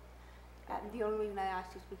 The only reason I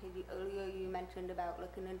asked is because earlier you mentioned about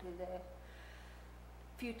looking into the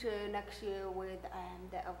future next year with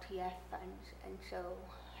the LTF funds, and so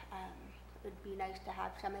it'd be nice to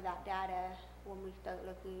have some of that data when we start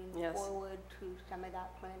looking forward to some of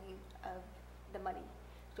that planning of the money.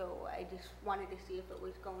 So I just wanted to see if it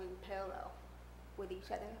was going parallel with each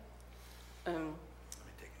other. Let me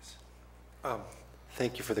take this.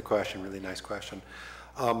 Thank you for the question. Really nice question.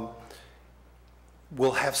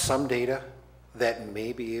 We'll have some data that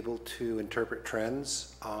may be able to interpret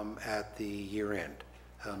trends at the year end.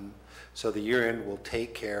 So the year end will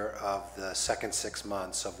take care of the second 6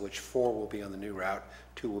 months, of which 4 will be on the new route,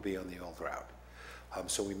 2 will be on the old route.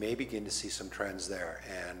 So we may begin to see some trends there.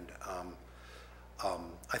 And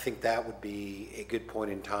I think that would be a good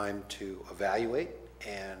point in time to evaluate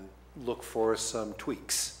and look for some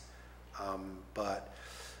tweaks. But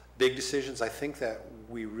big decisions, I think that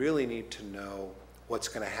we really need to know what's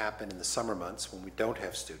going to happen in the summer months when we don't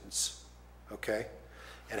have students, okay?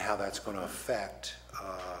 And how that's going to affect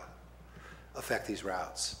these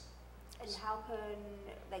routes. And how can,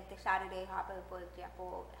 like, the Saturday hopper, for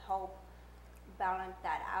example, help balance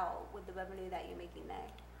that out with the revenue that you're making there?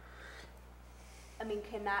 I mean,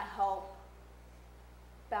 can that help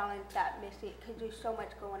balance that missing, because there's so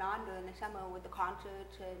much going on during the summer with the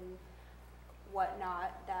concerts and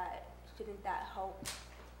whatnot, that shouldn't that help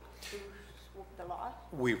boost the loss?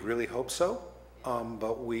 We really hope so,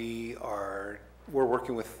 but we're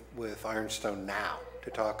working with Ironstone now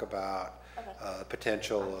to talk about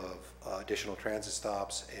potential of additional transit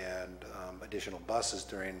stops and additional buses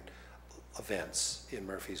during events in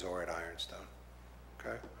Murphy's or at Ironstone.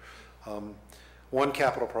 Okay. One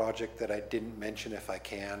capital project that I didn't mention, if I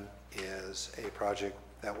can, is a project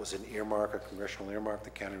that was an earmark, a congressional earmark the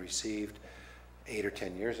county received 8 or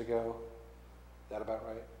 10 years ago. Is that about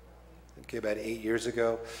right? Okay, about 8 years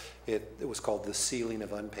ago. It was called the Sealing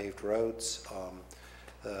of Unpaved Roads.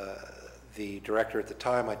 The director at the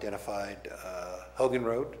time identified Hogan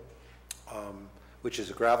Road, which is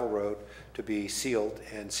a gravel road, to be sealed,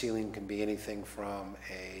 and sealing can be anything from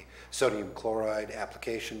a sodium chloride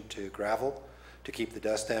application to gravel to keep the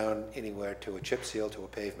dust down, anywhere to a chip seal to a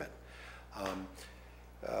pavement.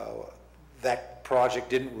 That project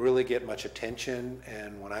didn't really get much attention,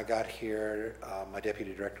 and when I got here, my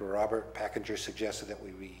deputy director, Robert Packinger, suggested that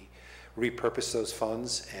we repurpose those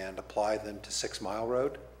funds and apply them to 6 Mile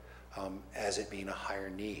Road, as it being a higher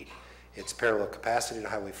need. It's parallel capacity to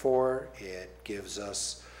Highway 4. It gives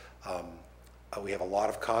us, we have a lot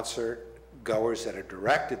of concert goers that are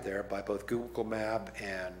directed there by both Google Map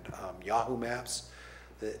and Yahoo Maps,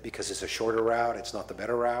 because it's a shorter route, it's not the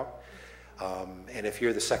better route. And if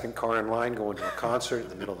you're the second car in line going to a concert in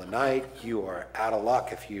the middle of the night, you are out of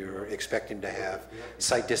luck if you're expecting to have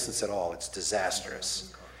sight distance at all. It's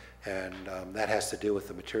disastrous. And that has to do with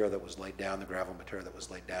the material that was laid down, the gravel material that was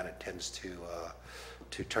laid down. It tends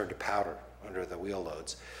to turn to powder under the wheel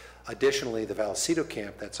loads. Additionally, the Vallecito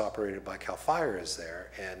camp that's operated by CAL FIRE is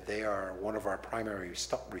there, and they are one of our primary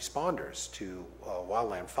responders to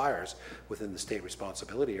wildland fires within the state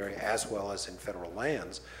responsibility area, as well as in federal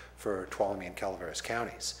lands for Tuolumne and Calaveras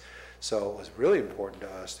counties. So it was really important to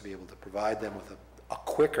us to be able to provide them with a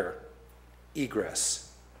quicker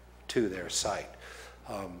egress to their site.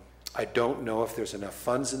 I don't know if there's enough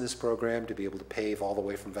funds in this program to be able to pave all the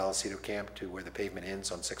way from Vallecito Camp to where the pavement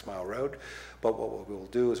ends on 6 Mile Road, but what we will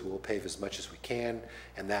do is we'll pave as much as we can,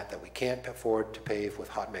 and that we can't afford to pave with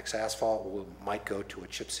hot mix asphalt, we might go to a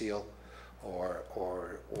chip seal or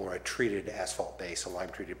a treated asphalt base, a lime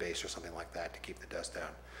treated base or something like that to keep the dust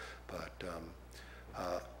down. But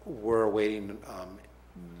we're awaiting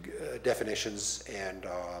definitions and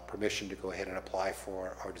permission to go ahead and apply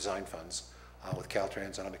for our design funds with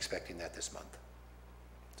Caltrans, and I'm expecting that this month.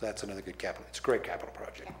 So that's another good capital. It's a great capital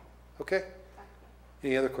project. Okay?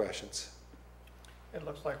 Any other questions? It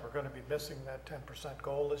looks like we're going to be missing that 10%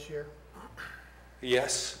 goal this year.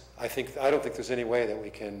 Yes. I don't think there's any way that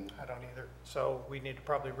we can. I don't either. So we need to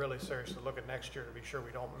probably really seriously look at next year to be sure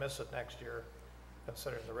we don't miss it next year,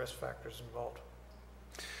 considering the risk factors involved.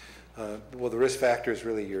 Well, the risk factor is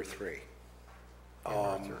really year 3.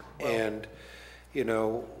 And you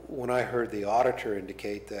know, when I heard the auditor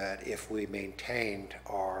indicate that if we maintained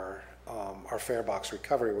our fare box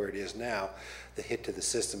recovery where it is now, the hit to the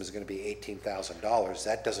system is going to be $18,000.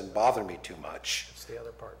 That doesn't bother me too much. It's the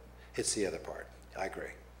other part. It's the other part. I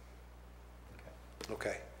agree.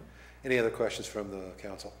 Okay. Any other questions from the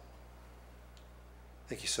council?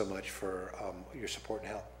 Thank you so much for your support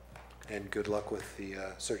and help, and good luck with the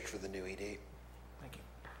search for the new ED. Thank you.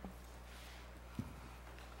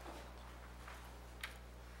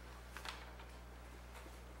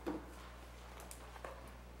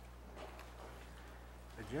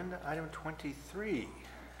 Agenda item 23.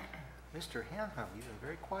 Mr. Hanham, you've been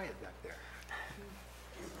very quiet back there.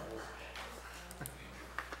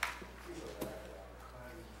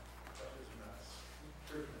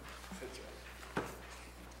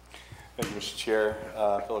 Thank you, Mr. Chair,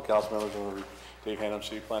 fellow council members. I'm Dave Hanham,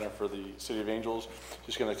 City Planner for the City of Angels.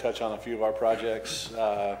 Just going to touch on a few of our projects.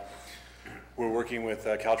 We're working with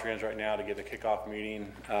Caltrans right now to get a kickoff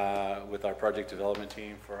meeting with our project development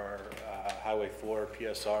team for our Highway 4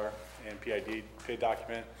 PSR and PID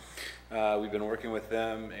document. We've been working with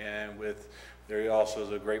them, and there also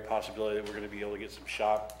is a great possibility that we're going to be able to get some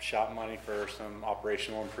shop money for some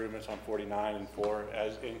operational improvements on 49 and 4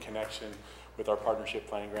 as in connection with our partnership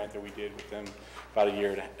planning grant that we did with them about a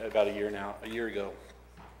year ago.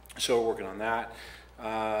 So we're working on that.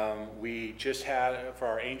 We just had for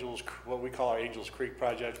our what we call our Angels Creek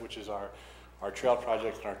project, which is our trail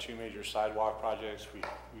project and our 2 major sidewalk projects. We've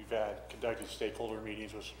conducted stakeholder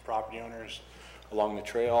meetings with some property owners along the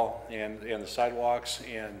trail and the sidewalks,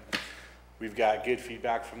 and we've got good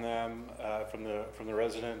feedback from them, from the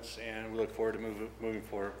residents, and we look forward to moving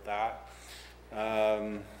forward with that.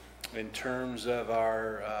 In terms of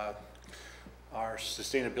our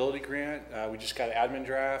sustainability grant, we just got admin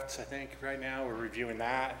drafts, I think, right now. We're reviewing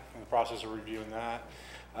that, in the process of reviewing that,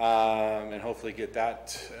 and hopefully get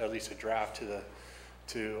that, at least a draft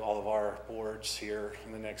to all of our boards here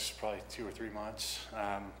in the next probably 2 or 3 months.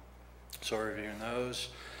 So we're reviewing those.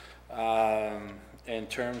 In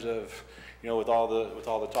terms of, with all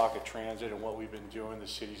the talk of transit and what we've been doing, the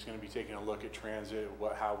city's going to be taking a look at transit,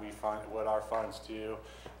 what our funds do,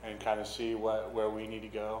 and kind of see where we need to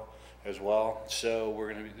go as well. So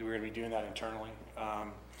we're going to be doing that internally,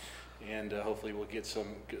 and hopefully we'll get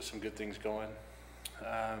some good things going.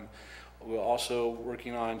 We're also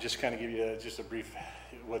working on, just kind of give you just a brief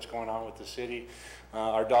what's going on with the city.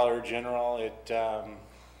 Our Dollar General,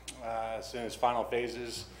 it's in its final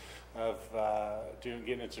phases of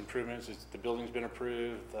getting its improvements. The building's been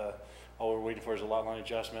approved. All we're waiting for is a lot line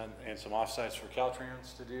adjustment and some offsites for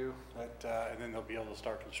Caltrans to do, and then they'll be able to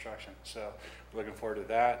start construction. So we're looking forward to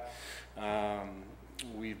that.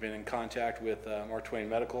 We've been in contact with Mark Twain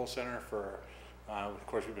Medical Center of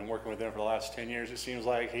course, we've been working with them for the last 10 years. It seems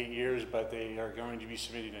like 8 years, but they are going to be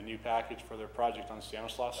submitting a new package for their project on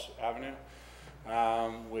Stanislaus Avenue,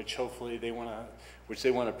 which hopefully they want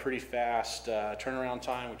a pretty fast turnaround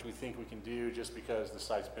time, which we think we can do just because the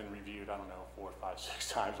site's been reviewed, I don't know, 4, 5, 6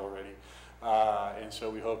 times already. And so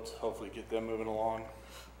we hope to hopefully get them moving along.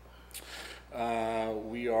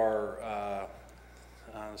 We are,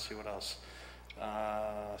 let's see what else.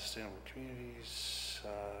 Sustainable communities.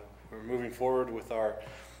 We're moving forward with our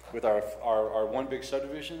one big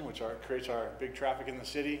subdivision, which creates our big traffic in the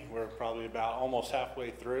city. We're probably about almost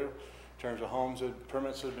halfway through in terms of homes and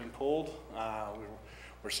permits that have been pulled.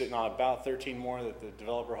 We're sitting on about 13 more that the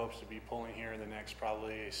developer hopes to be pulling here in the next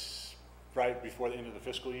probably right before the end of the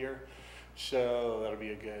fiscal year. So that'll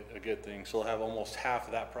be a good thing. So we'll have almost half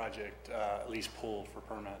of that project at least pulled for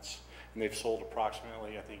permits. And they've sold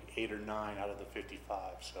approximately, I think, 8 or 9 out of the 55.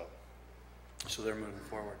 So they're moving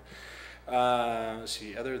forward. Let's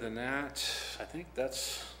see. Other than that, I think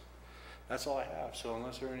that's all I have. So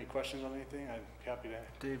unless there are any questions on anything, I'm happy to.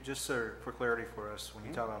 Dave, just for clarity for us, when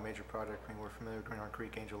you talk about major project, I mean, we're familiar with Greenhorn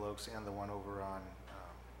Creek, Angel Oaks, and the one over on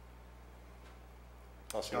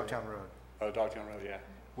Dogtown Road. Oh, Dogtown Road, yeah.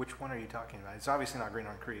 Which one are you talking about? It's obviously not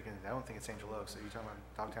Greenhorn Creek, and I don't think it's Angel Oaks. Are you talking about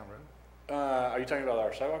Dogtown Road? Are you talking about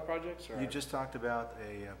our sidewalk projects? Or? You just talked about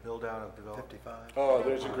a build-out of development. 55. Oh,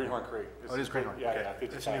 there's a Greenhorn Creek. It is Greenhorn. Yeah, okay. yeah.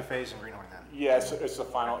 It's a new phase in Greenhorn then. Yeah, it's the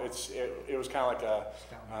final. It was kind of like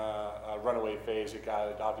a runaway phase. It got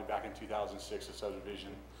adopted back in 2006, a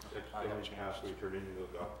subdivision. Halfway turned into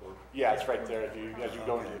the golf course. Yeah, it's right there. As you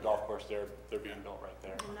go into the golf course, they're being built right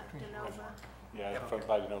there. Denova. Yeah, from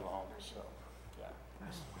by Denova Homes. So, yeah.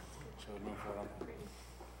 So move forward on that.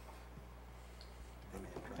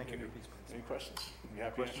 Thank you. Any questions? You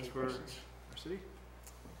have questions for our city?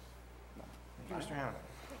 No. Thank you, Mr. Hammond.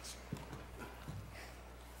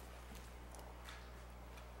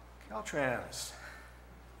 Caltrans.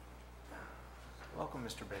 Welcome,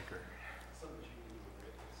 Mr. Baker.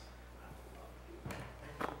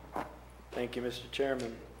 Thank you, Mr.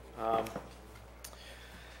 Chairman.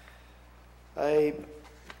 I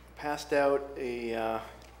passed out a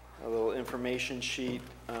little information sheet.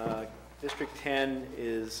 District 10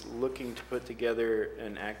 is looking to put together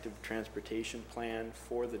an active transportation plan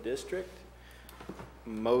for the district.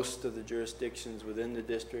 Most of the jurisdictions within the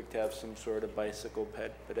district have some sort of bicycle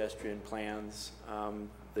pedestrian plans.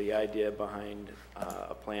 The idea behind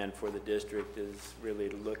a plan for the district is really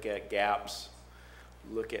to look at gaps,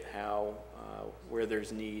 look at how, where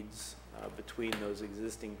there's needs between those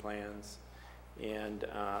existing plans, and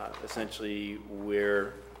essentially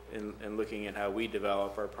where in looking at how we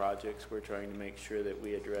develop our projects, we're trying to make sure that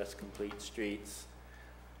we address complete streets.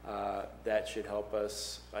 That should help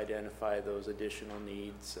us identify those additional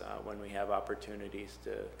needs when we have opportunities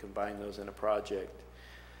to combine those in a project.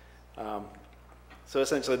 So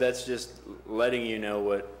essentially that's just letting you know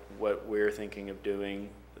what we're thinking of doing.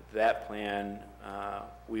 That plan,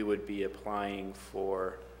 we would be applying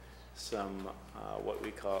for some what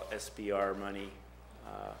we call SBR money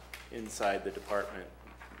inside the department.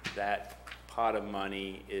 That pot of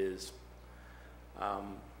money is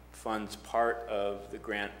funds part of the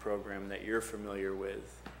grant program that you're familiar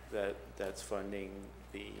with, that's funding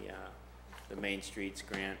the Main Streets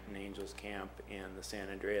grant and Angels Camp and the San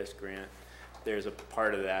Andreas grant. There's a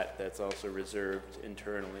part of that that's also reserved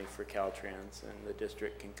internally for Caltrans, and the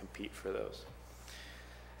district can compete for those.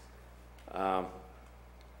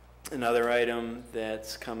 Another item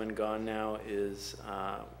that's come and gone now is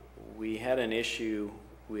we had an issue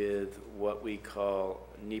with what we call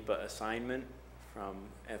NEPA assignment from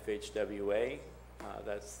FHWA.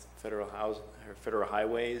 That's Federal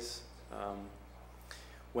Highways.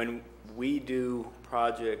 When we do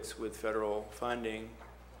projects with federal funding,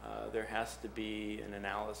 there has to be an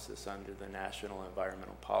analysis under the National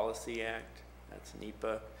Environmental Policy Act. That's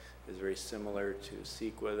NEPA. It's very similar to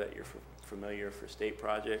CEQA that you're familiar for state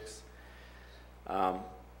projects.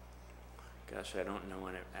 Gosh, I don't know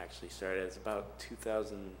when it actually started. It's about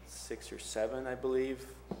 2006 or 7, I believe.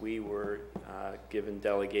 We were given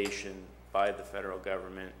delegation by the federal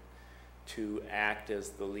government to act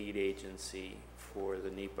as the lead agency for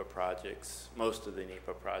the NEPA projects, most of the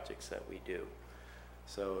NEPA projects that we do.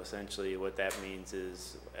 So essentially what that means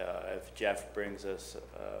is if Jeff brings us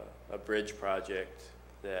a bridge project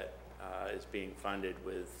that is being funded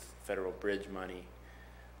with federal bridge money,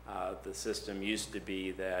 the system used to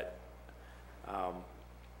be that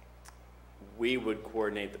we would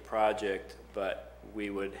coordinate the project, but we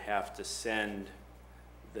would have to send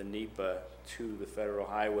the NEPA to the federal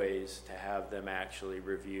highways to have them actually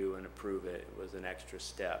review and approve it. It was an extra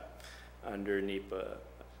step. Under NEPA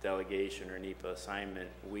delegation or NEPA assignment,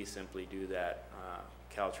 we simply do that.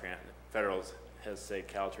 Caltrans, federal has said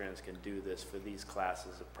Caltrans can do this for these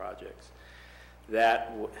classes of projects.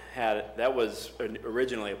 That was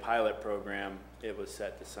originally a pilot program. It was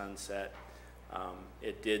set to sunset.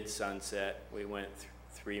 It did sunset. We went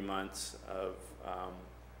 3 months of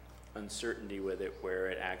uncertainty with it where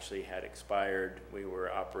it actually had expired. We were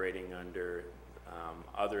operating under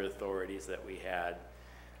other authorities that we had.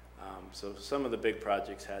 So some of the big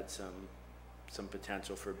projects had some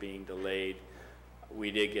potential for being delayed. We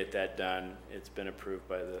did get that done. It's been approved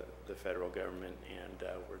by the federal government, and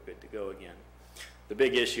we're good to go again. The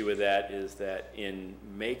big issue with that is that in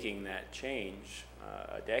making that change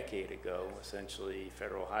a decade ago, essentially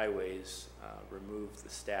Federal Highways removed the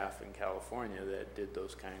staff in California that did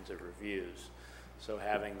those kinds of reviews. So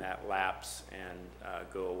having that lapse and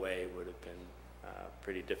go away would have been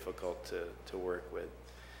pretty difficult to work with.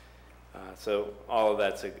 So all of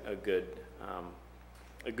that's a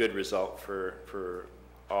good result for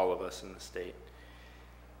all of us in the state.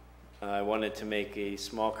 I wanted to make a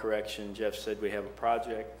small correction. Jeff said we have a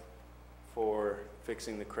project for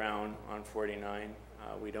fixing the crown on 49.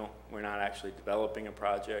 We're not actually developing a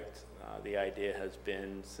project. The idea has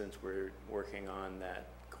been, since we're working on that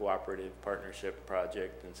cooperative partnership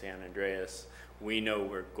project in San Andreas, we know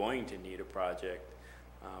we're going to need a project.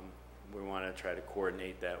 We want to try to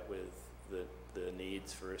coordinate that with the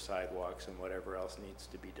needs for sidewalks and whatever else needs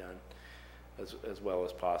to be done as well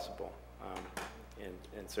as possible.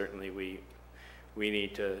 And certainly we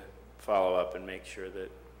need to follow up and make sure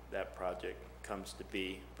that that project comes to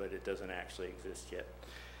be, but it doesn't actually exist yet.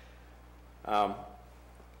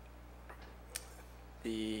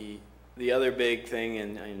 The other big thing,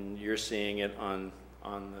 and you're seeing it on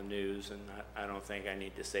the news, and I don't think I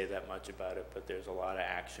need to say that much about it, but there's a lot of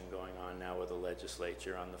action going on now with the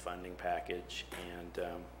legislature on the funding package,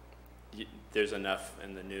 and there's enough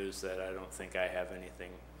in the news that I don't think I have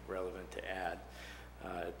anything relevant to add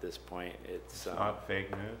at this point. It's not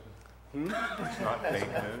fake news? It's not fake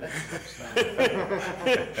news?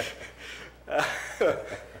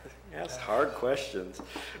 Yes, hard questions.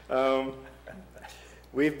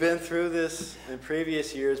 We've been through this in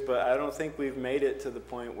previous years, but I don't think we've made it to the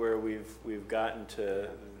point where we've gotten to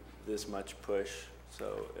this much push.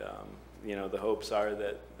 So, you know, the hopes are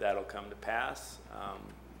that that'll come to pass.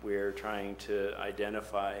 We're trying to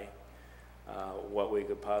identify what we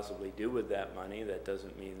could possibly do with that money. That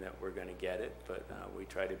doesn't mean that we're going to get it, but we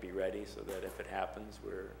try to be ready so that if it happens,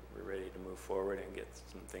 we're ready to move forward and get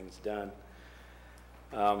some things done.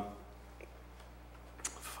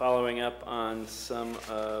 Following up on some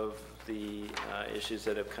of the issues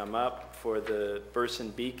that have come up for the Burson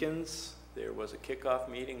Beacons, there was a kickoff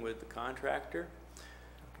meeting with the contractor.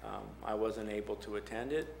 I wasn't able to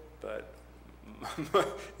attend it, but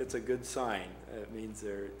it's a good sign. It means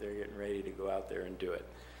they're getting ready to go out there and do it.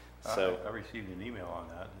 So I received an email on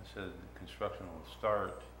that that said the construction will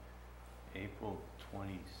start April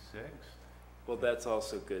 26th. Well, that's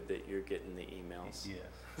also good that you're getting the emails. Yes,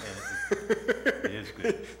 and it is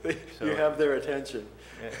good. So You have their attention.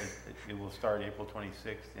 it will start April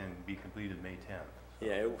 26th and be completed May 10th. So,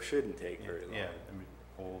 Yeah, it shouldn't take very long. Yeah, I mean,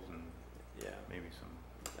 holes and Yeah. maybe some.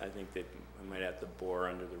 I think they might have to bore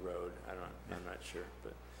under the road. I'm not sure,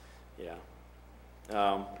 but yeah.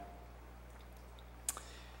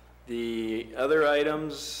 The other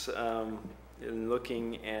items, in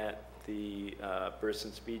looking at the burst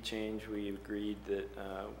and speed change, we agreed that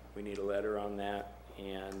we need a letter on that.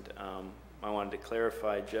 And I wanted to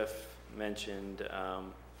clarify, Jeff mentioned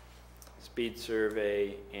speed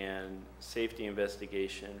survey and safety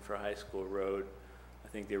investigation for High School Road. I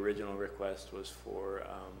think the original request was for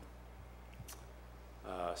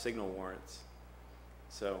signal warrants.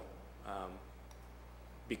 So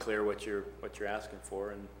be clear what you're asking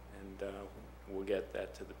for, and we'll get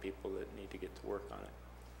that to the people that need to get to work on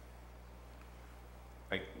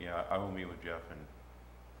it. I will meet with Jeff and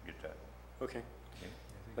get that. Okay. Yeah,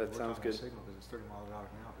 That sounds good. Signal because it's 30 miles an hour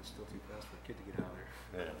now. It's still too fast for a kid to get out of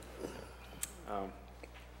there. Yeah.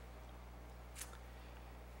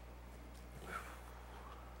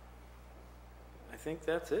 I think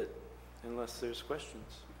that's it, unless there's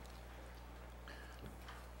questions.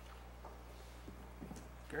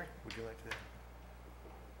 Gary, would you like to?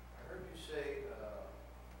 I heard you say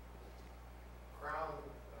crown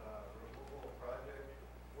removal project.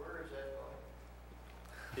 Where is that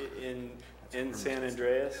going? In San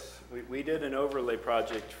Andreas, we did an overlay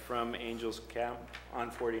project from Angels Camp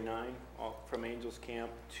on 49, from Angels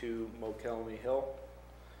Camp to Mokelumne Hill.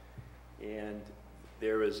 And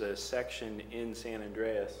there was a section in San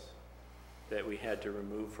Andreas that we had to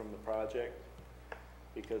remove from the project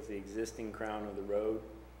because the existing crown of the road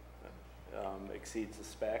exceeds the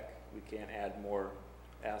spec. We can't add more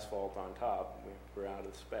asphalt on top. We're out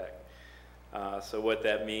of spec. So what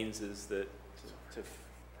that means is that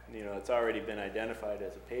it's already been identified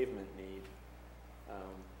as a pavement need.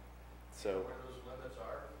 So where those limits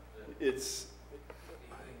are? it's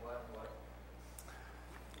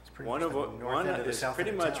Pretty one much of the them. north One end of the is south pretty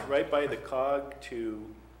end of much town. right by the cog to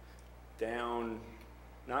down,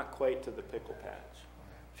 not quite to the pickle patch.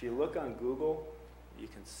 If you look on Google, you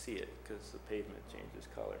can see it because the pavement changes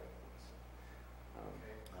color.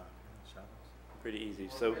 Pretty easy.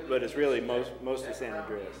 So, but it's really most of San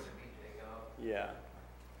Andreas. Yeah.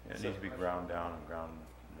 It needs to be ground down and ground.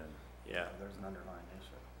 And Yeah. There's an underlying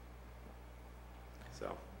issue.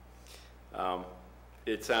 So,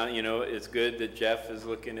 it's it's good that Jeff is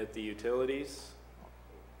looking at the utilities.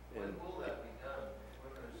 When will that be done?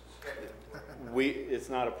 When is it scheduled? It's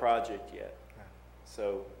not a project yet.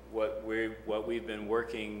 So what we've been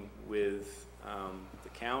working with the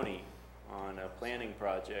county on a planning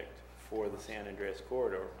project for the San Andreas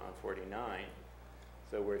corridor on 49.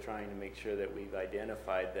 So we're trying to make sure that we've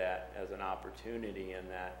identified that as an opportunity in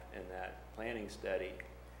that planning study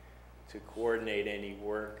to coordinate any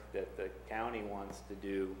work that the county wants to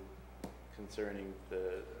do concerning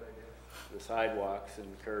the sidewalks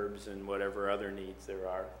and curbs and whatever other needs there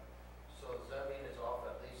are. So does that mean it's off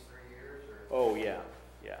at least 3 years? Or? Oh, yeah.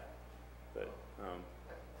 But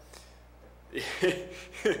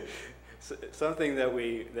something that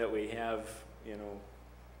we have,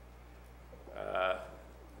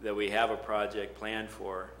 that we have a project planned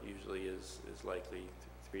for usually is likely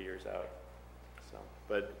 3 years out. So,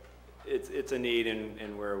 but it's a need,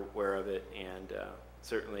 and we're aware of it, and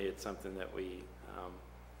certainly it's something that we,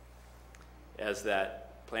 as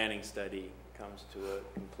that planning study comes to a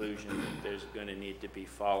conclusion, there's going to need to be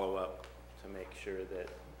follow-up to make sure that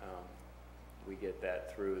we get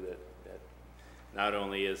that through, that not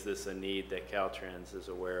only is this a need that Caltrans is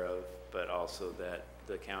aware of, but also that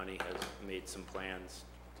the county has made some plans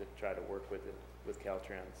to try to work with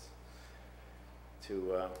Caltrans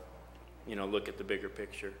to look at the bigger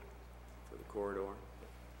picture for the corridor.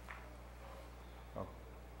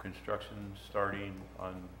 construction starting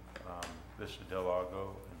on Vista del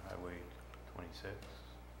Lago and Highway 26.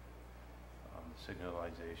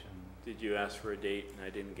 Signalization. Did you ask for a date and I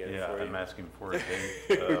didn't get it for you? Yeah, I'm asking for a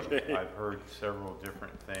date. Okay. I've heard several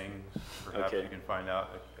different things. Perhaps Okay. you can find out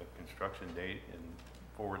a construction date and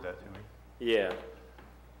forward that to me. Yeah.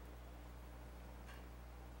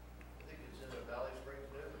 I think it's in the Valley Springs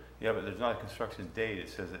News. Yeah, but there's not a construction date. It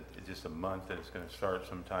says it's just a month that it's going to start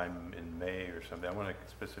sometime in May or something. I want a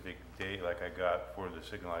specific date like I got for the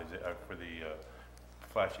for the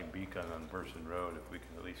flashing beacon on Burson Road. If we can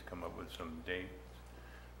at least come up with some date,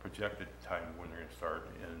 projected time when they're going to start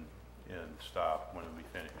and stop, when it'll be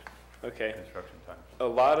finished. Okay. Construction time. A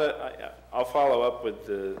lot of I'll follow up with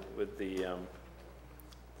the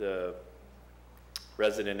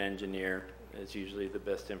resident engineer is usually the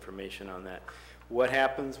best information on that. What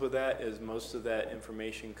happens with that is most of that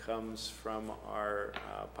information comes from our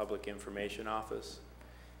public information office,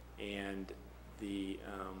 and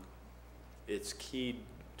it's keyed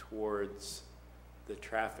towards the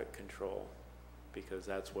traffic control, because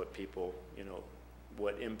that's what people,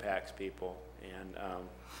 what impacts people. And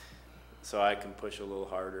so I can push a little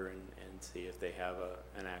harder and see if they have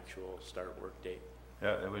an actual start work date.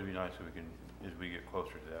 Yeah, that would be nice if we can, as we get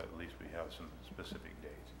closer to that, at least we have some specific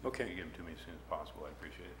dates. Okay. If you give them to me as soon as possible, I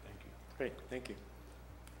appreciate it. Thank you. Great, thank you.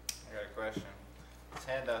 I got a question. This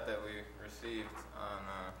handout that we received on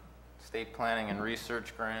State Planning and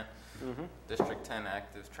Research Grant, District 10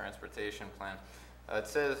 Active Transportation Plan. It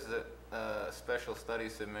says that special study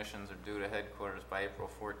submissions are due to headquarters by April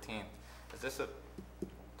 14th. Is this a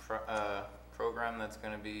program that's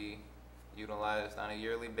going to be utilized on a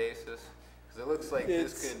yearly basis? Because it looks like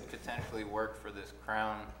this could potentially work for this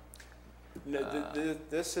Crown. No,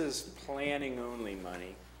 this is planning only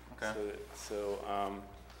money. Okay.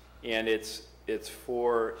 And it's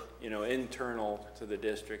for, internal to the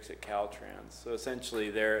districts at Caltrans. So essentially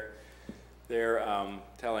they're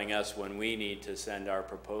telling us when we need to send our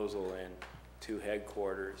proposal in to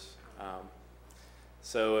headquarters.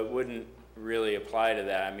 So it wouldn't really apply to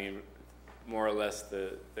that. I mean, more or less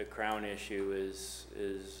the Crown issue is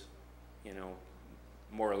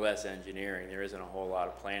more or less engineering. There isn't a whole lot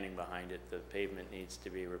of planning behind it. The pavement needs to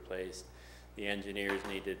be replaced. The engineers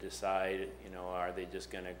need to decide, are they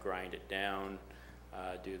just going to grind it down?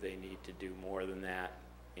 Do they need to do more than that?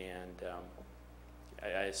 And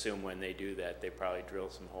I assume when they do that, they probably drill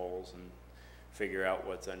some holes and figure out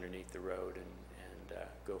what's underneath the road and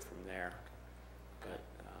go from there. But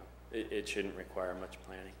it shouldn't require much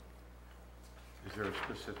planning. Is there a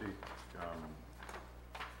specific,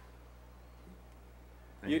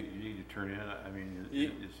 you need to turn in, I mean,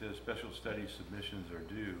 it says special study submissions are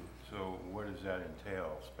due, so what does that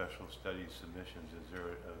entail, special study submissions? Is there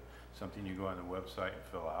something you go on the website and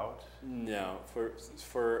fill out? No,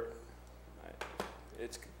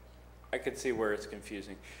 I could see where it's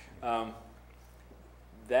confusing.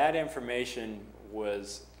 That information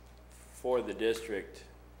was for the district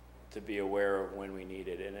to be aware of when we need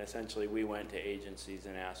it, and essentially we went to agencies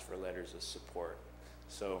and asked for letters of support.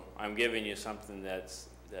 So I'm giving you something that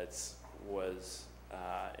was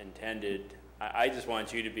intended. I just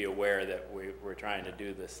want you to be aware that we're trying to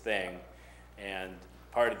do this thing, and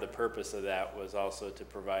part of the purpose of that was also to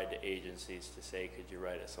provide to agencies to say, could you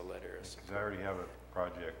write us a letter of support? Because I already have a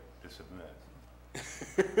project to submit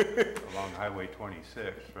along Highway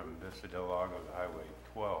 26 from Vista del Lago to Highway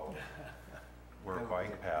 12, where a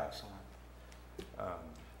bike path.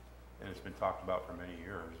 And it's been talked about for many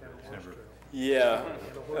years, but it's never. Yeah.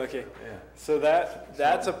 Okay. Yeah. So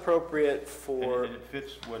that's appropriate for. And it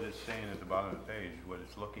fits what it's saying at the bottom of the page, what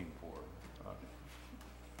it's looking for.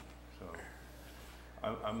 So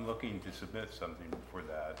I'm looking to submit something for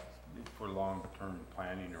that, for long-term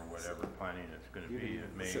planning or whatever planning it's going to be.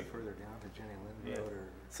 It may further down to Jenny Lind Road or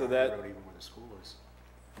so that road, even where the school is.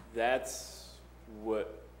 That's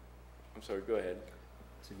what. I'm sorry. Go ahead.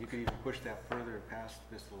 So you could even push that further past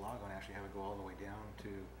Vista Lago and actually have it go all the way down to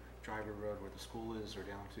Driver Road where the school is, or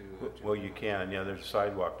down to. Well, you can. Yeah, there's a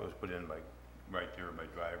sidewalk that was put in right there by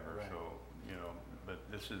Driver. Right. So but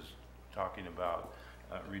this is talking about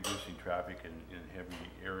reducing traffic in heavy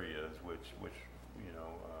areas, which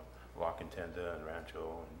La Contenta and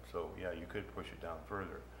Rancho, and so yeah, you could push it down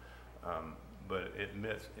further. But it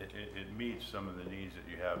meets some of the needs that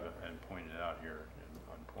you have and pointed out here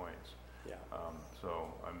on points. Yeah.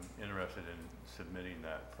 So I'm interested in submitting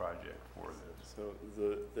that project for this. So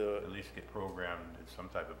the at least get programmed at some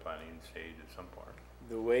type of planning stage at some part.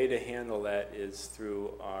 The way to handle that is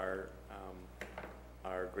through our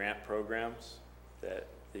grant programs. That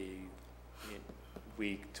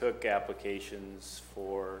we took applications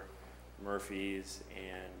for Murphy's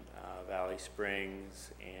and Valley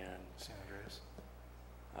Springs and San Andreas.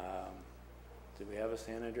 Did we have a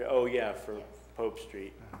San Andreas? Oh yeah, for Pope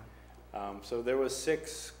Street. So there was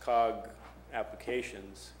 6 COG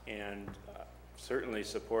applications, and certainly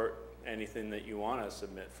support anything that you want to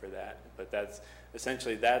submit for that. But that's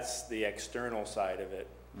the external side of it.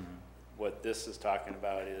 Mm-hmm. What this is talking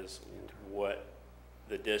about is what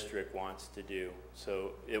the district wants to do.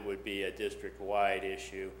 So it would be a district-wide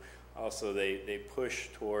issue. Also, they push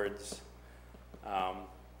towards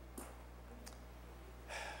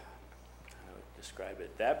describe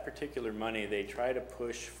it. That particular money, they try to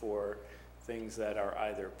push for things that are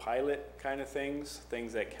either pilot kind of things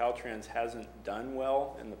that Caltrans hasn't done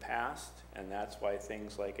well in the past, and that's why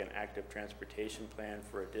things like an active transportation plan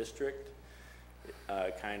for a district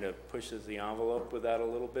kind of pushes the envelope with that a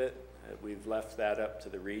little bit. We've left that up to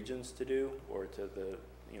the regions to do, or to the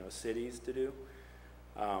cities to do.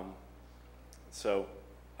 So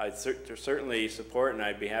I certainly support, and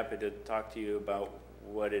I'd be happy to talk to you about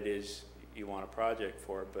what it is you want a project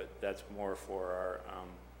for, but that's more for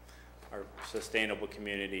our sustainable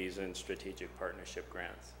communities and strategic partnership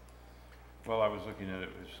grants. Well, I was looking at it,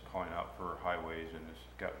 it's calling out for highways, and it's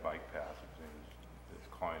got bike paths and things. It's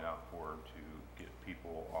calling out for to get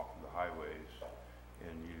people off of the highways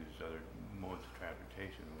and use other modes of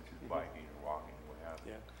transportation, which is biking or walking or what have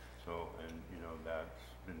you. Yeah. So, and that's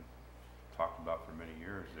been talked about for many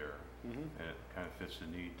years there, and it kind of fits the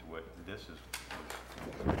need to what this is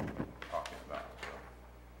talking about. So.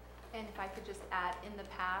 And if I could just add, in the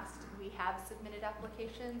past, we have submitted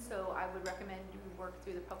applications, so I would recommend you work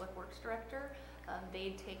through the Public Works Director.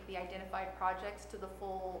 They take the identified projects to the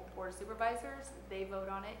full Board of Supervisors, they vote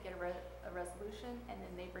on it, get a resolution, and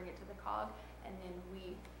then they bring it to the COG, and then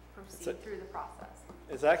we proceed through the process.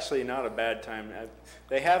 It's actually not a bad time.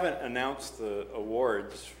 They haven't announced the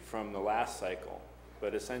awards from the last cycle,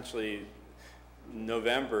 but essentially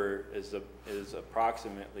November is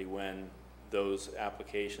approximately when those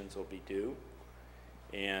applications will be due,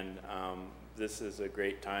 and this is a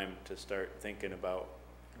great time to start thinking about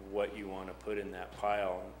what you want to put in that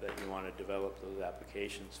pile that you want to develop those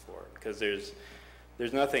applications for, because there's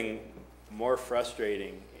nothing more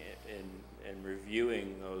frustrating in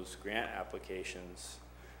reviewing those grant applications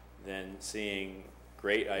than seeing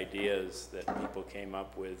great ideas that people came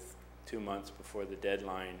up with 2 months before the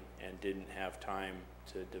deadline and didn't have time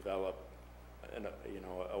to develop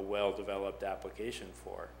a well-developed application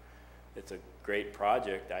for. It's a great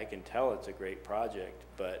project. I can tell it's a great project,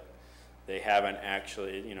 but they haven't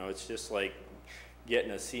actually, it's just like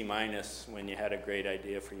getting a C- when you had a great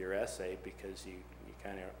idea for your essay because you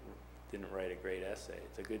kind of didn't write a great essay.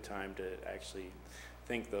 It's a good time to actually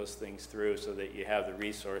think those things through so that you have the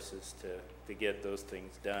resources to get those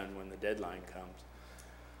things done when the deadline comes.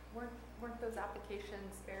 Weren't those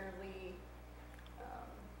applications fairly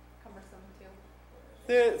cumbersome too?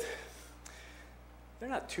 They're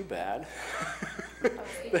not too bad.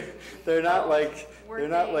 they're not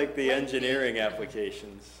like the engineering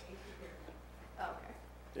applications. Okay.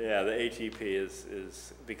 Yeah, the ATP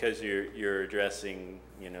is because you're addressing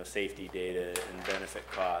safety data and benefit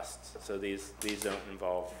costs. So these don't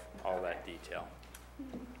involve all that detail.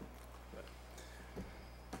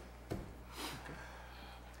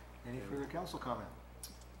 Any further council comment?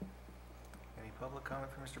 Any public comment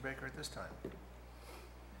for Mr. Baker at this time?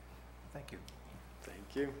 Thank you.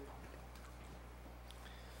 Thank you.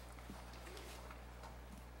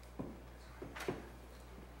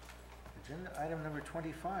 Agenda item number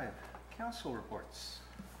 25, council reports.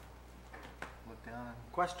 Look down and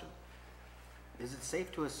Question. Is it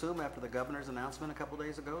safe to assume after the governor's announcement a couple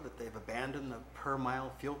days ago that they've abandoned the per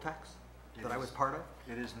mile fuel tax that I was part of?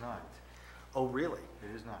 It is not. Oh, really?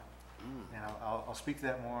 It is not. And I'll speak to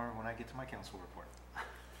that more when I get to my council report.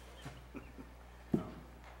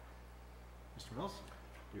 Mr. Mills?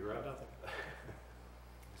 You're out. Nothing.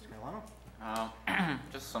 Mr. Milano?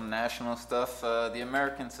 Just some national stuff. The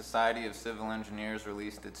American Society of Civil Engineers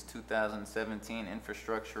released its 2017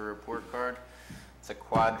 infrastructure report card. It's a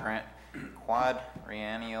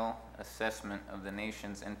quadrennial assessment of the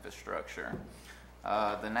nation's infrastructure.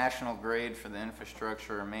 The national grade for the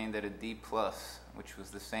infrastructure remained at a D+, which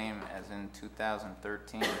was the same as in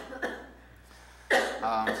 2013.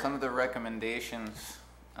 Some of the recommendations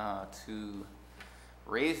to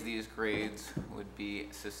raise these grades would be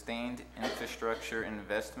sustained infrastructure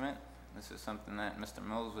investment. This is something that Mr.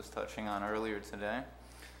 Mills was touching on earlier today.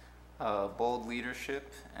 Bold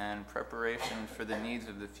leadership and preparation for the needs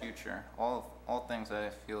of the future. All things that I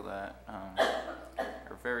feel that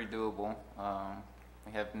are very doable.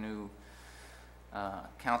 We have new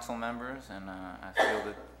council members, and I feel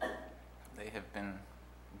that they have been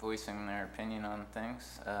voicing their opinion on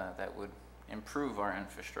things that would improve our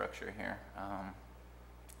infrastructure here.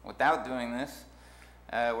 Without doing this,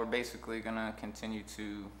 we're basically going to continue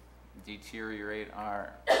to deteriorate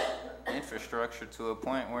our infrastructure to a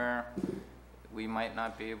point where we might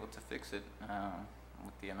not be able to fix it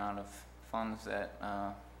with the amount of funds that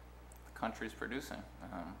the country's producing.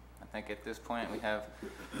 I think at this point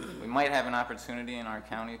we might have an opportunity in our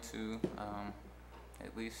county to,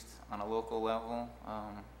 at least on a local level,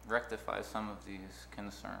 rectify some of these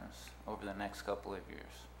concerns over the next couple of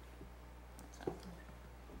years. That's it.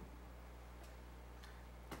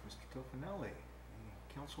 Mr. Tofinelli, any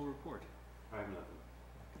council report? I have nothing.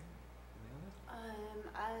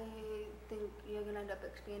 I think you're gonna end up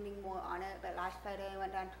expanding more on it, but last Friday I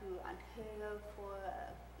went down to Ontario for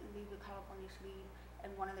Leave the California Sleeve,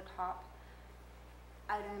 and one of the top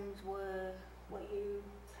items were what you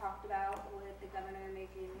talked about with the governor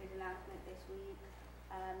making his announcement this week.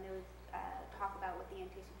 There was talk about what the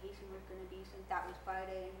anticipation was going to be since that was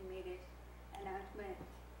Friday and he made his announcement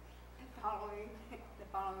the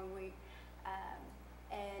following week.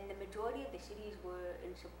 And the majority of the cities were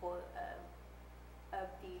in support of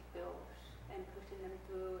these bills and pushing them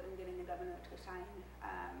through and getting the governor to sign.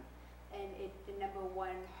 And it's the #1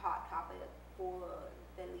 hot topic for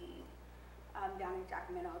the league down in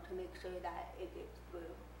Sacramento to make sure that it gets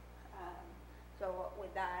through. So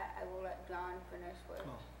with that, I will let John finish with.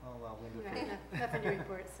 I'll allow Linda to. Nothing to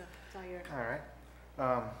report, so it's all yours. All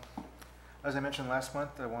right. As I mentioned last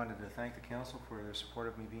month, I wanted to thank the council for their support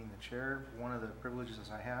of me being the chair. One of the privileges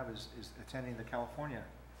I have is attending the California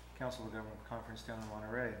Council of Government Conference down in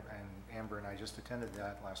Monterey, and Amber and I just attended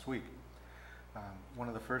that last week. One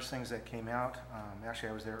of the first things that came out, actually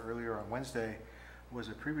I was there earlier on Wednesday, was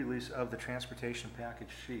a pre-release of the transportation package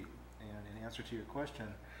sheet. And in answer to your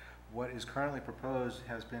question, what is currently proposed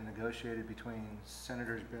has been negotiated between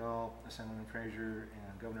Senators Bell, Assemblyman Frazier,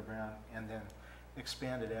 and Governor Brown, and then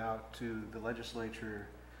expanded out to the legislature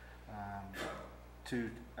to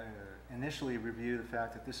initially review the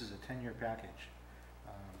fact that this is a 10-year package.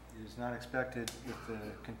 It is not expected with the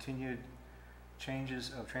continued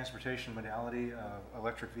changes of transportation modality of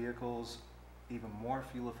electric vehicles, even more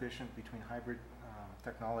fuel efficient between hybrid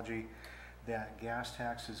technology, that gas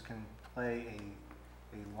taxes can play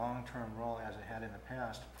a long-term role as it had in the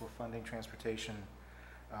past for funding transportation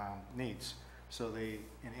needs. So they,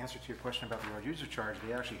 in answer to your question about the road user charge,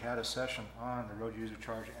 they actually had a session on the road user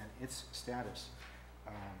charge and its status.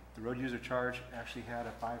 The road user charge actually had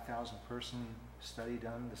a 5,000 person study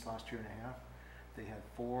done this last year and a half. They had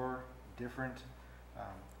 4 different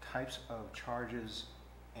types of charges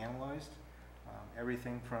analyzed,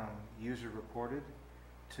 everything from user reported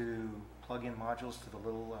to plug-in modules to the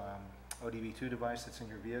little ODB2 device that's in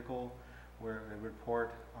your vehicle, where they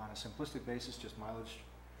report on a simplistic basis just mileage,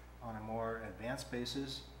 on a more advanced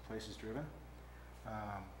basis places driven.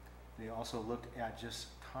 They also looked at just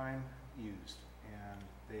time used, and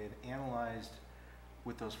they had analyzed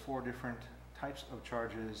with those 4 different types of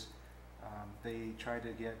charges. They tried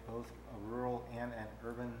to get both a rural and an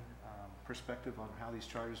urban perspective on how these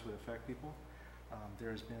charges would affect people.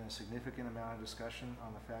 There's been a significant amount of discussion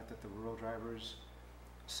on the fact that the rural drivers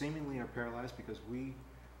seemingly are paralyzed because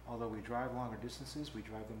although we drive longer distances, we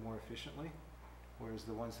drive them more efficiently, whereas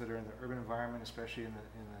the ones that are in the urban environment, especially in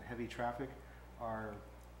the heavy traffic, are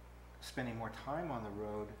spending more time on the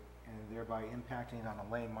road and thereby impacting on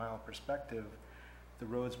a lane mile perspective the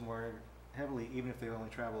roads more heavily, even if they only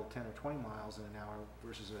travel 10 or 20 miles in an hour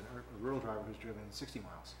versus a rural driver who's driven 60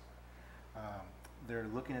 miles. They're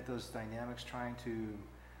looking at those dynamics, trying to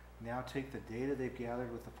now take the data they've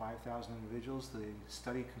gathered with the 5,000 individuals. The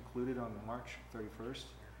study concluded on March 31st.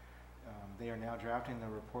 They are now drafting the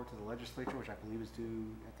report to the legislature, which I believe is due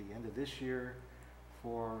at the end of this year,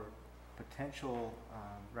 for potential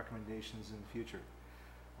recommendations in the future.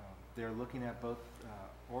 They're looking at both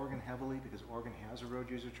Oregon heavily, because Oregon has a road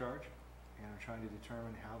user charge, and are trying to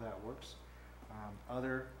determine how that works.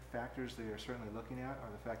 Other factors they are certainly looking at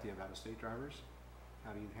are the fact that you have out-of-state drivers.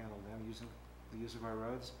 How do you handle them using the use of our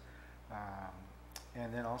roads?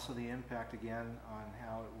 And then also the impact again on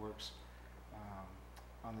how it works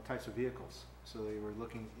on the types of vehicles. So they were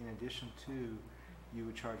looking, in addition to, you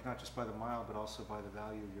would charge not just by the mile, but also by the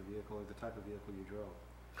value of your vehicle or the type of vehicle you drove.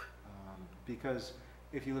 Because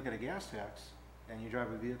if you look at a gas tax and you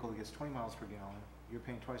drive a vehicle that gets 20 miles per gallon, you're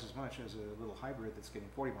paying twice as much as a little hybrid that's getting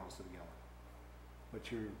 40 miles to the gallon.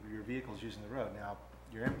 But your vehicle's using the road. Now,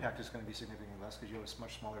 your impact is going to be significantly less because you have a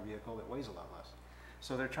much smaller vehicle that weighs a lot less.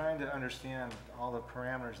 So they're trying to understand all the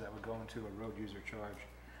parameters that would go into a road user charge.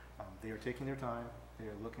 They are taking their time. They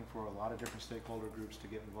are looking for a lot of different stakeholder groups to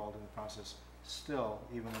get involved in the process still,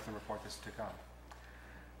 even with the report that's to come.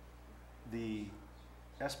 The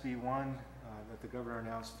SB1 that the governor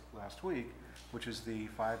announced last week, which is the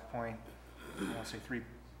 $3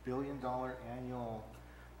 billion annual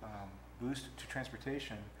boost to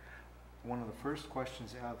transportation, one of the first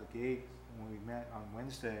questions out of the gate when we met on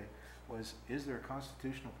Wednesday was, is there a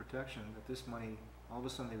constitutional protection that this money, all of a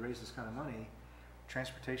sudden they raise this kind of money,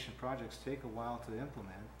 transportation projects take a while to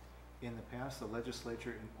implement. In the past, the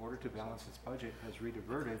legislature, in order to balance its budget, has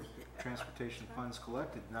rediverted transportation funds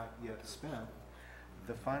collected, not yet spent.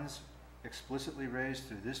 The funds explicitly raised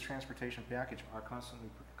through this transportation package are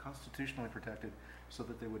constitutionally protected so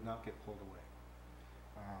that they would not get pulled away.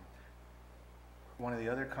 one of the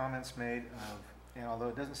other comments made of, and although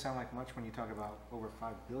it doesn't sound like much when you talk about over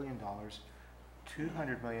 $5 billion,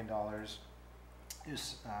 $200 million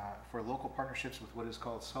is for local partnerships with what is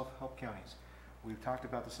called self-help counties. We've talked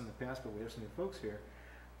about this in the past, but we have some new folks here.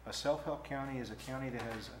 A self-help county is a county that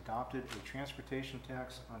has adopted a transportation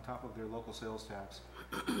tax on top of their local sales tax,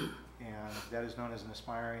 and that is known as an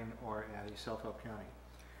aspiring or a self-help county.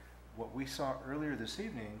 What we saw earlier this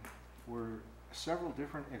evening were several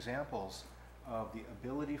different examples of the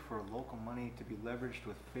ability for local money to be leveraged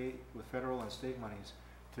with federal and state monies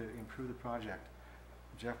to improve the project.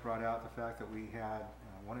 Jeff brought out the fact that we had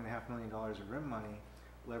 $1.5 million of RIM money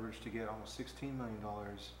leveraged to get almost $16 million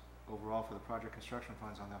overall for the project construction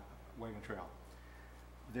funds on the wagon trail.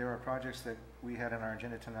 There are projects that we had on our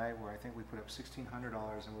agenda tonight where I think we put up $1,600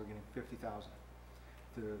 and we're getting $50,000.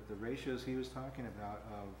 The ratios he was talking about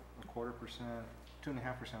of 0.25%,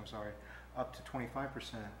 2.5%, I'm sorry, up to 25%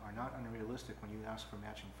 are not unrealistic when you ask for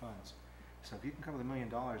matching funds. So if you can come with $1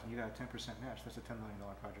 million and you got a 10% match, that's a $10 million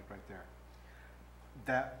project right there.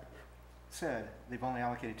 That said, they've only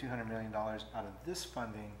allocated $200 million out of this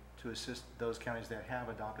funding to assist those counties that have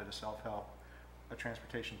adopted a self-help, a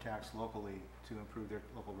transportation tax locally to improve their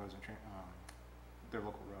local roads and their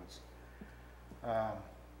local roads.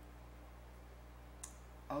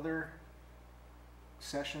 Other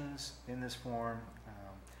sessions in this forum,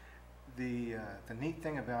 the neat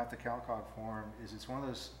thing about the CalCog forum is it's one of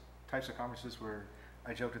those types of conferences where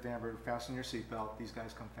I joked with Amber, fasten your seatbelt, these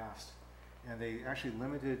guys come fast. And they actually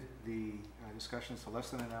limited the discussions to less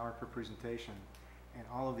than an hour per presentation, and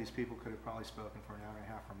all of these people could have probably spoken for an hour and a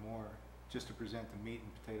half or more just to present the meat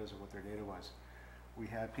and potatoes of what their data was. We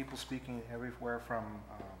had people speaking everywhere from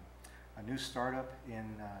a new startup in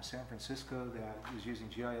San Francisco that is using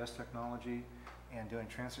GIS technology and doing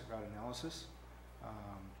transit route analysis.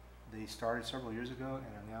 They started several years ago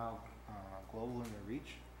and are now global in their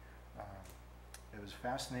reach. It was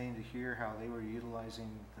fascinating to hear how they were utilizing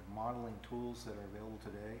the modeling tools that are available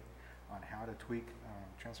today on how to tweak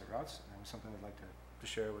transit routes. That was something I'd like to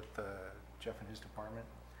share with Jeff and his department.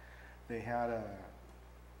 They had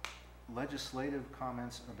legislative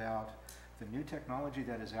comments about the new technology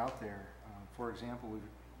that is out there. For example,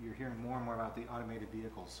 you're hearing more and more about the automated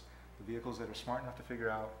vehicles, the vehicles that are smart enough to figure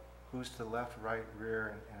out who's to the left, right,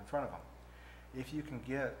 rear, and in front of them. If you can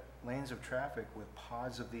get lanes of traffic with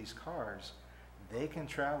pods of these cars, they can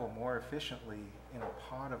travel more efficiently in a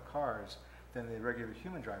pod of cars than the regular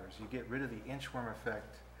human drivers. You get rid of the inchworm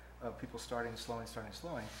effect of people starting, slowing.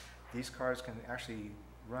 These cars can actually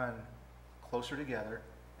run closer together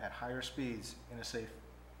at higher speeds in a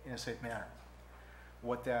safe manner.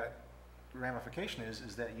 What that ramification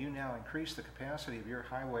is that you now increase the capacity of your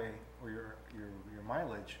highway or your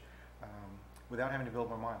mileage without having to build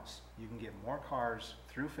more miles. You can get more cars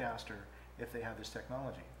through faster if they have this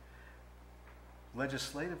technology.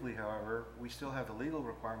 Legislatively, however, we still have the legal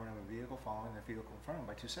requirement of a vehicle following the vehicle in front of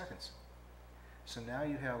them by 2 seconds. So now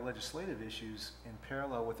you have legislative issues in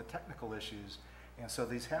parallel with the technical issues, and so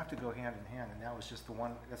these have to go hand in hand, and that was just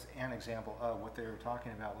that's an example of what they were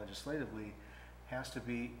talking about legislatively has to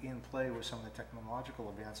be in play with some of the technological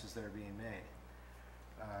advances that are being made.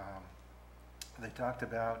 They talked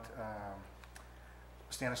about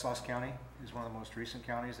Stanislaus County is one of the most recent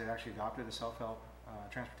counties that actually adopted a self-help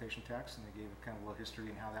transportation tax, and they gave kind of a little history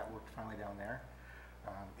and how that worked finally down there.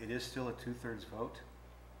 It is still a 2/3 vote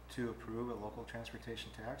to approve a local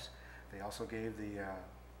transportation tax. They also gave the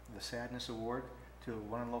Sadness Award to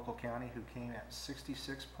one local county who came at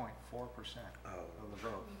 66.4% of the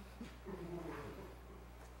vote.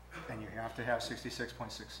 And you have to have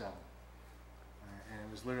 66.67. And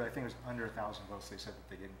it was literally, I think it was under 1,000 votes they said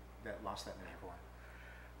that lost that measure for.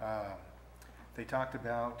 They talked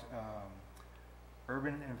about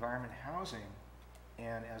urban environment housing,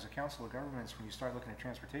 and as a council of governments, when you start looking at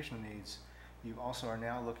transportation needs, you also are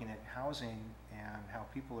now looking at housing and how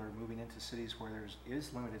people are moving into cities where there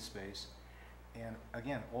is limited space. And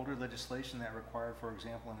again, older legislation that required, for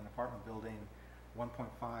example, in an apartment building,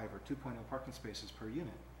 1.5 or 2.0 parking spaces per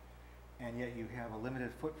unit. And yet you have a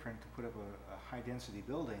limited footprint to put up a high density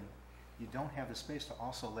building. You don't have the space to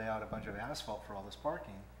also lay out a bunch of asphalt for all this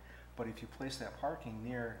parking. But if you place that parking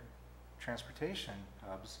near transportation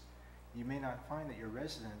hubs, you may not find that your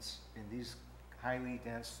residents in these highly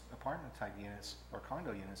dense apartment type units or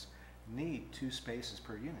condo units need 2 spaces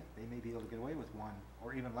per unit. They may be able to get away with 1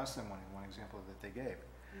 or even less than 1 in one example that they gave.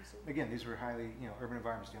 Again, these were highly, urban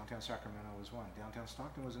environments. Downtown Sacramento was one. Downtown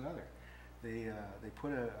Stockton was another. They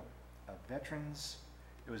put a veterans,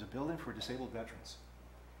 it was a building for disabled veterans.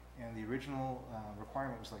 And the original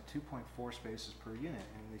requirement was like 2.4 spaces per unit.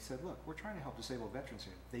 And they said, look, we're trying to help disabled veterans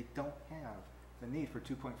here. They don't have the need for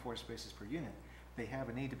 2.4 spaces per unit. They have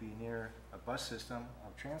a need to be near a bus system,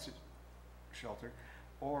 a transit shelter,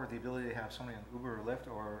 or the ability to have somebody on Uber or Lyft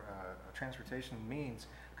or a transportation means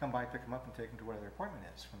come by, pick them up, and take them to where their appointment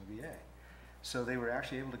is from the VA. So they were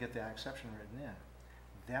actually able to get that exception written in.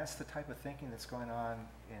 That's the type of thinking that's going on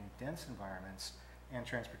in dense environments and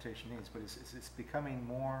transportation needs, but it's becoming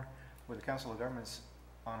more where the Council of Governments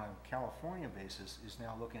on a California basis is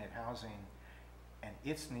now looking at housing and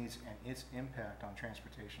its needs and its impact on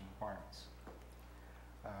transportation requirements.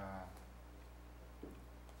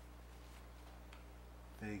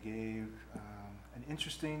 They gave an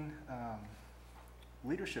interesting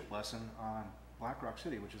leadership lesson on Black Rock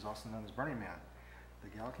City, which is also known as Burning Man.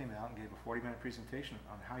 The gal came out and gave a 40-minute presentation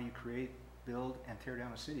on how you create, build, and tear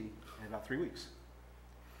down a city in about 3 weeks.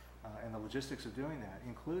 And the logistics of doing that,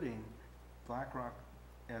 including Black Rock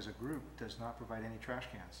as a group does not provide any trash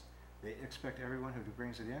cans. They expect everyone who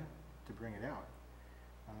brings it in to bring it out.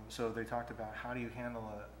 So they talked about how do you handle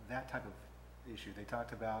that type of issue. They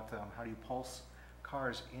talked about how do you pulse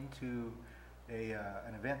cars into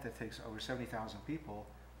an event that takes over 70,000 people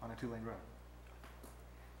on a 2-lane road.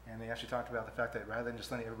 And they actually talked about the fact that rather than just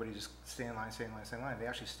letting everybody just stay in line, stay in line, stay in line, they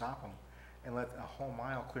actually stop them and let a whole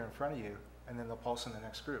mile clear in front of you, and then they'll pulse in the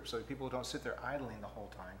next group. So people don't sit there idling the whole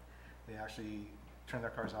time. They actually turn their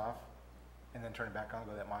cars off and then turn it back on,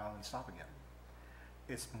 go that mile, and stop again.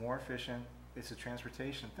 It's more efficient. It's a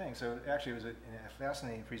transportation thing. So actually it was a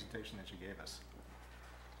fascinating presentation that you gave us.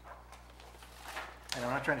 And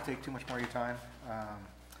I'm not trying to take too much more of your time.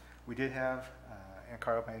 We did have, and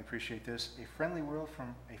Carl may appreciate this, a friendly word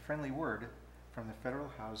from the Federal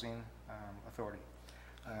Housing Authority.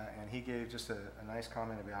 And he gave just a nice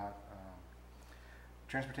comment about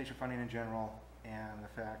transportation funding in general and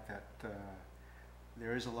the fact that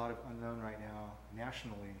there is a lot of unknown right now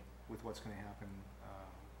nationally with what's going to happen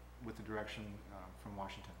with the direction from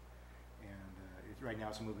Washington. And right now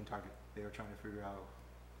it's a moving target. They are trying to figure out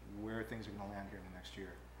where things are going to land here in the next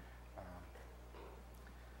year.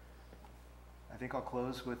 I think I'll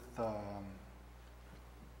close with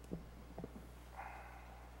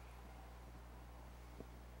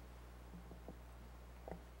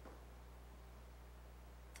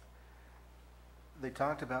they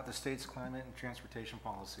talked about the state's climate and transportation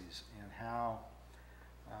policies and how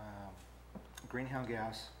greenhouse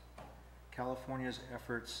gas, California's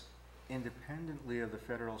efforts independently of the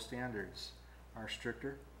federal standards are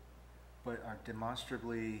stricter, but are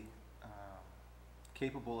demonstrably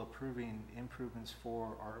capable of proving improvements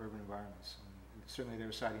for our urban environments. And certainly they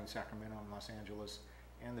were citing Sacramento and Los Angeles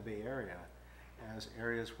and the Bay Area as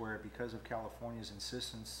areas where, because of California's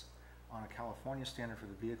insistence on a California standard for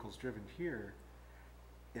the vehicles driven here,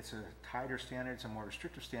 it's a tighter standard, it's a more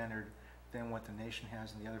restrictive standard than what the nation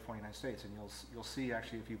has in the other 49 states. And you'll see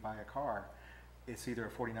actually if you buy a car, it's either a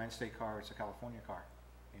 49 state car or it's a California car.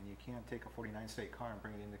 And you can't take a 49 state car and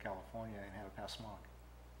bring it into California and have it pass smog.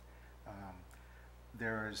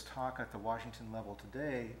 There is talk at the Washington level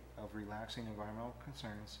today of relaxing environmental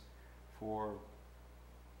concerns for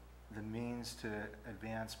the means to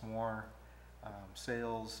advance more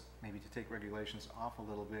sales, maybe to take regulations off a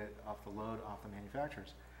little bit, off the load, off the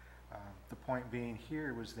manufacturers. The point being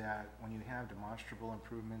here was that when you have demonstrable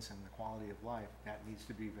improvements in the quality of life, that needs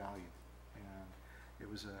to be valued. And it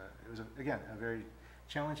was again, a very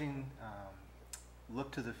challenging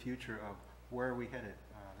look to the future of where are we headed.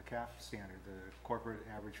 The CAF standard, the corporate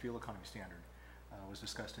average fuel economy standard, was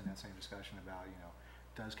discussed in that same discussion about,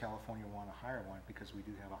 does California want to hire one, because we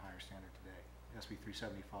do have a higher standard today. SB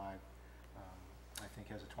 375, I think,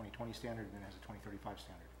 has a 2020 standard and then has a 2035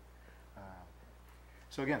 standard.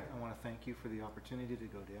 So again, I want to thank you for the opportunity to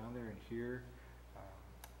go down there and hear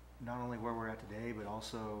not only where we're at today, but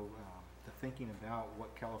also the thinking about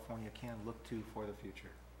what California can look to for the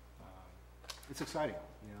future. It's exciting.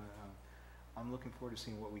 I'm looking forward to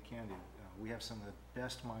seeing what we can do. We have some of the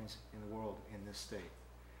best minds in the world in this state,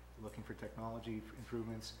 looking for technology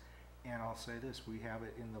improvements. And I'll say this, we have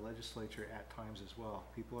it in the legislature at times as well.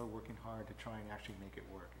 People are working hard to try and actually make it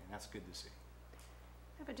work, and that's good to see.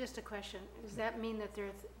 But just a question, does that mean that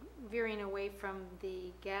they're veering away from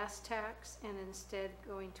the gas tax and instead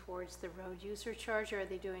going towards the road user charge, or are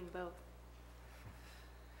they doing both?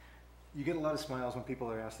 You get a lot of smiles when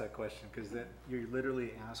people are asked that question, because you're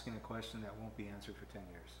literally asking a question that won't be answered for 10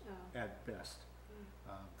 years, at best.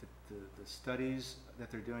 The studies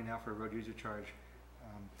that they're doing now for a road user charge,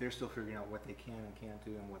 they're still figuring out what they can and can't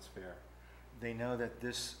do and what's fair. They know that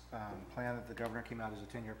this plan that the governor came out as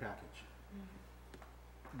a 10-year package.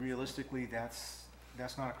 Realistically, that's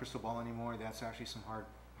not a crystal ball anymore. That's actually some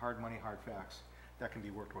hard money, hard facts. that can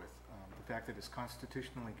be worked with. The fact that it's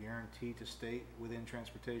constitutionally guaranteed to stay within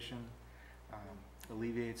transportation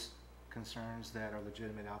alleviates concerns that are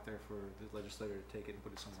legitimate out there for the legislator to take it and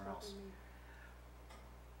put it somewhere else.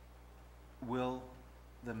 Will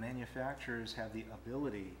the manufacturers have the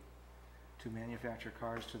ability to manufacture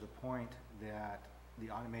cars to the point that the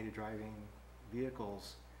automated driving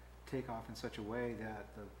vehicles take off in such a way that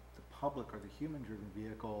the public or the human-driven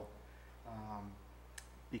vehicle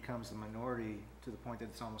becomes the minority to the point that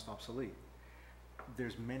it's almost obsolete?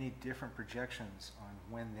 There's many different projections on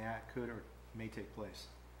when that could or may take place.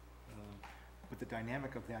 But the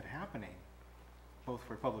dynamic of that happening, both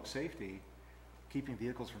for public safety, keeping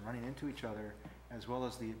vehicles from running into each other, as well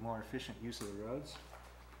as the more efficient use of the roads,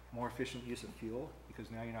 more efficient use of fuel, because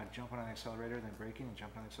now you're not jumping on the accelerator then braking and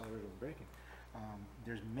jumping on the accelerator then braking.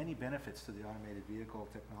 There's many benefits to the automated vehicle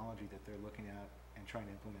technology that they're looking at and trying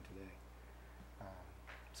to implement today.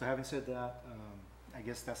 So having said that, I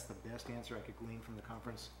guess that's the best answer I could glean from the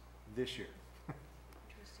conference this year.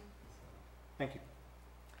 Interesting. Thank you.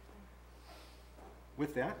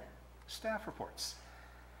 With that, staff reports.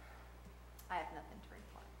 I have nothing to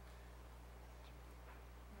report.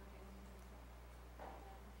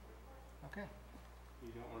 Okay.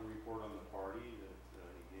 You don't want to report on the party that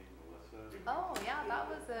you gave Melissa? Oh, yeah, that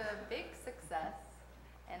was a big success.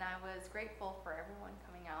 And I was grateful for everyone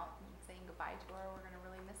coming out and saying goodbye to her. We're going to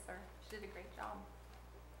really miss her. She did a great job.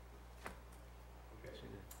 Okay. She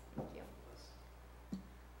did. Thank you.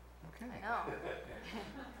 Okay. I know.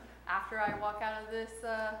 After I walk out of this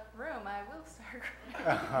room, I will start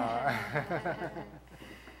crying.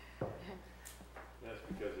 That's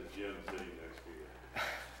because of Jim sitting next to you.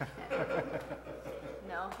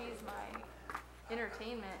 No, he's my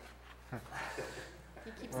entertainment.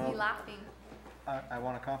 He keeps me laughing. I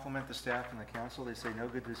want to compliment the staff and the council. They say no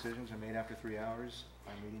good decisions are made after 3 hours.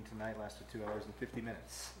 Our meeting tonight lasted 2 hours and 50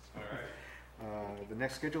 minutes. All right. The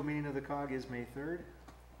next scheduled meeting of the COG is May 3rd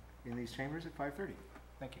in these chambers at 5:30.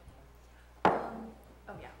 Thank you.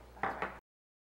 Oh, yeah.